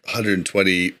a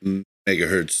 120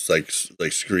 megahertz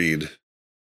like screen.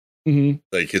 Mm-hmm.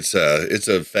 Like it's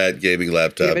a fat gaming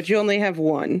laptop. Yeah, but you only have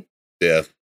one. Yeah.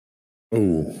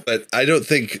 Oh, But I don't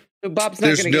think So Bob's not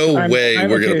there's going to no get way I'm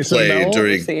we're okay, gonna so play Mel,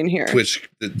 during seeing here. Twitch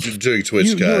You're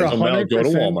TwitchCon. Mel, go to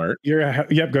 100%. Walmart.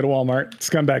 Yep, go to Walmart.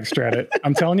 Scumbag strat it.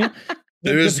 I'm telling you.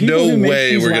 There the is people no who make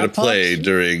way these we're gonna play laptops,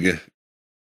 during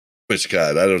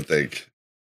TwitchCon. I don't think.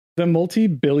 the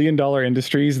multi-billion-dollar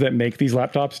industries that make these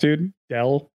laptops, dude,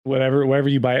 Dell, wherever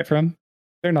you buy it from,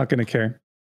 they're not going to care.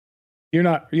 You're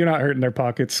not hurting their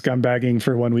pockets, scumbagging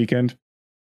for one weekend.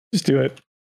 Just do it.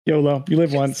 YOLO. You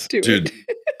live once. Dude,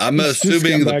 I'm Just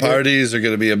assuming the scumbag it. parties are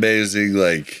going to be amazing.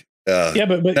 Like, Yeah,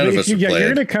 but none of us are you're playing.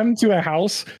 going to come to a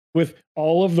house with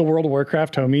all of the World of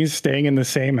Warcraft homies staying in the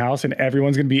same house, and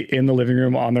everyone's going to be in the living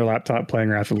room on their laptop playing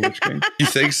Wrath of the Lich King. You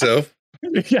think so?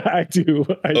 Yeah, I do.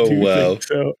 I Oh, do wow. think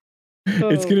so.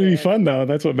 It's going to be fun, though.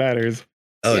 That's what matters.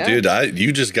 Oh, Yeah. dude,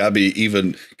 you just got me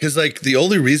even because like the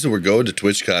only reason we're going to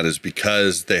TwitchCon is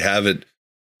because they haven't.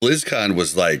 BlizzCon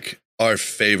was like our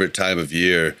favorite time of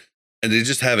year, and they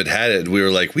just haven't had it. And we were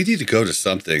like, we need to go to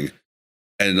something,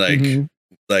 and Mhm.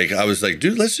 like I was like,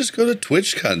 dude, let's just go to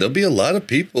TwitchCon. There'll be a lot of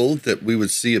people that we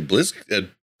would see at BlizzCon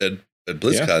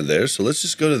there, so let's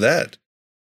just go to that.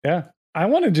 Yeah.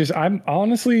 I'm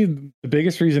honestly, the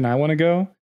biggest reason I want to go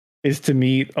is to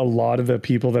meet a lot of the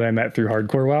people that I met through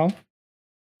Hardcore WoW.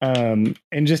 And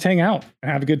just hang out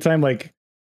and have a good time. Like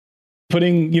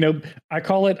putting, I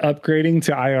call it upgrading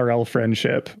to IRL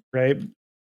friendship, right?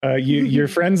 You're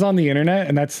friends on the internet,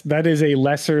 and that is a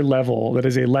lesser level, that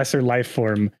is a lesser life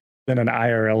form than an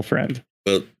IRL friend.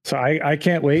 Well, So I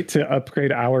can't wait to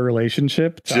upgrade our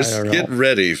relationship to just IRL. get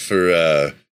ready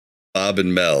for Bob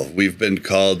and Mel. We've been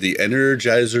called the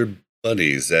Energizer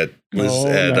Bunnies at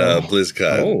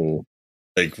BlizzCon. Oh,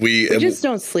 Like We just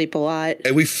don't sleep a lot.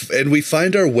 and we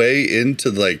find our way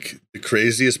into like the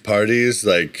craziest parties.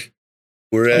 Like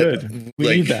we're at, Good. We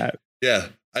like, need that. Yeah,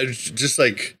 I just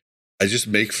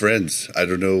make friends. I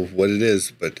don't know what it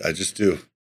is, but I just do.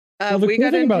 Well, the We cool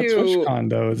got thing about into TwitchCon,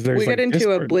 though, is there's we like got into a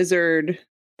Discord. Blizzard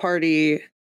party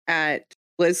at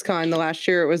BlizzCon the last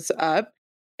year it was up,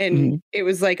 and Mhm. it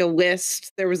was like a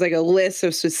list. There was like a list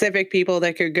of specific people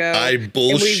that could go. I went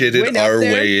bullshitted up our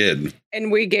there, way in.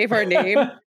 and we gave our name.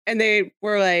 And they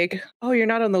were like, "Oh, you're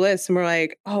not on the list." And we're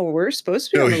like, "Oh, we're supposed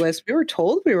to be No. on the list. We were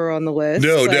told we were on the list."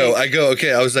 No, Like, no. I go,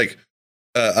 okay. I was like,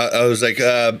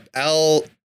 Al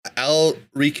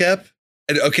recap.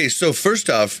 And okay, so first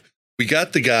off, we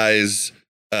got the guys,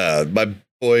 my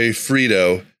boy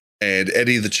Frito and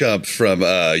Eddie the Chump from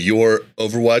your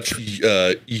Overwatch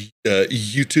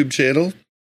YouTube channel.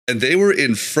 And they were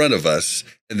in front of us.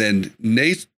 And then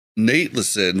Nate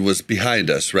Listen was behind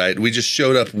us, right? We just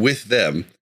showed up with them.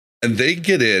 And they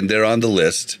get in, they're on the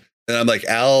list. And I'm like,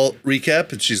 Al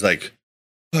recap. And she's like,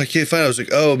 oh, I can't find it. I was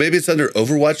like, oh, maybe it's under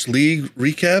Overwatch League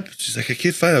recap. She's like, I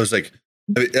can't find it. I was like,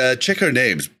 check our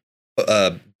names.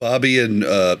 Bobby and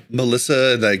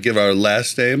Melissa, and I give our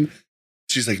last name.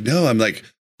 She's like, no. I'm like,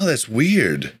 oh, that's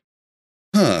weird.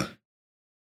 Huh.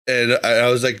 And I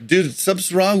was like, dude,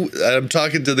 something's wrong. I'm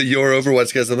talking to the Your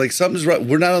Overwatch guys. I'm like, something's wrong.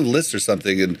 We're not on the list or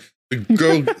something. And the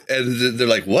girl, and they're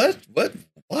like, what?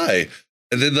 Why?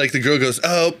 And then like the girl goes,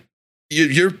 oh,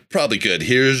 you're probably good.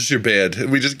 Here's your band.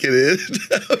 And we just get in.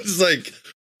 I was like,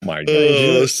 my God.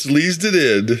 oh, sleazed it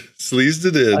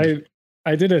in.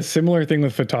 I did a similar thing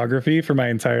with photography for my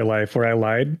entire life where I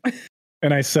lied.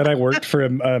 And I said I worked for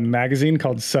a magazine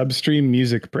called Substream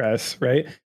Music Press, right?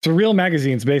 It's a real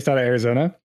magazine. It's based out of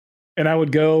Arizona. And I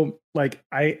would go, like,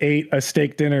 I ate a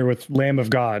steak dinner with Lamb of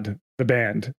God, the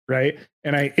band, right?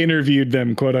 And I interviewed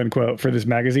them, quote unquote, for this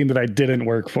magazine that I didn't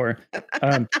work for.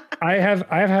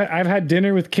 I've had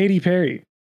dinner with Katy Perry.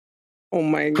 oh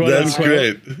my Quote god, That's unquote,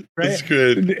 great. right? That's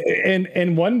great.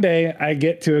 And one day I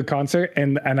get to a concert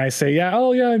and I say, yeah,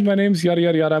 oh yeah, my name's yada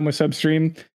yada yada. I'm with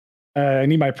Substream. I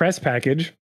need my press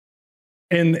package.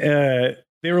 And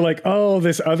they were like, oh,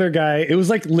 this other guy. It was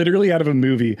like literally out of a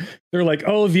movie. They're like,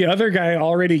 oh, the other guy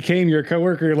already came. Your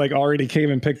coworker like already came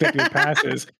and picked up your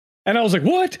passes. And I was like,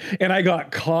 what? And I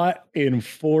got caught in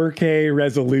 4K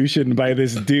resolution by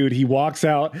this dude. He walks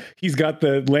out. He's got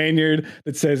the lanyard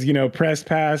that says, press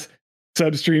pass,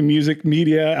 Substream Music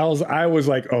Media. I was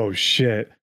like, oh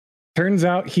shit. Turns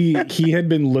out he had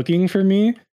been looking for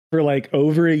me for like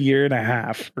over a year and a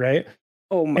half, right?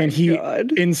 oh my And he,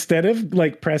 god. instead of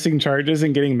like pressing charges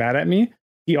and getting mad at me,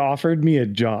 he offered me a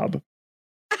job.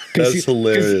 That's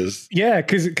hilarious. Yeah,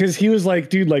 because he was like,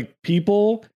 dude, like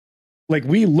people, like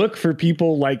we look for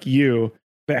people like you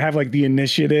that have like the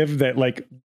initiative that like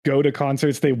go to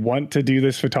concerts. They want to do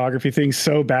this photography thing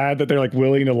so bad that they're like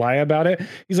willing to lie about it.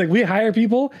 He's like, we hire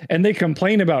people and they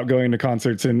complain about going to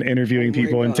concerts and interviewing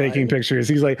people and taking pictures.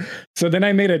 He's like, so then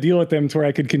I made a deal with them to where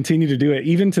I could continue to do it.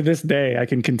 Even to this day, I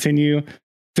can continue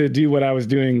to do what I was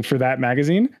doing for that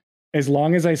magazine as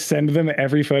long as I send them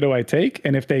every photo I take.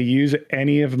 And if they use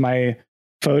any of my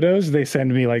photos, they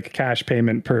send me like cash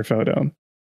payment per photo,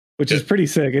 which is pretty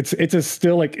sick. It's a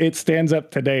still like, it stands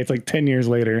up today. It's like 10 years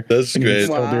later. That's great.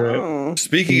 Wow.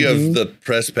 Speaking of the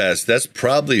press pass, that's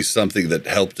probably something that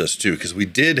helped us too, because we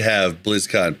did have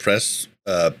BlizzCon press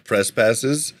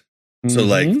passes. So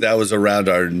like that was around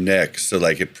our neck. So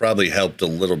like it probably helped a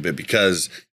little bit because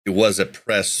it was a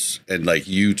press and like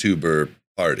YouTuber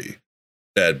party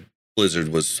that Blizzard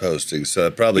was hosting. So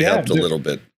it probably helped a little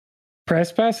bit.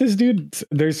 Press passes, dude.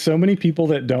 There's so many people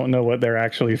that don't know what they're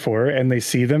actually for, and they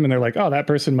see them and they're like, oh, that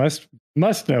person must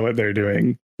know what they're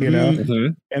doing, you know?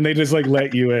 And they just like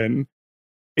let you in.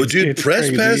 Well, dude, press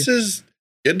crazy. passes,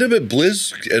 getting them at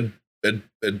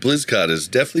at BlizzCon is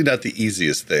definitely not the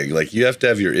easiest thing. Like you have to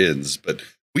have your ins, but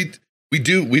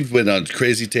we've went on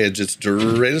crazy tangents.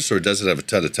 Duranasaur doesn't have a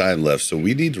ton of time left, so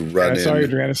we need to run in. Sorry,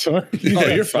 Duranasaur. Oh,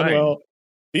 you're fine. Well,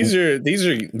 these are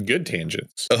good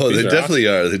tangents. Oh, These they definitely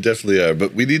are. They definitely are.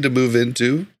 But we need to move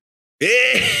into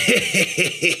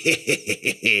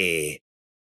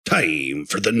time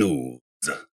for the news.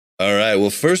 All right.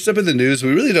 Well, first up in the news,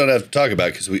 we really don't have to talk about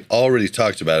it because we already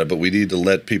talked about it, but we need to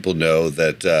let people know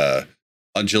that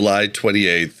on July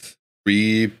 28th,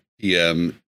 3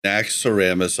 p.m.,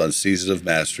 Naxxramas on Season of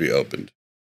Mastery opened.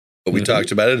 But we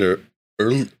talked about it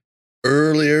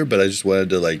earlier, but I just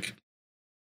wanted to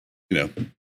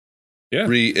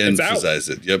re-emphasize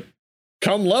it. Yep.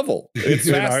 Come level. It's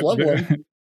fast leveling.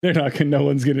 They're not gonna. No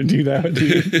one's gonna do that,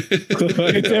 dude.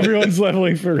 It's everyone's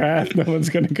leveling for Wrath. No one's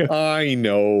gonna go. I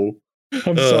know.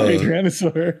 I'm sorry,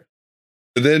 Duranasaur.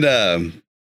 And then,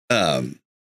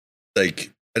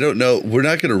 I don't know. We're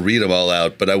not going to read them all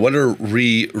out, but I want to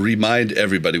remind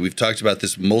everybody. We've talked about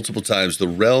this multiple times. The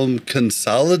Realm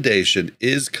consolidation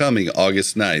is coming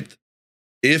August 9th.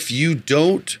 If you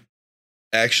don't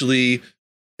actually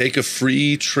take a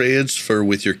free transfer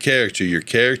with your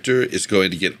character is going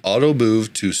to get auto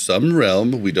moved to some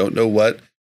realm. We don't know what,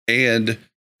 and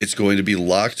it's going to be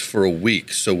locked for a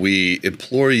week. So we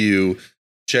implore you,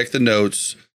 check the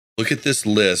notes, look at this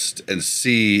list, and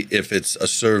see if it's a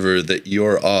server that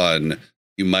you're on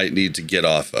you might need to get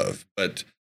off of. But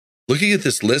looking at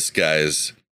this list,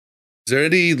 guys, is there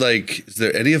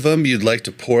any of them you'd like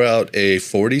to pour out a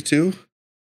 40 to?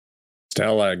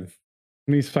 Stalag.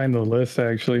 Let me find the list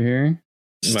actually here.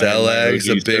 Stalag's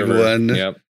a big one.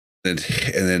 Yep. And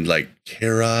then like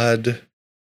Karod,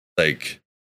 like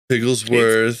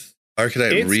Pigglesworth,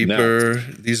 Arcanite Reaper.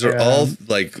 These are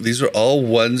all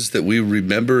ones that we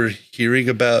remember hearing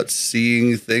about,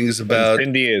 seeing things about.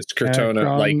 Invidious,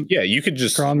 Cortona. You could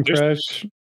just Crash.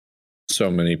 So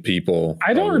many people.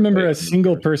 I don't remember a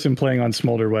single person playing on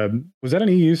Smolderweb. Was that an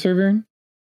EU server?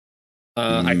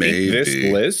 I think this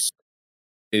list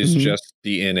is just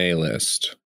the NA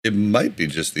list. It might be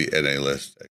just the NA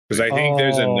list. Because I think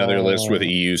there's another list with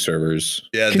EU servers.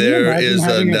 Yeah, there is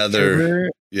another.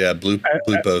 Yeah, Blue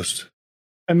Post.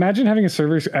 Imagine having a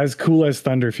server as cool as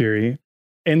Thunder Fury,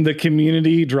 and the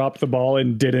community dropped the ball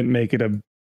and didn't make it a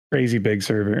crazy big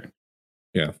server.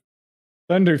 Yeah,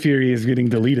 Thunder Fury is getting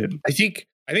deleted. I think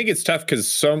it's tough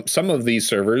because some of these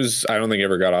servers I don't think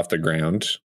ever got off the ground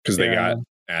because they got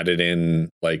added in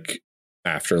like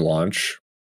after launch.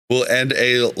 Well, and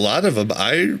a lot of them,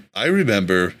 I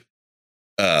remember,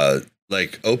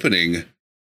 opening.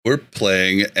 We're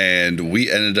playing, and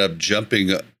we ended up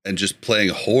jumping and just playing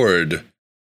Horde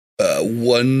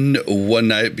one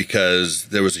night because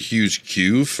there was a huge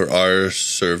queue for our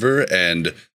server.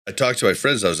 And I talked to my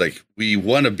friends. I was like, we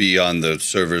want to be on the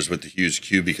servers with the huge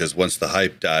queue because once the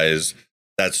hype dies,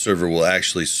 that server will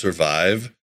actually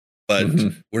survive. But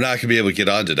we're not going to be able to get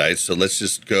on tonight, so let's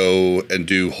just go and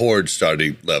do Horde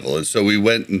starting level. And so we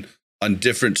went on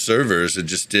different servers and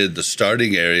just did the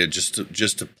starting area just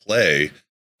to play.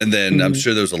 And then I'm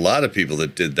sure there was a lot of people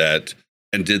that did that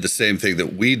and did the same thing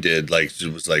that we did. Like,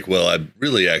 it was like, well, I'm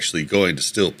really actually going to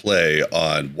still play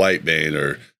on Whitemane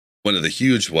or one of the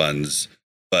huge ones,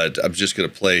 but I'm just going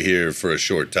to play here for a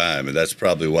short time. And that's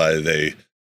probably why they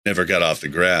never got off the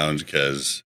ground,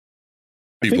 because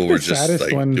people were just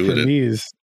like one doing for it. Me is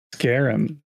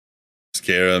Scarum.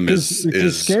 Scarum is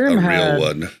a real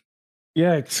one.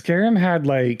 Yeah, Scarum had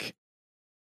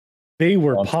they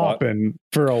were popping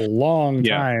for a long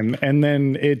time, and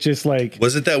then it just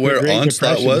wasn't that where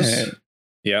Onslaught was?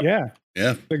 Yeah.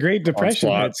 The Great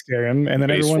Depression hit Scarum, and then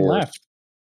everyone left.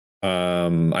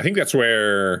 I think that's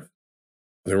where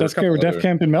That's where Def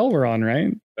Camp and Mel were on,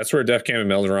 right? That's where Def Camp and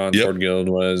Mel were on. Sword Guild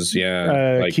was,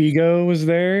 Kigo was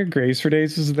there. Grace for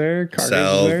Days was there. Cargo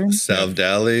was there. Salve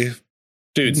Dally.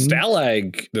 Dude,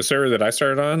 Stalag, the server that I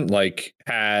started on, like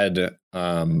had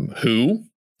Who,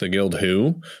 the guild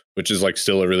Who, which is like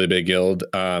still a really big guild.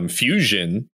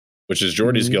 Fusion, which is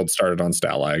Jordy's guild, started on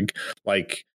Stalag.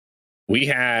 Like we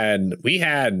had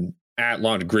at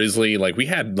launch Grizzly, like we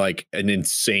had like an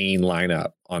insane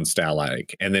lineup on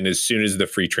Stalag. And then as soon as the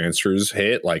free transfers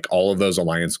hit, like all of those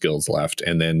alliance guilds left,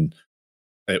 and then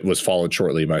it was followed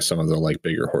shortly by some of the like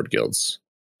bigger horde guilds.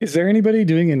 Is there anybody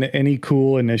doing any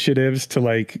cool initiatives to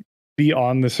like be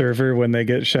on the server when they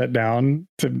get shut down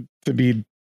to be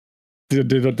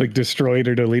like destroyed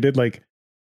or deleted? Like,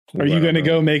 are you going to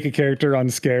go make a character on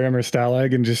Scarum or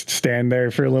Stalag and just stand there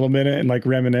for a little minute and like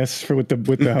reminisce with the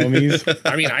homies?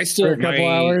 I mean, I still for a couple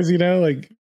hours, you know,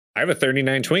 like I have a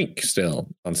 39 twink still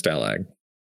on Stalag.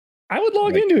 I would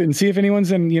log into it and see if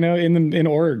anyone's in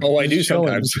org. Oh, I do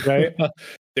sometimes, right?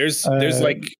 There's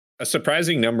like a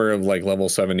surprising number of like level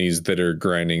 70s that are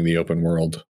grinding the open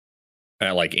world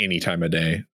at like any time of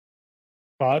day.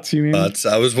 Bots, you mean? Bots.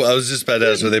 I was just about to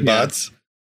ask, were they bots?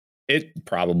 It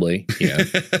probably, yeah.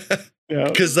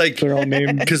 Because like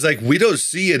we don't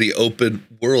see any open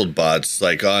world bots.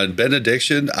 Like on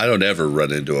Benediction, I don't ever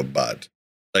run into a bot.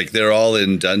 Like they're all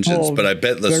in dungeons, but I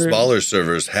bet the smaller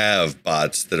servers have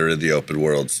bots that are in the open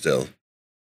world still.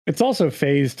 It's also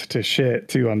phased to shit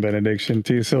too on Benediction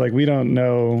too. So like we don't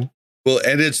know. Well,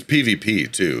 and it's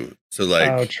PvP too. So like,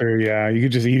 oh, true, yeah. You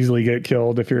could just easily get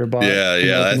killed if you're a bot.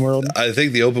 Yeah. I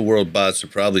think the open world bots are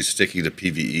probably sticking to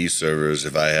PvE servers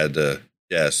if I had to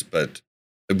guess, but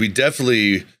we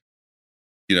definitely,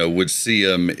 would see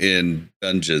them in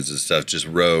dungeons and stuff, just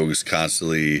rogues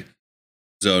constantly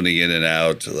zoning in and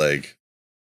out. Like,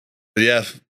 but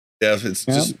it's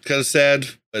just kind of sad.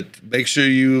 But make sure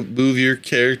you move your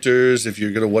characters if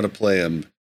you're going to want to play them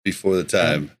before the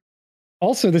time.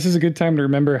 Also, this is a good time to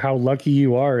remember how lucky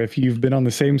you are if you've been on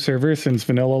the same server since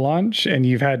vanilla launch and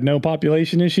you've had no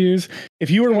population issues.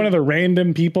 If you were one of the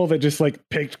random people that just like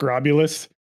picked Grobulus,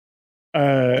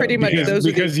 pretty much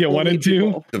because you wanted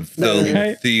to,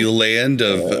 the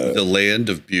land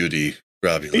of beauty,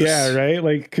 Grobulus. Yeah, right.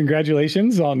 Like,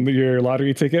 congratulations on your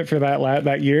lottery ticket for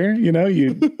that year. You never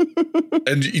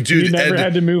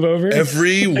had to move over.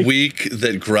 Every week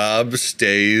that Grob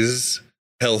stays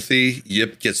healthy,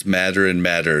 Yip gets madder and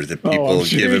madder that people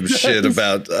give him shit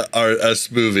about us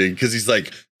moving, because he's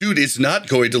like, dude, it's not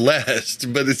going to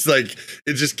last. But it's like,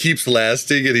 it just keeps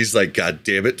lasting, and he's like, God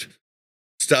damn it,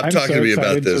 stop talking to me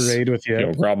about this. To raid with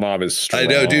Yip. Grob Mob is strong. I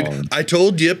know, dude. I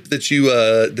told Yip that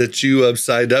you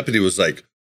signed up, and he was like,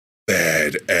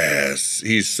 badass.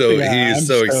 He's so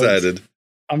excited.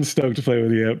 I'm stoked to play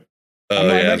with Yip. Oh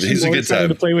yeah, he's a good time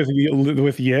to play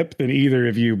with Yip than either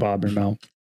of you, Bob or Mel.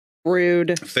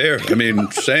 Rude. Fair. I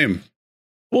mean, same.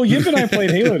 Well, Yip and I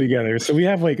played Halo together, so we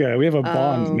have a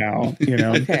bond now.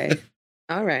 Okay.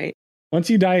 All right. Once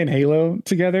you die in Halo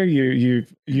together,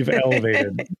 you've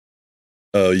elevated.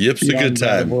 Oh, Yip's a good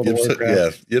time.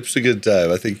 Yip's a good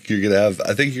time. I think you're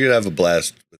gonna have a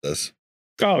blast with us.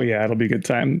 Oh yeah, it'll be a good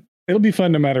time. It'll be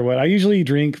fun no matter what. I usually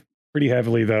drink pretty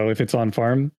heavily though if it's on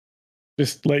farm.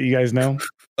 Just let you guys know.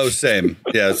 Oh, same.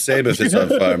 Yeah, same if it's on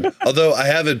farm. Although I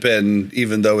haven't been,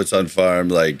 even though it's on farm,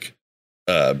 like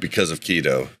because of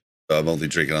keto. So I'm only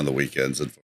drinking on the weekends.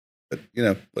 But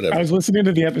whatever. I was listening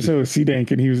to the episode with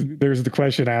C-Dank, and there was the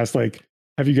question asked, like,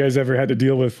 have you guys ever had to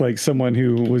deal with like someone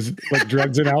who was like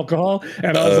drugs and alcohol?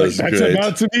 And I was like, that's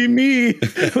about to be me.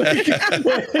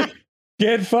 Like,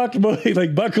 get fucked, boy.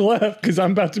 Like, buckle up, because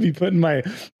I'm about to be putting my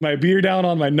beer down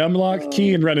on my numlock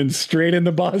key and running straight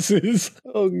into bosses.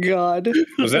 Oh God.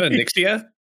 Was that a Nixia?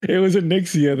 It was a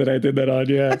Nixia that I did that on.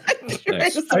 Yeah.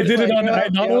 Nice. I did it on. I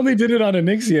not only did it on a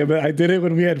Nixia, but I did it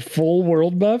when we had full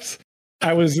world buffs.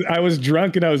 I was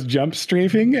drunk and I was jump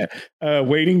strafing,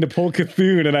 waiting to pull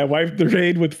Cthulhu, and I wiped the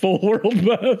raid with full world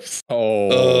buffs.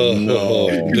 Oh no!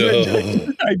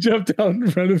 I jumped out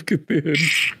in front of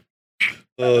Cthulhu.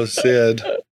 Oh, sad.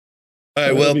 All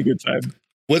right, well, be a good time.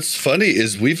 What's funny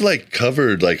is we've like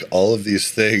covered like all of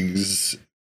these things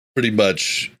pretty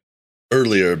much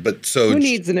earlier, but so who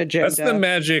needs an agenda? That's the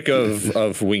magic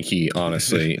of Winky,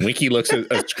 honestly. Winky looks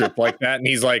at a script like that and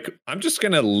he's like, I'm just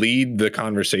gonna lead the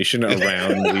conversation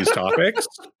around these topics.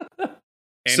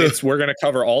 And we're gonna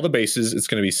cover all the bases. It's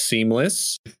gonna be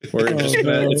seamless.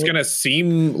 It's gonna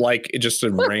seem like just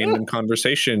a random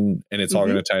conversation, and it's all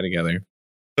gonna tie together.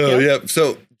 Oh yeah.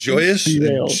 So Joyous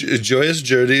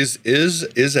Journeys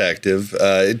is active.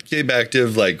 It came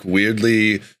active like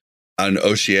weirdly. on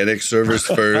Oceanic servers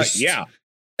first. Yeah.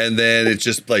 And then it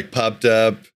just like popped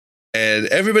up and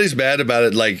everybody's mad about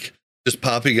it, like just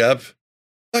popping up.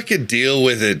 Fucking deal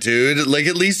with it, dude. Like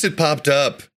at least it popped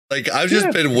up. Like I've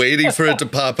just been waiting for it to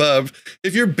pop up.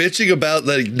 If you're bitching about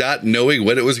like not knowing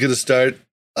when it was going to start,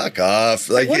 fuck off.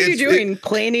 Like what are you doing?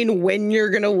 Planning when you're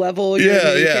going to level your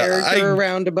main character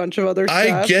around a bunch of other stuff?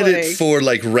 I get it for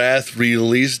like Wrath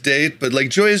release date, but like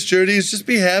Joyous Journeys, just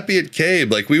be happy it came.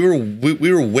 Like we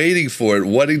were waiting for it,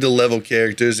 wanting to level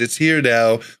characters. It's here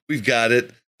now. We've got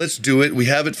it. Let's do it. We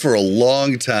have it for a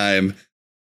long time.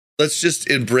 Let's just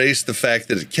embrace the fact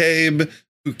that it came.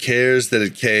 Who cares that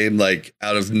it came like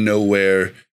out of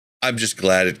nowhere? I'm just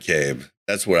glad it came.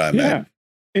 That's where I'm at.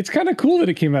 It's kind of cool that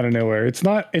it came out of nowhere. It's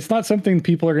not something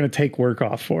people are going to take work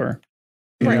off for.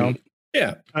 You know?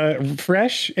 Yeah.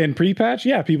 Fresh and pre-patch,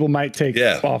 people might take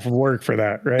off of work for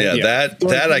that, right? Yeah,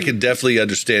 that I can definitely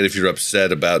understand if you're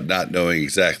upset about not knowing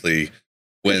exactly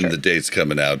when the date's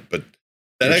coming out. But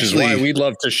which is why we'd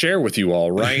love to share with you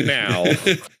all right now.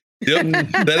 Yep.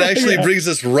 That actually brings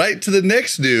us right to the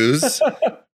next news.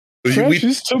 Fresh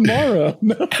is tomorrow.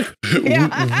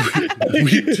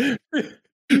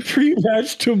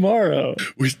 Pre-match tomorrow.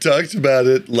 We talked about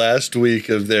it last week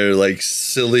of their like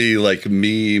silly like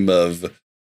meme of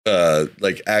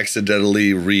like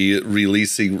accidentally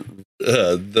releasing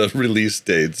the release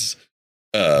dates.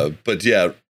 But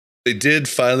yeah, they did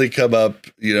finally come up,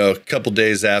 you know, a couple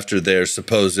days after their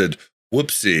supposed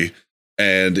whoopsie,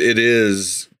 and it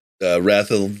is Wrath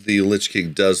of the Lich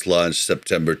King does launch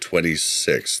September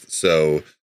 26th. So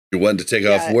if you're wanting to take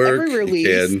off work, every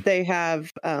release they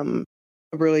have a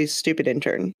really stupid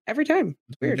intern every time.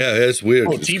 It's weird. Yeah, it's weird.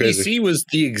 Oh, it's TBC crazy. was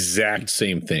the exact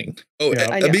same thing. Oh, yeah.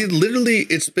 I mean, literally,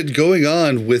 it's been going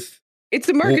on with. It's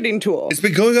a marketing tool. It's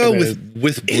been going on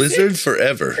with Blizzard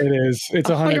forever. It is. It's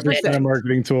 100% a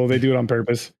marketing tool. They do it on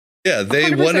purpose. Yeah,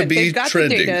 they want to be They've got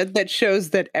trending. the data that shows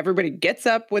that everybody gets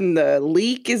up when the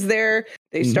leak is there.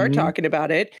 They start talking about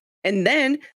it, and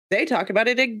then they talk about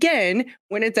it again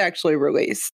when it's actually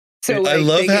released. So I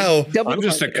love how I'm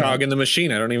just a cog in the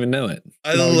machine. I don't even know it.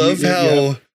 I love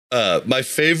how my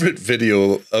favorite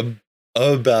video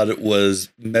about it was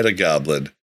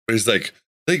Metagoblin, where he's like,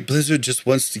 I think Blizzard just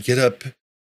wants to get up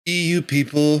EU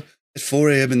people at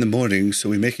 4 a.m. in the morning, so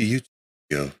we make a YouTube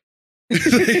video.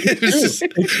 It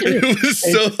was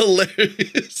so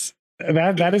hilarious.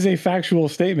 That is a factual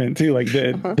statement too. Like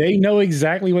they know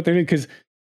exactly what they're doing, because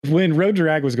when Road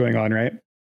Drag was going on, right?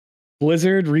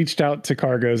 Blizzard reached out to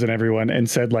Cargos and everyone and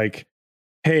said like,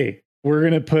 "Hey, we're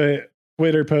gonna put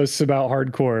Twitter posts about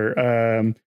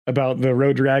hardcore, about the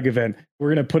Road Drag event. We're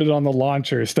gonna put it on the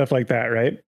launcher, stuff like that,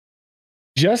 right?"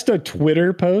 Just a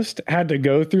Twitter post had to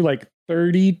go through like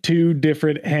 32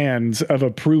 different hands of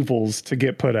approvals to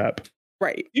get put up.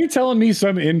 Right. You're telling me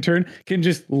some intern can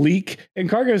just leak? And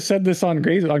Cargo said this on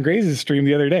Graze's stream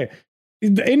the other day.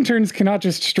 The interns cannot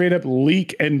just straight up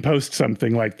leak and post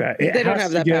something like that. They don't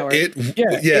have that power.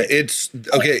 It's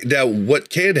okay. Now, what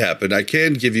can happen? I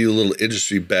can give you a little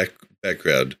industry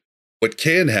background. What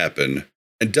can happen,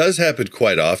 and does happen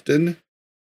quite often,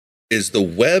 is the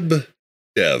web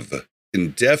dev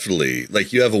can definitely,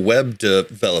 like, you have a web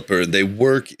developer and they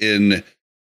work in.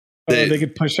 They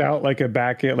could push out like a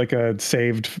backend, like a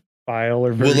saved file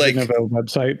or version of a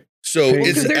website. So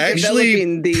it's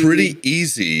actually pretty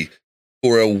easy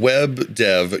for a web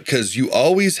dev, because you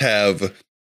always have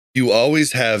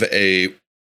a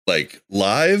like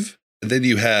live, and then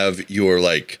you have your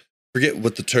like, forget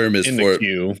what the term is for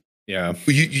it. Yeah.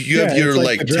 You have your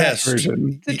like test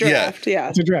version. It's a draft,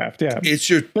 It's a draft, yeah. It's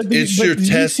your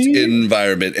test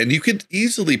environment, and you could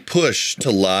easily push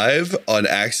to live on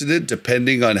accident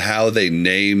depending on how they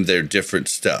name their different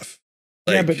stuff.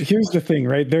 Like, but here's the thing,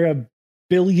 right? They're a $1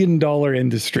 billion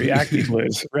industry,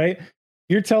 ActiBliz, right?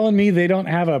 You're telling me they don't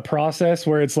have a process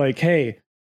where it's like, hey,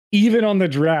 even on the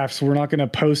drafts, we're not going to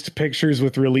post pictures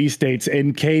with release dates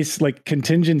in case, like,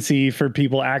 contingency for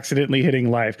people accidentally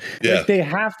hitting live. Yeah. Like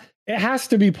it has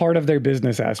to be part of their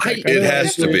business aspect. It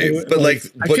has to be.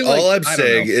 But all I'm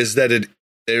saying is that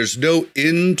there's no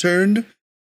intern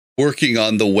working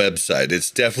on the website.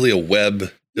 It's definitely a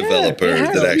web developer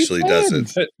that actually does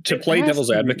it. To play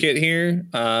devil's advocate here,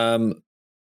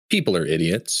 people are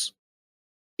idiots.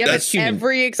 Yeah, that's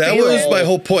every that was my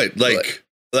whole point. Like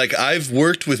I've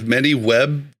worked with many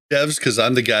web devs because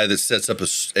I'm the guy that sets up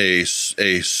a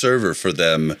server for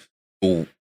them to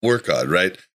work on,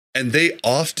 right? And they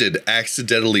often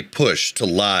accidentally push to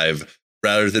live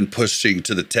rather than pushing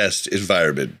to the test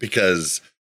environment because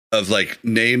of like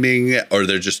naming, or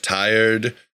they're just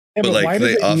tired. Yeah, but like why they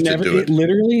does it often never? do It it.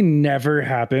 literally never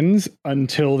happens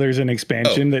until there's an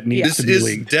expansion that needs to This be is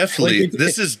leaked. definitely. Like,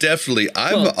 This is definitely.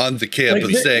 I'm Well, on the camp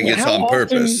like, of saying it's how on often-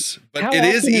 purpose, but How it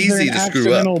is often there easy an to screw up.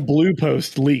 accidental blue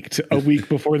post leaked a week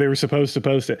before they were supposed to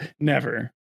post it?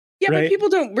 Never. Yeah, Right? but people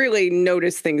don't really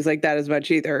notice things like that as much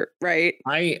either, right?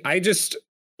 I just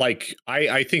like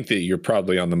I think that you're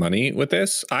probably on the money with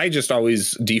this. I just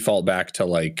always default back to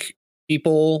like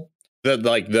people that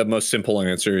like the most simple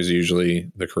answer is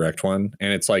usually the correct one,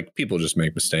 and it's like people just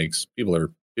make mistakes. People are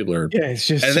Yeah, it's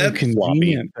just And so that-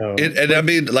 convenient though. And I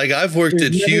mean, like I've worked there's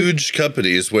at never- huge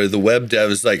companies where the web dev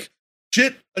is like,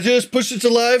 shit, I just pushed it to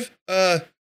live.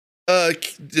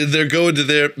 They're going to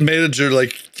their manager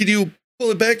like, can you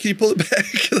pull it back? Can you pull it back?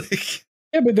 Like,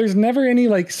 Yeah, but there's never any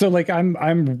like so like I'm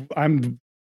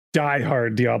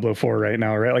diehard Diablo 4 right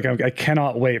now, right? Like I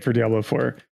cannot wait for Diablo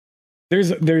 4.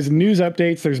 There's news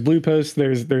updates, there's blue posts,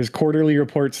 there's quarterly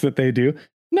reports that they do.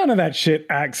 None of that shit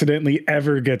accidentally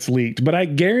ever gets leaked, but I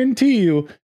guarantee you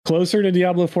closer to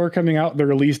Diablo 4 coming out, the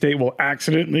release date will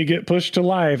accidentally get pushed to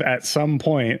live at some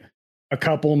point a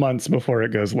couple months before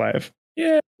it goes live.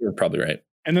 Yeah, you're probably right.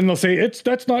 And then they'll say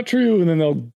that's not true, and then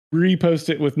they'll repost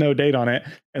it with no date on it,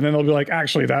 and then they'll be like,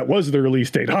 actually, that was the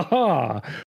release date. Haha,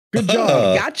 good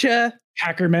job, Gotcha.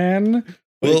 hacker man.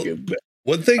 Well, Like,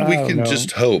 one thing we I don't can know.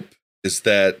 just hope is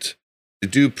that they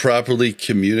do properly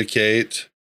communicate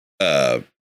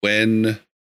when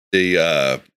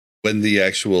the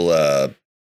actual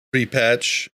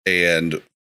pre-patch and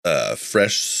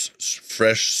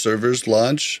fresh servers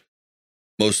launch.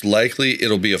 Most likely,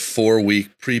 it'll be a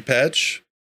 4-week pre-patch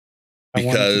I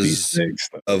want it to be because 6,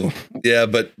 though.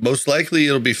 of but most likely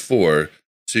it'll be 4.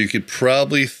 So you could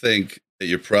probably think that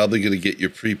you're probably going to get your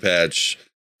pre-patch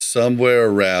somewhere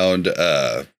around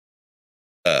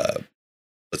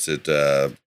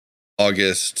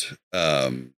August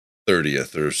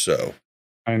 30th or so.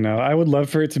 I know. I would love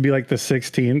for it to be like the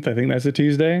 16th. I think that's a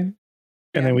Tuesday,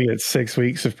 and then we get 6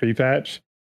 weeks of pre-patch.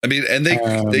 I mean, and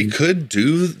they could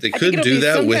do I think could it'll do be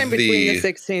that sometime with between the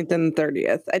 16th and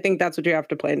 30th. I think that's what you have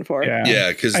to plan for.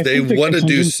 yeah, because I they think the want to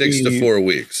do 6 to contingency- 4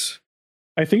 weeks.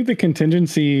 I think the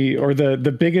contingency or the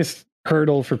biggest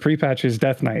hurdle for pre-patch is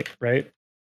Death Knight, right?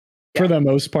 For the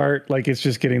most part, like it's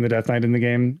just getting the Death Knight in the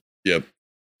game. Yep.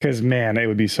 Because man, it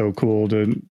would be so cool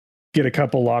to get a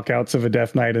couple lockouts of a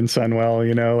Death Knight in Sunwell,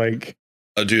 you know, like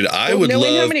Oh, dude, I Well, would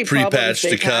knowing how love many problems pre-patch to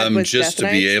they've had come with just to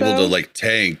Death be Knights, able to though. like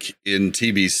tank in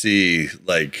TBC,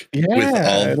 like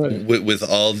Yeah, with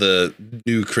all the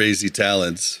new crazy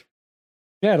talents.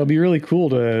 yeah, it'll be really cool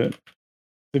to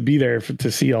be there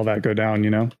to see all that go down, you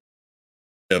know.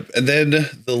 Yep. And then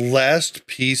the last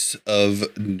piece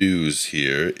of news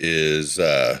here is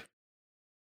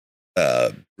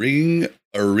bringing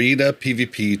Arena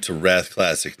PvP to Wrath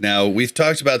Classic. Now, we've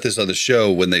talked about this on the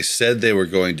show when they said they were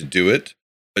going to do it,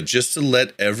 but just to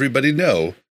let everybody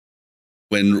know,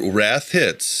 when Wrath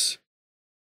hits,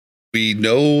 we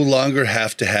no longer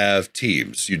have to have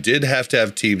teams. You did have to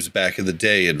have teams back in the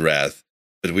day in Wrath,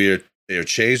 but they are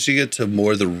changing it to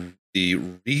more the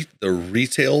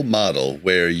retail model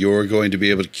where you're going to be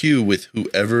able to queue with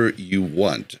whoever you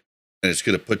want, and it's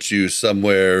going to put you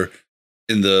somewhere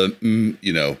in the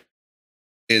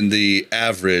in the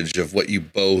average of what you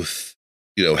both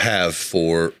have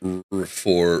for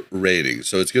rating.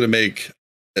 So it's going to make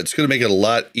it a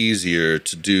lot easier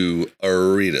to do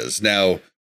arenas. Now,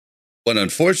 one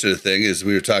unfortunate thing is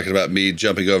we were talking about me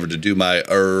jumping over to do my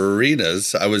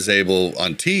arenas. I was able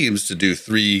on teams to do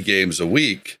 3 games a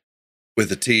week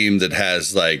with a team that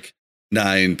has like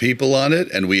 9 people on it,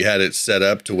 and we had it set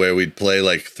up to where we'd play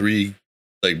like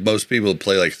most people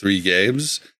play like 3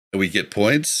 games and we get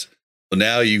points. Well,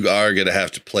 now you are going to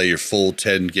have to play your full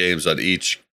 10 games on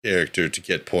each character to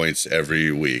get points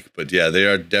every week. But yeah, they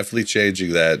are definitely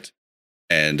changing that,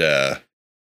 and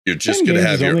you're just going to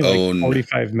have your own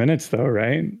 45 minutes though,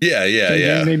 right?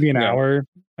 Yeah. Maybe an hour,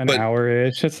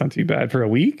 hour-ish. That's not too bad for a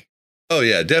week. Oh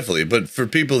yeah, definitely. But for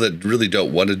people that really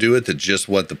don't want to do it, that just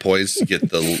want the points to get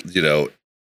the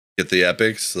get the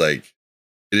epics, like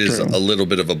it is True. a little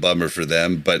bit of a bummer for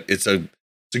them, but it's a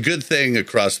good thing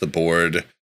across the board.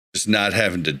 Just not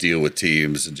having to deal with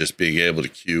teams and just being able to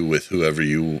queue with whoever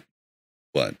you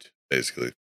want,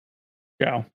 basically.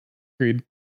 Yeah, agreed.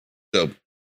 So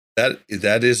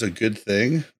that is a good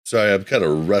thing. Sorry, I'm kind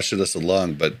of rushing us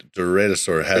along, but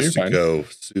Duranasaur has to go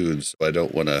soon, so I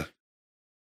don't want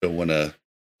to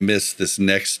miss this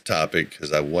next topic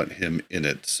because I want him in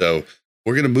it. So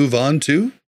we're going to move on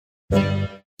to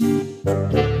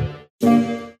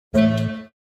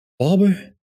Bobby,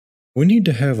 we need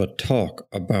to have a talk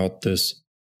about this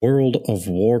World of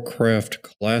Warcraft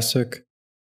Classic.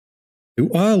 Do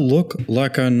I look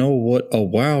like I know what a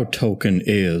WoW token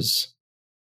is?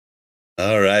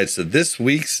 All right, so this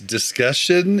week's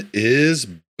discussion is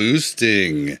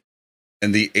boosting,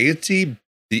 and the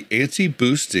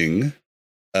anti-boosting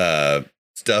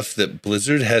stuff that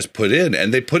Blizzard has put in,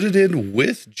 and they put it in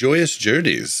with Joyous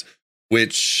Journeys,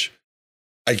 which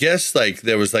I guess like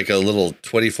there was like a little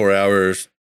 24-hour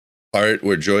part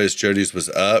where Joyous Journeys was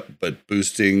up, but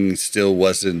boosting still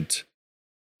wasn't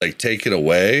like taken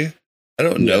away. I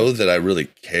don't know that I really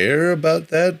care about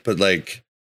that, but like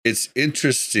it's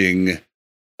interesting.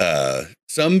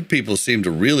 Some people seem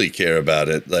to really care about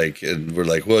it, like, and we're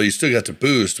like, well, you still got to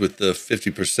boost with the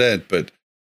 50%, but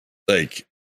like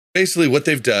basically what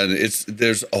they've done,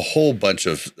 there's a whole bunch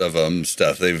of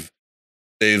stuff. They've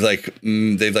made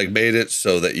it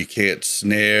so that you can't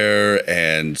snare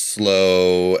and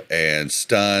slow and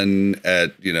stun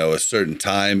at, a certain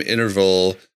time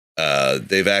interval.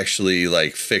 They've actually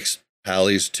like fixed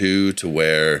pallies too, to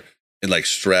where in like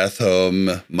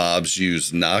Strathhome, mobs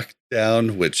use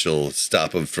knockdown, which will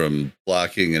stop them from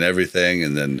blocking and everything.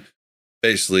 And then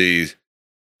basically,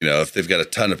 if they've got a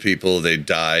ton of people, they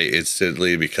die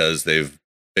instantly because they've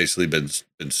basically been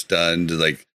stunned.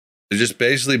 Like they're just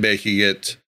basically making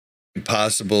it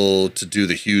impossible to do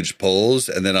the huge pulls.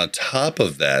 And then on top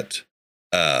of that,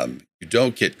 you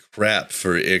don't get crap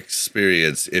for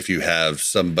experience if you have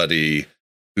somebody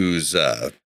who's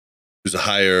a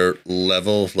higher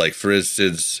level. Like for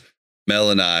instance,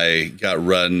 Mel and I got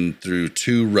run through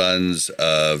 2 runs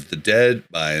of the Dead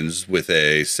Mines with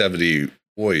a 70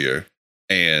 warrior,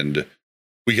 and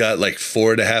we got like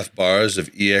 4.5 bars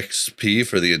of EXP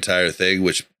for the entire thing,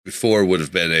 which before would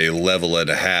have been a level and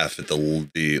a half at the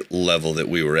level that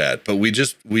we were at. But we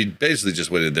basically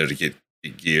just went in there to get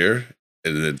gear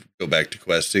and then go back to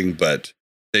questing, but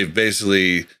they've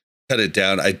basically cut it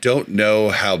down. I don't know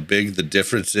how big the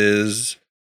difference is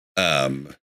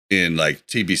in like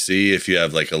TBC if you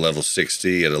have like a level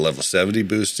 60 and a level 70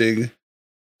 boosting.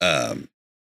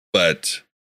 But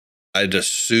I'd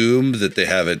assume that they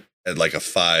have it at like a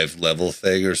 5 level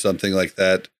thing or something like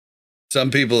that.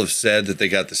 Some people have said that they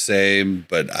got the same,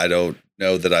 but I don't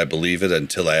know that I believe it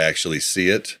until I actually see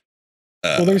it.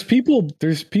 Well, there's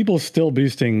people still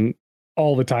boosting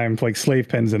all the time, like slave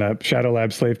pens and up, Shadow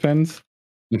Lab slave pens.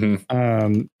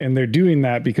 Mm-hmm. And they're doing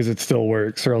that because it still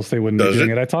works, or else they wouldn't be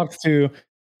doing it. I talked to,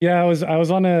 I was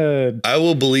on I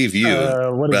will believe you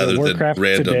rather Warcraft than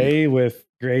random today with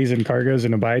Grays and Cargos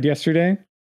and Abide yesterday,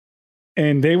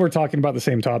 and they were talking about the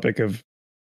same topic of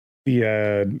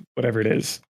the whatever it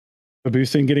is, the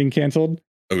boosting getting canceled.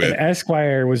 Okay. And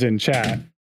Esquire was in chat,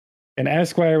 and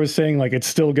Esquire was saying like it's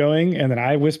still going, and then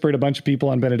I whispered a bunch of people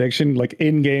on Benediction like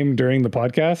in game during the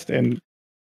podcast, and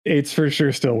it's for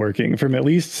sure still working from at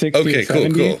least 60 okay, to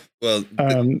 70. cool. Well,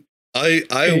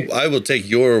 I will take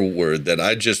your word that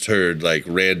I just heard like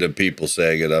random people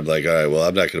saying it. I'm like, all right, well,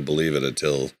 I'm not going to believe it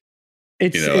until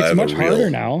it's much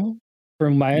harder now.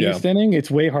 From my understanding,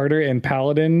 it's way harder, and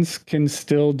paladins can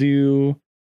still do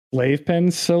slave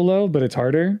pens solo, but it's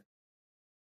harder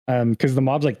because the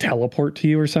mobs like teleport to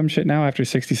you or some shit now after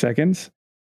 60 seconds,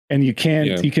 and you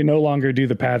can no longer do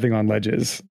the pathing on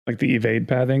ledges, like the evade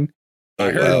pathing. I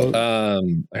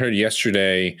heard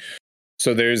yesterday.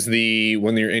 So there's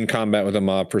when you're in combat with a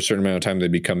mob for a certain amount of time, they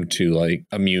become like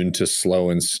immune to slow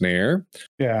and snare.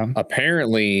 Yeah.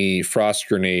 Apparently, frost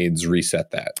grenades reset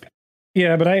that.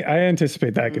 Yeah, but I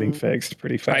anticipate that getting fixed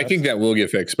pretty fast. I think that will get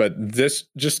fixed, but this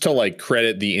just to like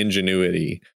credit the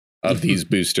ingenuity of these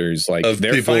boosters, like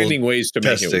they're finding ways to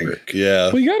make it work.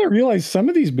 Yeah. Well, you got to realize some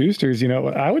of these boosters,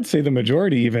 I would say the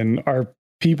majority even are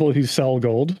people who sell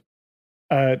gold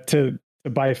to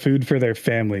buy food for their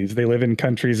families. They live in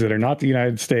countries that are not the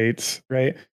United States,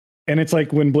 right? And it's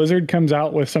like when Blizzard comes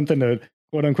out with something to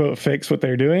quote unquote fix what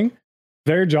they're doing,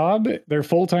 their job, their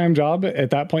full-time job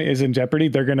at that point is in jeopardy.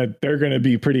 They're gonna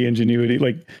be pretty ingenuity.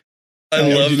 Like I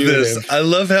love this. I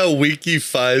love how Winky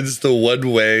finds the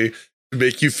one way to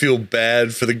make you feel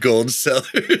bad for the gold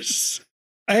sellers.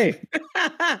 Hey,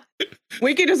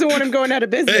 Winky doesn't want him going out of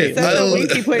business. Hey, That's how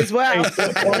Winky plays well.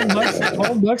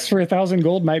 $12 for 1,000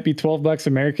 gold might be $12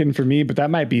 American for me, but that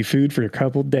might be food for a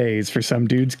couple days for some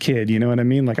dude's kid. You know what I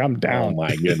mean? Like I'm down. Oh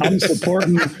my goodness. I'm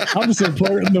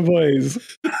supporting the boys.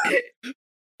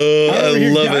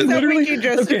 I love it. Literally, Winky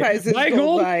justifies his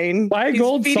gold buying. Buy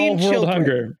gold, solve world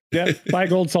hunger. Yeah, buy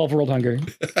gold, solve world hunger.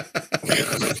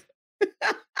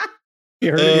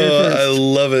 You heard it here first.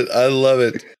 I love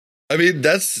it. I mean,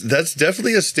 that's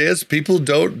definitely a stance people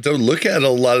don't look at a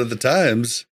lot of the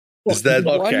times. Is that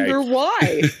wonder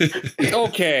why?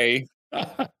 Okay.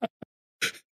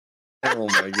 Oh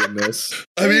my goodness.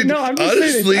 I mean, No, I'm just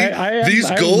honestly, saying, I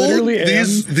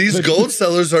these gold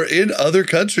sellers are in other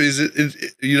countries. It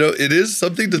is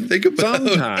something to think about.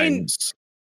 Sometimes.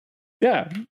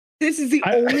 Yeah. This is the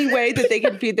only way that they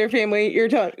can feed their family. You're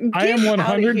talking. I am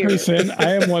 100%.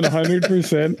 I am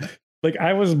 100%. Like,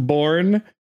 I was born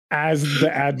as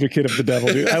the advocate of the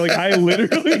devil, dude. I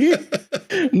literally,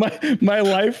 my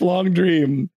lifelong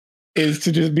dream is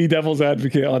to just be devil's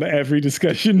advocate on every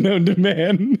discussion known to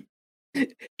man.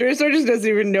 Duranasaur just doesn't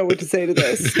even know what to say to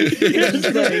this.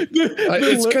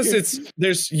 It's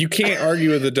because you can't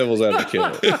argue with the devil's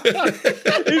advocate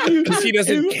because he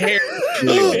doesn't care.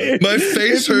 My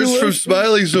face hurts from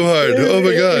smiling so hard. Oh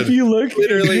my god! If you look,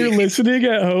 if you're listening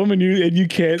at home and you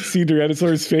can't see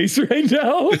Duranasaur's face right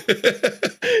now,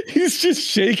 he's just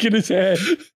shaking his head.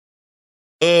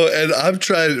 Oh, and I'm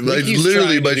trying. Like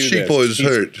literally, my cheekbones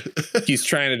hurt. He's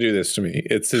trying to do this to me.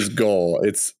 It's his goal.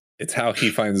 It's how he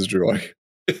finds joy.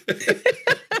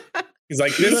 He's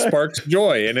like, this sparks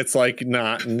joy, and it's like,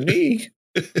 not in me.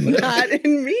 Not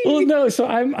in me. Well, no. So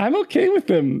I'm okay with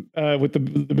them with the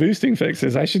boosting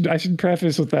fixes. I should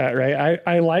preface with that, right?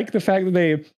 I like the fact that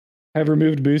they have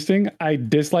removed boosting. I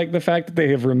dislike the fact that they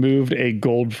have removed a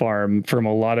gold farm from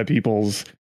a lot of people's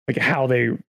how they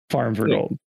farm for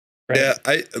gold. Right? Yeah,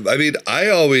 I mean, I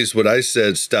always when I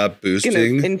said stop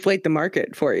boosting, inflate the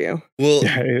market for you. Well,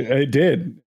 yeah, it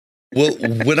did. Well,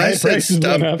 when I said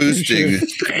stop boosting,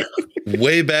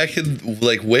 way back in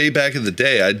the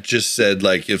day, I just said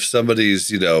if somebody's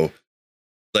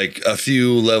like a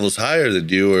few levels higher than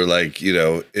you, or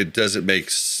it doesn't make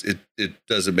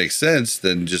sense,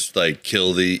 then just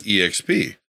kill the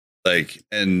EXP,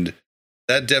 and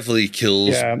that definitely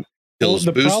kills. Yeah. Kills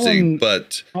boosting,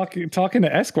 but talking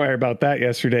to Esquire about that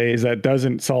yesterday is that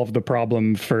doesn't solve the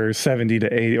problem for 70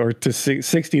 to 80 or to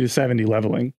 60 to 70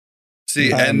 leveling.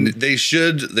 See, and they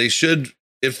should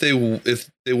if they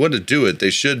want to do it, they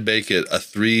should make it a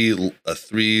three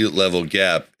level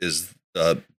gap is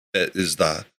the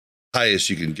highest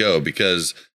you can go,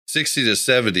 because 60 to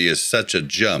 70 is such a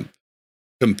jump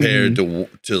compared to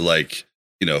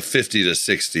 50 to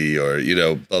 60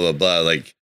 or blah blah blah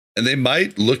and they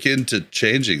might look into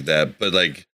changing that, but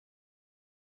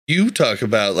you talk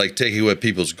about taking away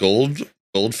people's gold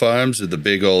farms and the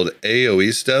big old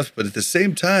AoE stuff, but at the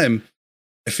same time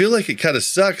I feel like it kind of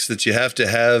sucks that you have to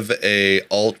have a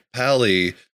alt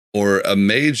pally or a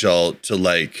mage alt to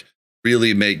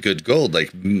really make good gold.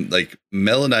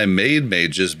 Mel and I made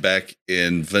mages back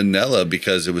in vanilla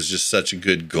because it was just such a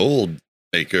good gold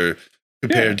maker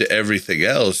compared to everything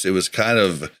else. It's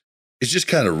just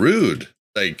kind of rude.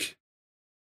 I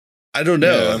don't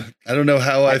know. Yeah. I don't know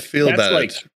how I feel about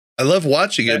it. I love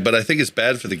watching it, but I think it's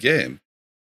bad for the game.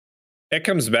 It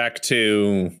comes back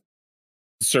to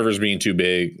servers being too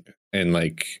big and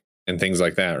things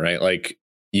like that, right?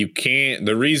 You can't.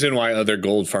 The reason why other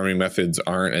gold farming methods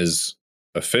aren't as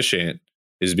efficient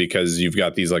is because you've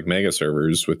got these mega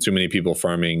servers with too many people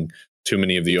farming too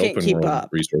many of the open world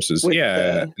resources. So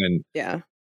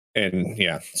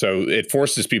it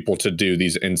forces people to do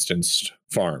these instanced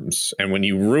farms, and when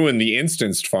you ruin the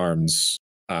instanced farms,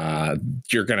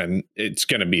 it's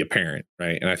gonna be apparent,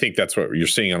 right? And I think that's what you're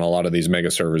seeing on a lot of these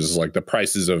mega servers is the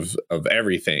prices of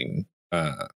everything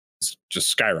is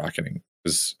just skyrocketing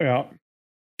because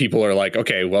people are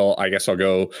okay, well, I guess I'll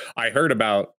go. I heard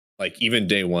about even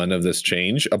day one of this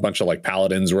change, a bunch of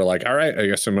paladins were all right, I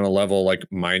guess I'm gonna level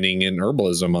mining and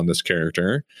herbalism on this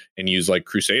character and use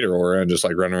Crusader aura and just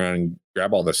run around and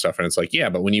grab all this stuff. And it's yeah,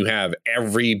 but when you have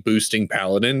every boosting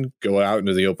paladin go out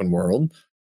into the open world,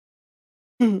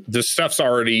 this stuff's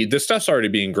already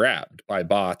being grabbed by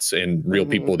bots and real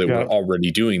people that were already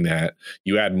doing that.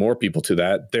 You add more people to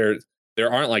that, there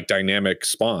aren't dynamic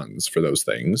spawns for those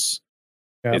things.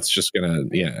 It's just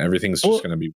everything's just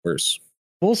gonna be worse.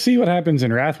 We'll see what happens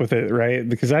in Wrath with it, right?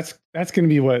 Because that's going to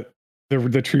be what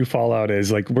the true fallout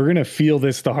is. We're going to feel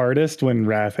this the hardest when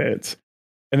Wrath hits.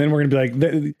 And then we're going to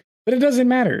be but it doesn't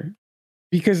matter.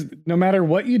 Because no matter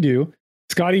what you do,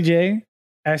 Scotty J,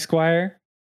 Esquire,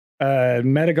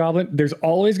 Meta Goblin, there's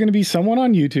always going to be someone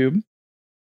on YouTube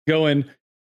going,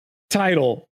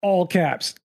 title, all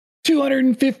caps,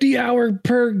 250 hour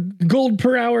per gold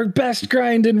per hour best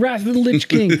grind in Wrath of the Lich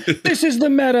King. This is the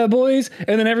meta, boys.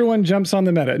 And then everyone jumps on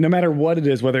the meta, no matter what it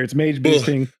is, whether it's mage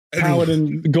boosting,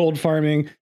 paladin, gold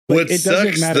farming. It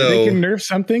doesn't matter. They can nerf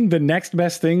something. The next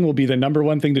best thing will be the number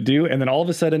one thing to do. And then all of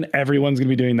a sudden, everyone's going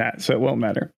to be doing that. So it won't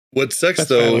matter. What sucks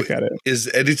though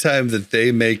is anytime that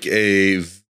they make a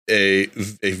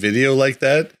video like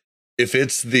that, if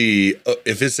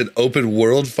it's an open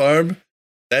world farm,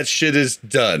 that shit is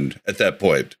done at that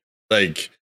point.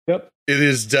 It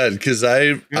is done because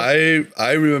I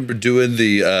remember doing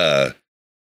the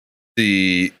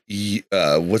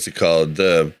what's it called,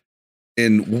 the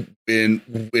in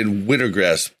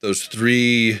Wintergrass, those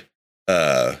 3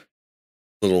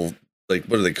 little, like,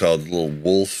 what are they called, little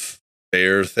wolf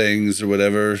bear things or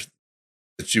whatever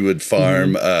that you would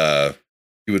farm.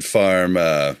 You would farm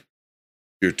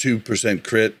your 2%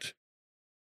 crit.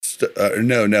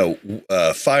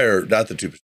 Fire, not the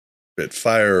 2% crit.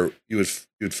 Fire. You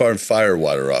would farm fire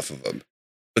water off of them,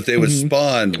 but they would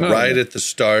spawn right at the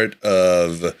start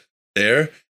of there.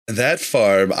 And that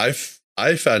farm, I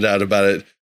found out about it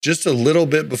just a little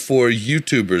bit before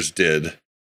YouTubers did,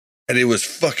 and it was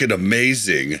fucking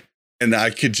amazing. And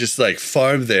I could just like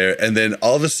farm there, and then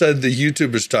all of a sudden the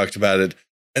YouTubers talked about it,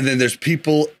 and then there's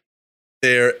people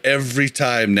there every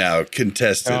time now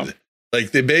contested. Yeah.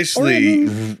 Like they basically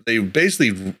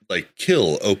like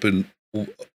kill open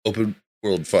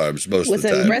world farms most of the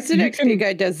time. Resident XP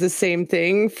Guide does the same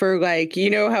thing for, like, you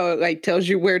know how it like tells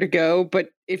you where to go, but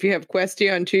if you have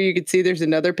Question 2, you can see there's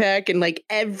another pack, and like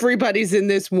everybody's in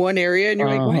this one area, and you're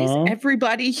like, why is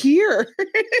everybody here?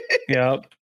 Yeah.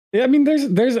 I mean,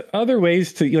 there's other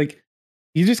ways to, like,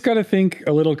 you just got to think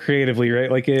a little creatively, right?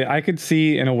 Like, I could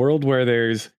see in a world where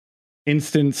there's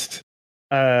instanced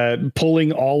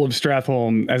pulling all of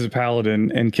Strathholm as a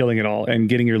paladin and killing it all and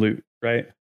getting your loot, right?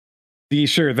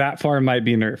 Sure, that farm might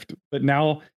be nerfed, but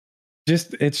now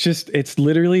it's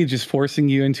literally just forcing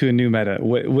you into a new meta.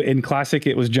 In Classic,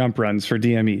 it was jump runs for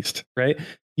DM East, right?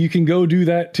 You can go do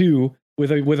that too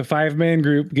with a 5-man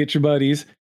group, get your buddies,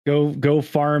 go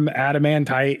farm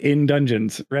adamantite in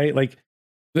dungeons, right? Like,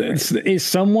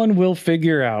 someone will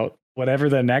figure out whatever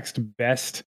the next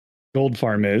best gold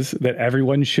farm is that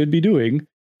everyone should be doing,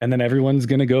 and then everyone's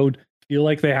gonna go feel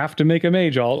like they have to make a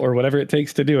mage alt or whatever it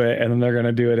takes to do it, and then they're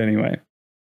gonna do it anyway.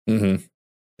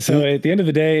 So at the end of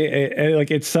the day,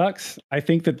 it sucks. I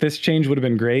think that this change would have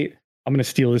been great. I'm gonna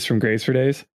steal this from Grace for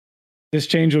Days. This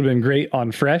change would have been great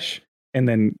on Fresh and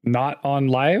then not on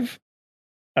Live,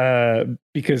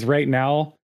 because right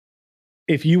now,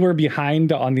 if you were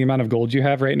behind on the amount of gold you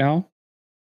have right now,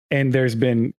 and there's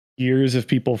been years of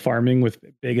people farming with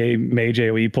big mage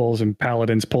AoE pulls and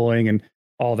paladins pulling and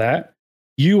all that,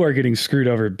 you are getting screwed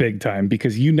over big time,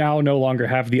 because you now no longer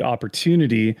have the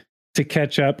opportunity to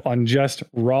catch up on just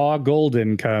raw gold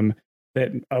income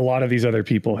that a lot of these other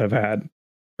people have had,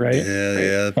 right?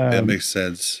 Yeah, that makes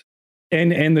sense.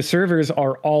 And the servers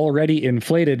are already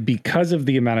inflated because of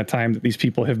the amount of time that these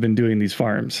people have been doing these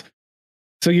farms.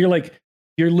 So you're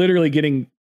literally getting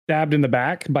stabbed in the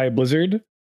back by a blizzard,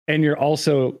 and you're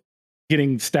also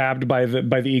getting stabbed by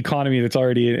the economy that's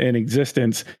already in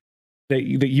existence that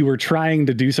you were trying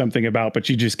to do something about, but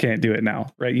you just can't do it now,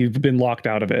 right? You've been locked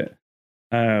out of it.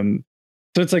 So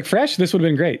it's like Fresh, this would have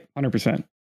been great, 100%.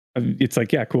 It's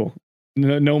like, yeah, cool.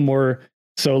 No more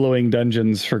soloing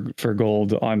dungeons for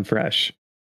gold on Fresh.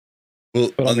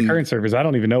 Well, but on the current servers, I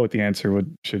don't even know what the answer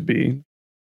should be.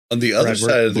 On the other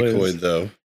side of the coin, though,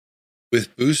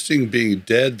 with boosting being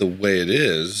dead the way it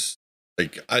is,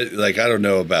 I don't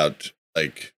know about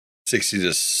like 60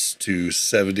 to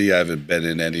 70. I haven't been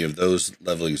in any of those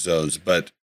leveling zones,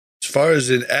 but as far as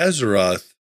in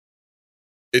Azeroth,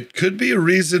 it could be a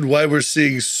reason why we're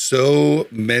seeing so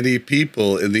many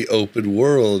people in the open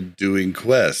world doing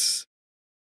quests.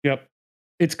 Yep.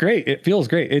 It's great. It feels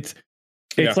great. It's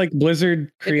like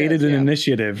Blizzard created an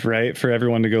initiative, right, for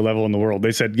everyone to go level in the world.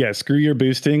 They said, yeah, screw your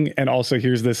boosting, and also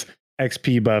here's this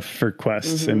XP buff for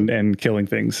quests and killing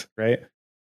things, right?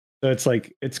 So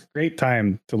it's great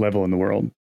time to level in the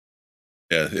world.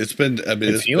 Yeah, it's been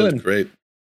been great.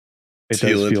 It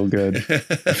does feel good.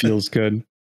 It feels good.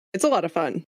 It's a lot of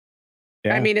fun.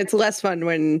 Yeah. I mean, it's less fun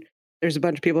when there's a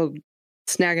bunch of people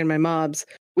snagging my mobs.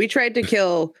 We tried to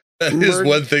kill. That is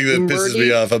one thing that pisses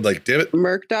me off. I'm like, damn it.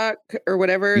 Murkdoc or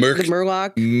whatever. The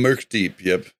Murloc. Murkdeep,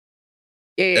 yep.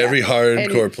 Yeah. Every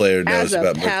hardcore player knows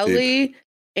about Murkdeep. As a pally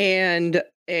and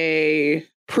a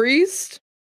priest,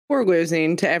 we're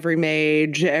losing to every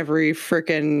mage, every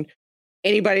freaking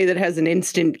anybody that has an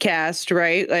instant cast,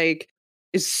 right? Like,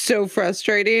 it's so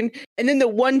frustrating. And then the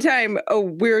one time,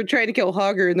 we were trying to kill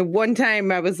Hogger, and the one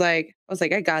time I was like,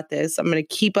 I got this. I'm gonna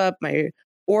keep up my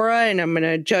aura, and I'm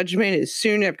gonna judgment as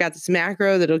soon as I've got this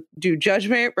macro that'll do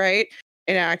judgment, right?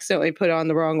 And I accidentally put on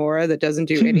the wrong aura that doesn't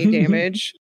do any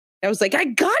damage. I was like, I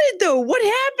got it though. What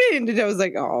happened? And I was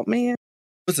like, oh man.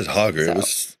 Was it Hogger?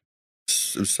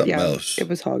 So, it was something else. It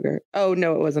was Hogger. Oh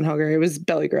no, it wasn't Hogger. It was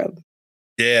Belly Grub.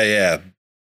 Yeah.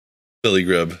 Belly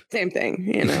Grub. Same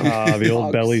thing, you know. The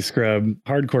old belly scrub.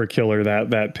 Hardcore killer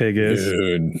that pig is.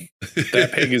 Dude,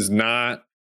 that pig is not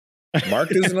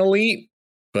marked as an elite.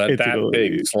 But It's that an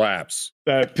pig elite. slaps.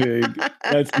 That pig.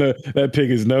 That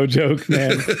pig is no joke,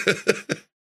 man.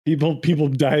 People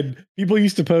died. People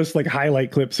used to post like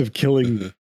highlight clips of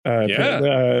killing. Like,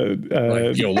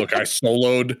 yo, look, I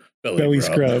soloed belly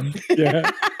scrub.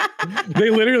 Yeah. They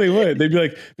literally would. They'd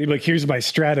be like, here's my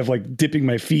strat of like dipping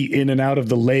my feet in and out of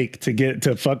the lake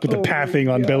to fuck with the pathing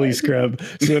on belly scrub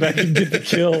so that I can get the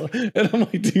kill. And I'm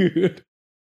like, dude.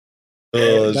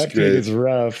 Oh, that pig is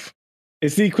rough.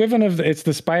 It's the equivalent of it's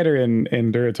the spider in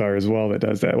Duratar as well that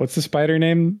does that. What's the spider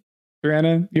name?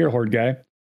 Durana? You're a horde guy.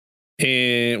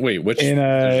 Wait, which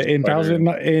in Thousand?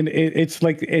 It's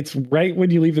like it's right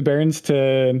when you leave the Barrens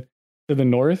to the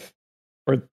north,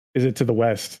 or is it to the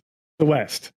west? The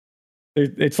west.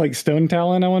 It's like Stone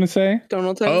Talon, I want to say.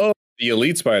 Oh, the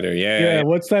elite spider. Yeah.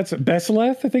 What's that?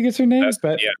 Besseleth, I think it's her name.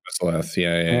 Besseleth.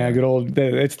 Yeah. Good old.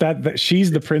 It's that she's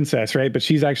the princess, right? But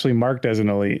she's actually marked as an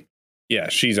elite. Yeah,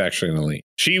 she's actually an elite.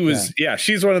 She was. Yeah,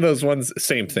 she's one of those ones.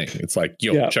 Same thing. It's like,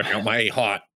 yo, check out my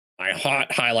hot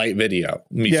highlight video.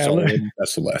 Me soloing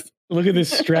Besseleth. Look at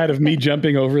this strat of me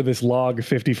jumping over this log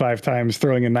 55 times,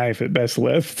 throwing a knife at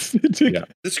Besseleth. Yeah,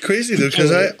 it's crazy though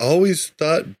because I always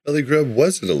thought Belly Grub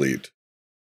was an elite.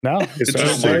 No, it's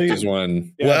just marked as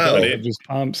one. Yeah, wow, it just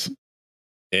pumps.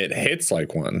 It hits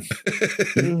like one.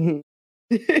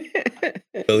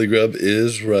 Belly Grub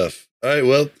is rough. All right,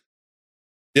 well,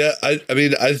 yeah, I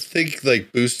mean, I think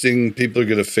like boosting, people are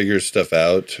going to figure stuff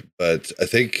out, but I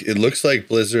think it looks like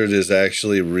Blizzard is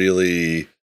actually really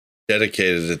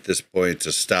dedicated at this point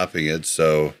to stopping it.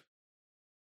 So,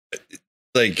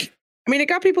 like, I mean, it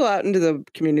got people out into the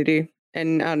community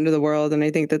and out into the world, and I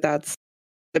think that's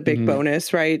the big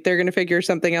bonus, right? They're going to figure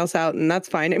something else out, and that's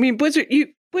fine. I mean, Blizzard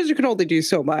can only do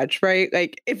so much, right?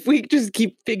 Like, if we just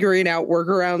keep figuring out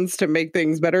workarounds to make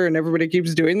things better, and everybody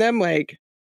keeps doing them, like.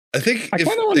 I think I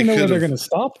kind of want to know where they're going to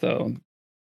stop, though.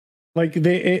 Like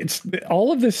it's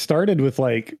all of this started with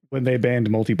like when they banned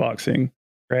multi-boxing,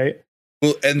 right?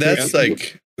 Well, and that's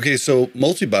like okay. So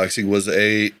multi-boxing was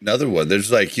another one.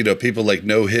 There's like people like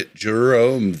No Hit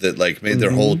Jerome that like made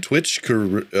their whole Twitch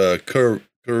career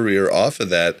off of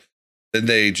that. Then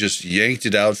they just yanked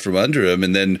it out from under him,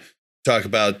 and then talk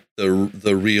about the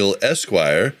real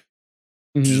Esquire.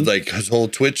 Which is like his whole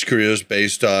Twitch career is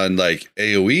based on like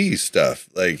AoE stuff,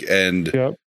 like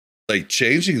like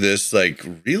changing this like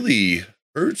really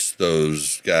hurts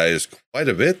those guys quite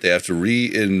a bit. They have to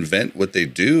reinvent what they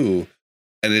do,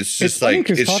 and it's just like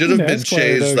it should have been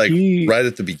changed like right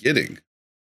at the beginning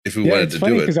if we wanted to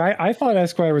do it. Because I thought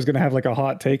Esquire was going to have like a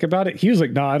hot take about it. He was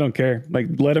like, "No, I don't care. Like,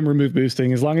 let him remove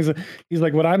boosting as long as he's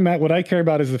like what I care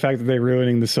about is the fact that they're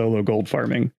ruining the solo gold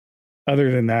farming.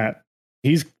 Other than that,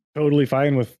 he's totally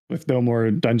fine with no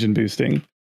more dungeon boosting.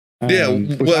 Which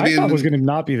I thought was going to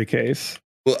not be the case.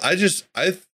 Well,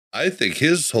 I think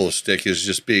his whole shtick is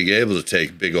just being able to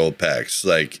take big old packs.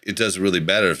 Like it doesn't really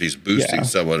matter if he's boosting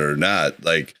someone or not.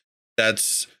 Like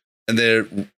that's I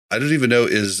don't even know,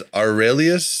 is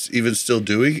Aurelius even still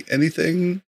doing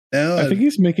anything now? I think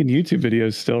he's making YouTube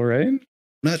videos still, right?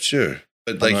 Not sure,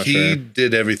 but like he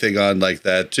did everything on like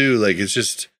that too. Like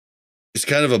it's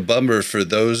kind of a bummer for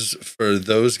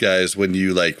those guys when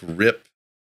you like rip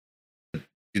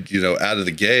out of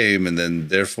the game, and then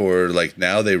therefore like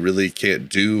now they really can't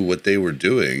do what they were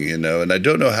doing, and I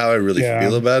don't know how I really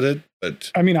feel about it.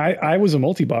 But I mean, I was a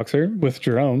multi-boxer with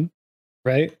Jerome,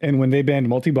 right? And when they banned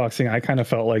multi-boxing, I kind of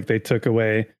felt like they took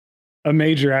away a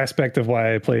major aspect of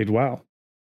why I played WoW.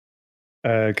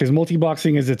 Because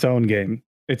multi-boxing is its own game.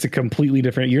 It's a completely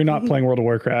different. You're not playing World of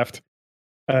Warcraft.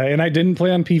 And I didn't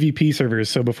play on PvP servers.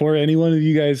 So before any one of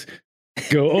you guys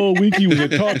go, oh, Winky was a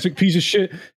toxic piece of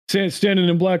shit standing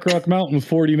in Black Rock Mountain with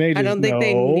 40 mages. I don't think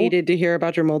they needed to hear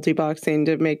about your multi-boxing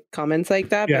to make comments like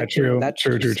that. Yeah, true.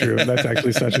 True. That's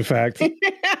actually such a fact.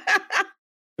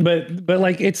 But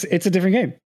like it's a different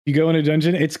game. You go in a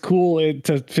dungeon, it's cool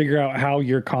to figure out how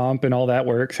your comp and all that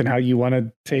works and how you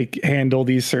want to handle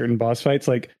these certain boss fights.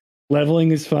 Like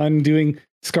leveling is fun, doing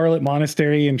Scarlet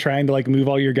Monastery and trying to like move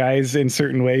all your guys in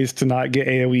certain ways to not get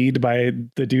AoE'd by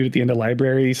the dude at the end of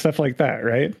library, stuff like that,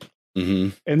 right? Mm-hmm.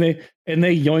 And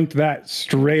they yoinked that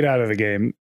straight out of the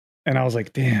game, and I was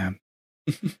like, damn,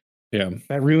 yeah,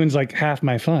 that ruins like half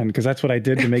my fun because that's what I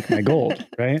did to make my gold,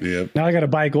 right? Yep. Now I got to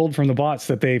buy gold from the bots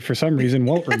that they for some reason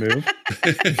won't remove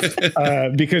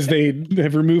because they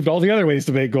have removed all the other ways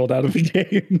to make gold out of the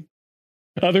game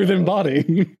other than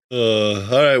botting. All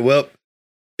right, well.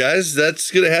 Guys,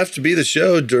 that's gonna have to be the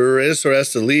show. Duranasaur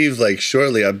has to leave like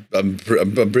shortly. I'm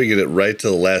bringing it right to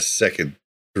the last second.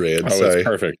 Sorry,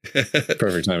 it's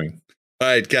perfect timing. All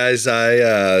right, guys,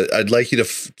 I'd like you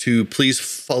to please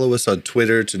follow us on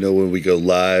Twitter to know when we go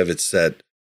live. It's at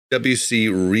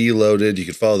WC Reloaded. You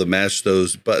can follow the Mash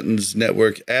Those Buttons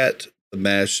Network at the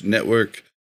Mash Network.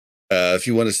 If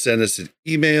you want to send us an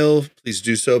email, please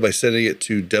do so by sending it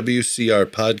to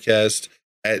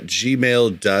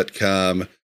wcrpodcast@gmail.com.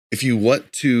 If you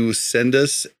want to send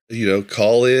us,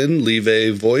 call in, leave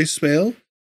a voicemail,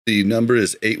 the number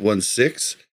is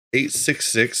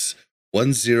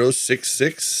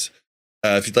 816-866-1066.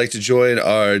 If you'd like to join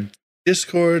our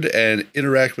Discord and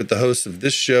interact with the hosts of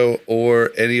this show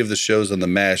or any of the shows on the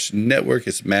MASH network,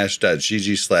 it's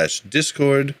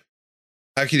mash.gg/Discord.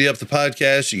 How can you help the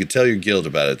podcast? You can tell your guild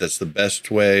about it. That's the best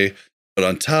way. But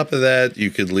on top of that, you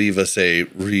could leave us a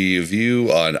review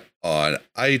on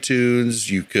iTunes.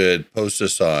 You could post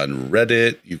us on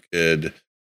Reddit. You could,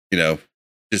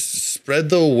 just spread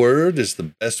the word is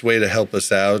the best way to help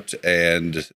us out.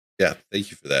 And yeah,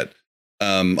 thank you for that.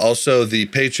 Also, the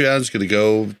Patreon is going to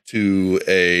go to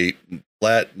a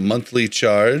flat monthly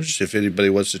charge. If anybody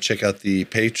wants to check out the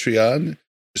Patreon,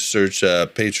 search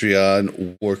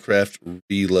Patreon Warcraft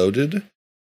Reloaded.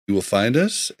 You will find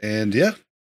us. And yeah,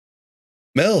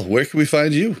 Mel, where can we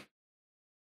find you?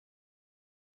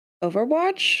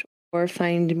 Overwatch, or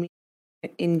find me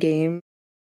in-game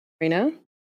arena.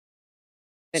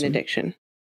 Benediction.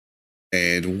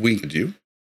 And Winky, you?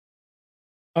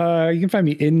 You can find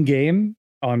me in-game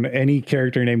on any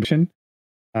character name.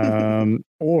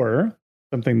 Or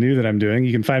something new that I'm doing.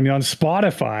 You can find me on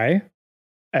Spotify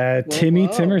at Timmy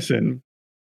Timerson.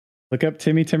 Look up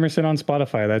Timmy Timerson on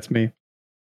Spotify. That's me.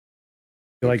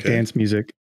 You like dance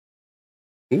music.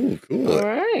 Ooh, cool. All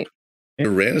right.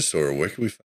 Duranasaur, where can we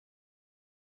find?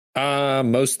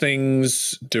 Most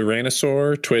things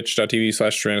Duranasaur,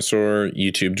 twitch.tv/Duranasaur,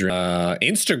 YouTube,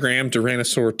 Instagram,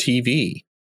 Duranasaur TV.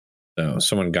 So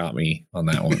someone got me on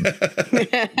that one.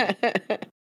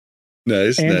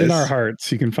 Nice. And in our hearts.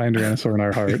 You can find Duranasaur in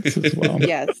our hearts as well.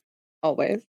 Yes,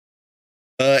 always.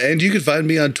 And you can find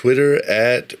me on Twitter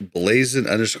at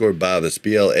Blazin_Bob. That's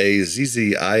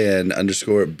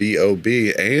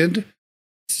BLAZZIN_BOB. And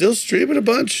still streaming a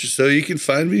bunch. So you can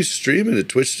find me streaming at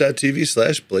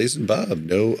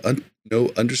twitch.tv/BlazinBob. No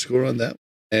underscore on that.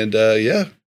 And yeah,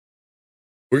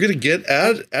 we're going to get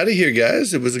out of here,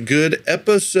 guys. It was a good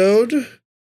episode.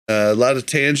 A lot of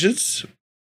tangents.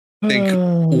 Thank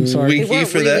Winky They weren't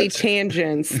for really that.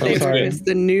 tangents. They were just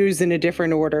the news in a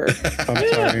different order. I'm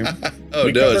sorry. Oh,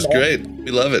 no, it's great.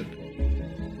 We love it.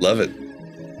 Love it.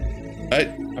 All right.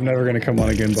 I'm never going to come on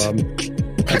again, Bob.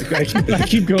 I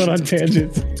keep going on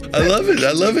tangents. I love it.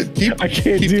 I love it. I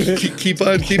can't do it. Keep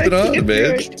on keeping on,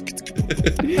 man.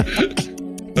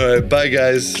 All right. Bye,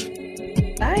 guys.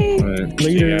 Bye.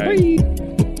 Later. Bye.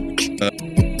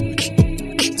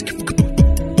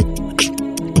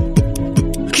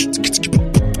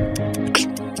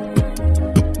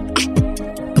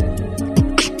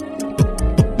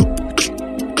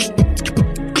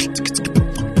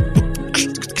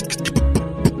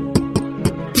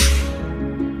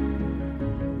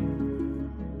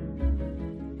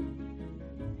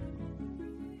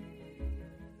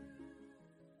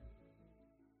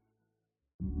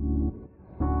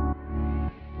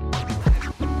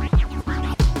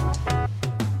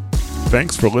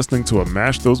 Thanks for listening to a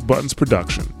Mash Those Buttons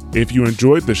production. If you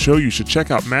enjoyed the show, you should check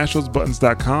out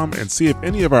mashthosebuttons.com and see if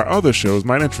any of our other shows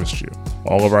might interest you.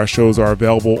 All of our shows are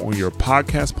available on your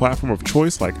podcast platform of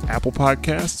choice like Apple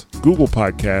Podcasts, Google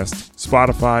Podcasts,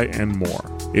 Spotify, and more.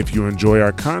 If you enjoy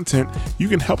our content, you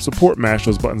can help support Mash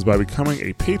Those Buttons by becoming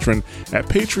a patron at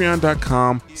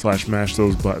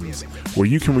patreon.com/mashthosebuttons, where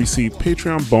you can receive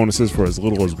Patreon bonuses for as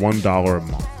little as $1 a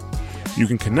month. You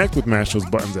can connect with Mash Those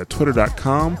Buttons at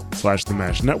twitter.com/The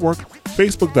Mash Network,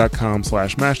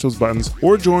 facebook.com/Mash Those Buttons,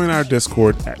 or join our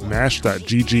Discord at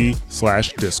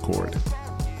mash.gg/Discord.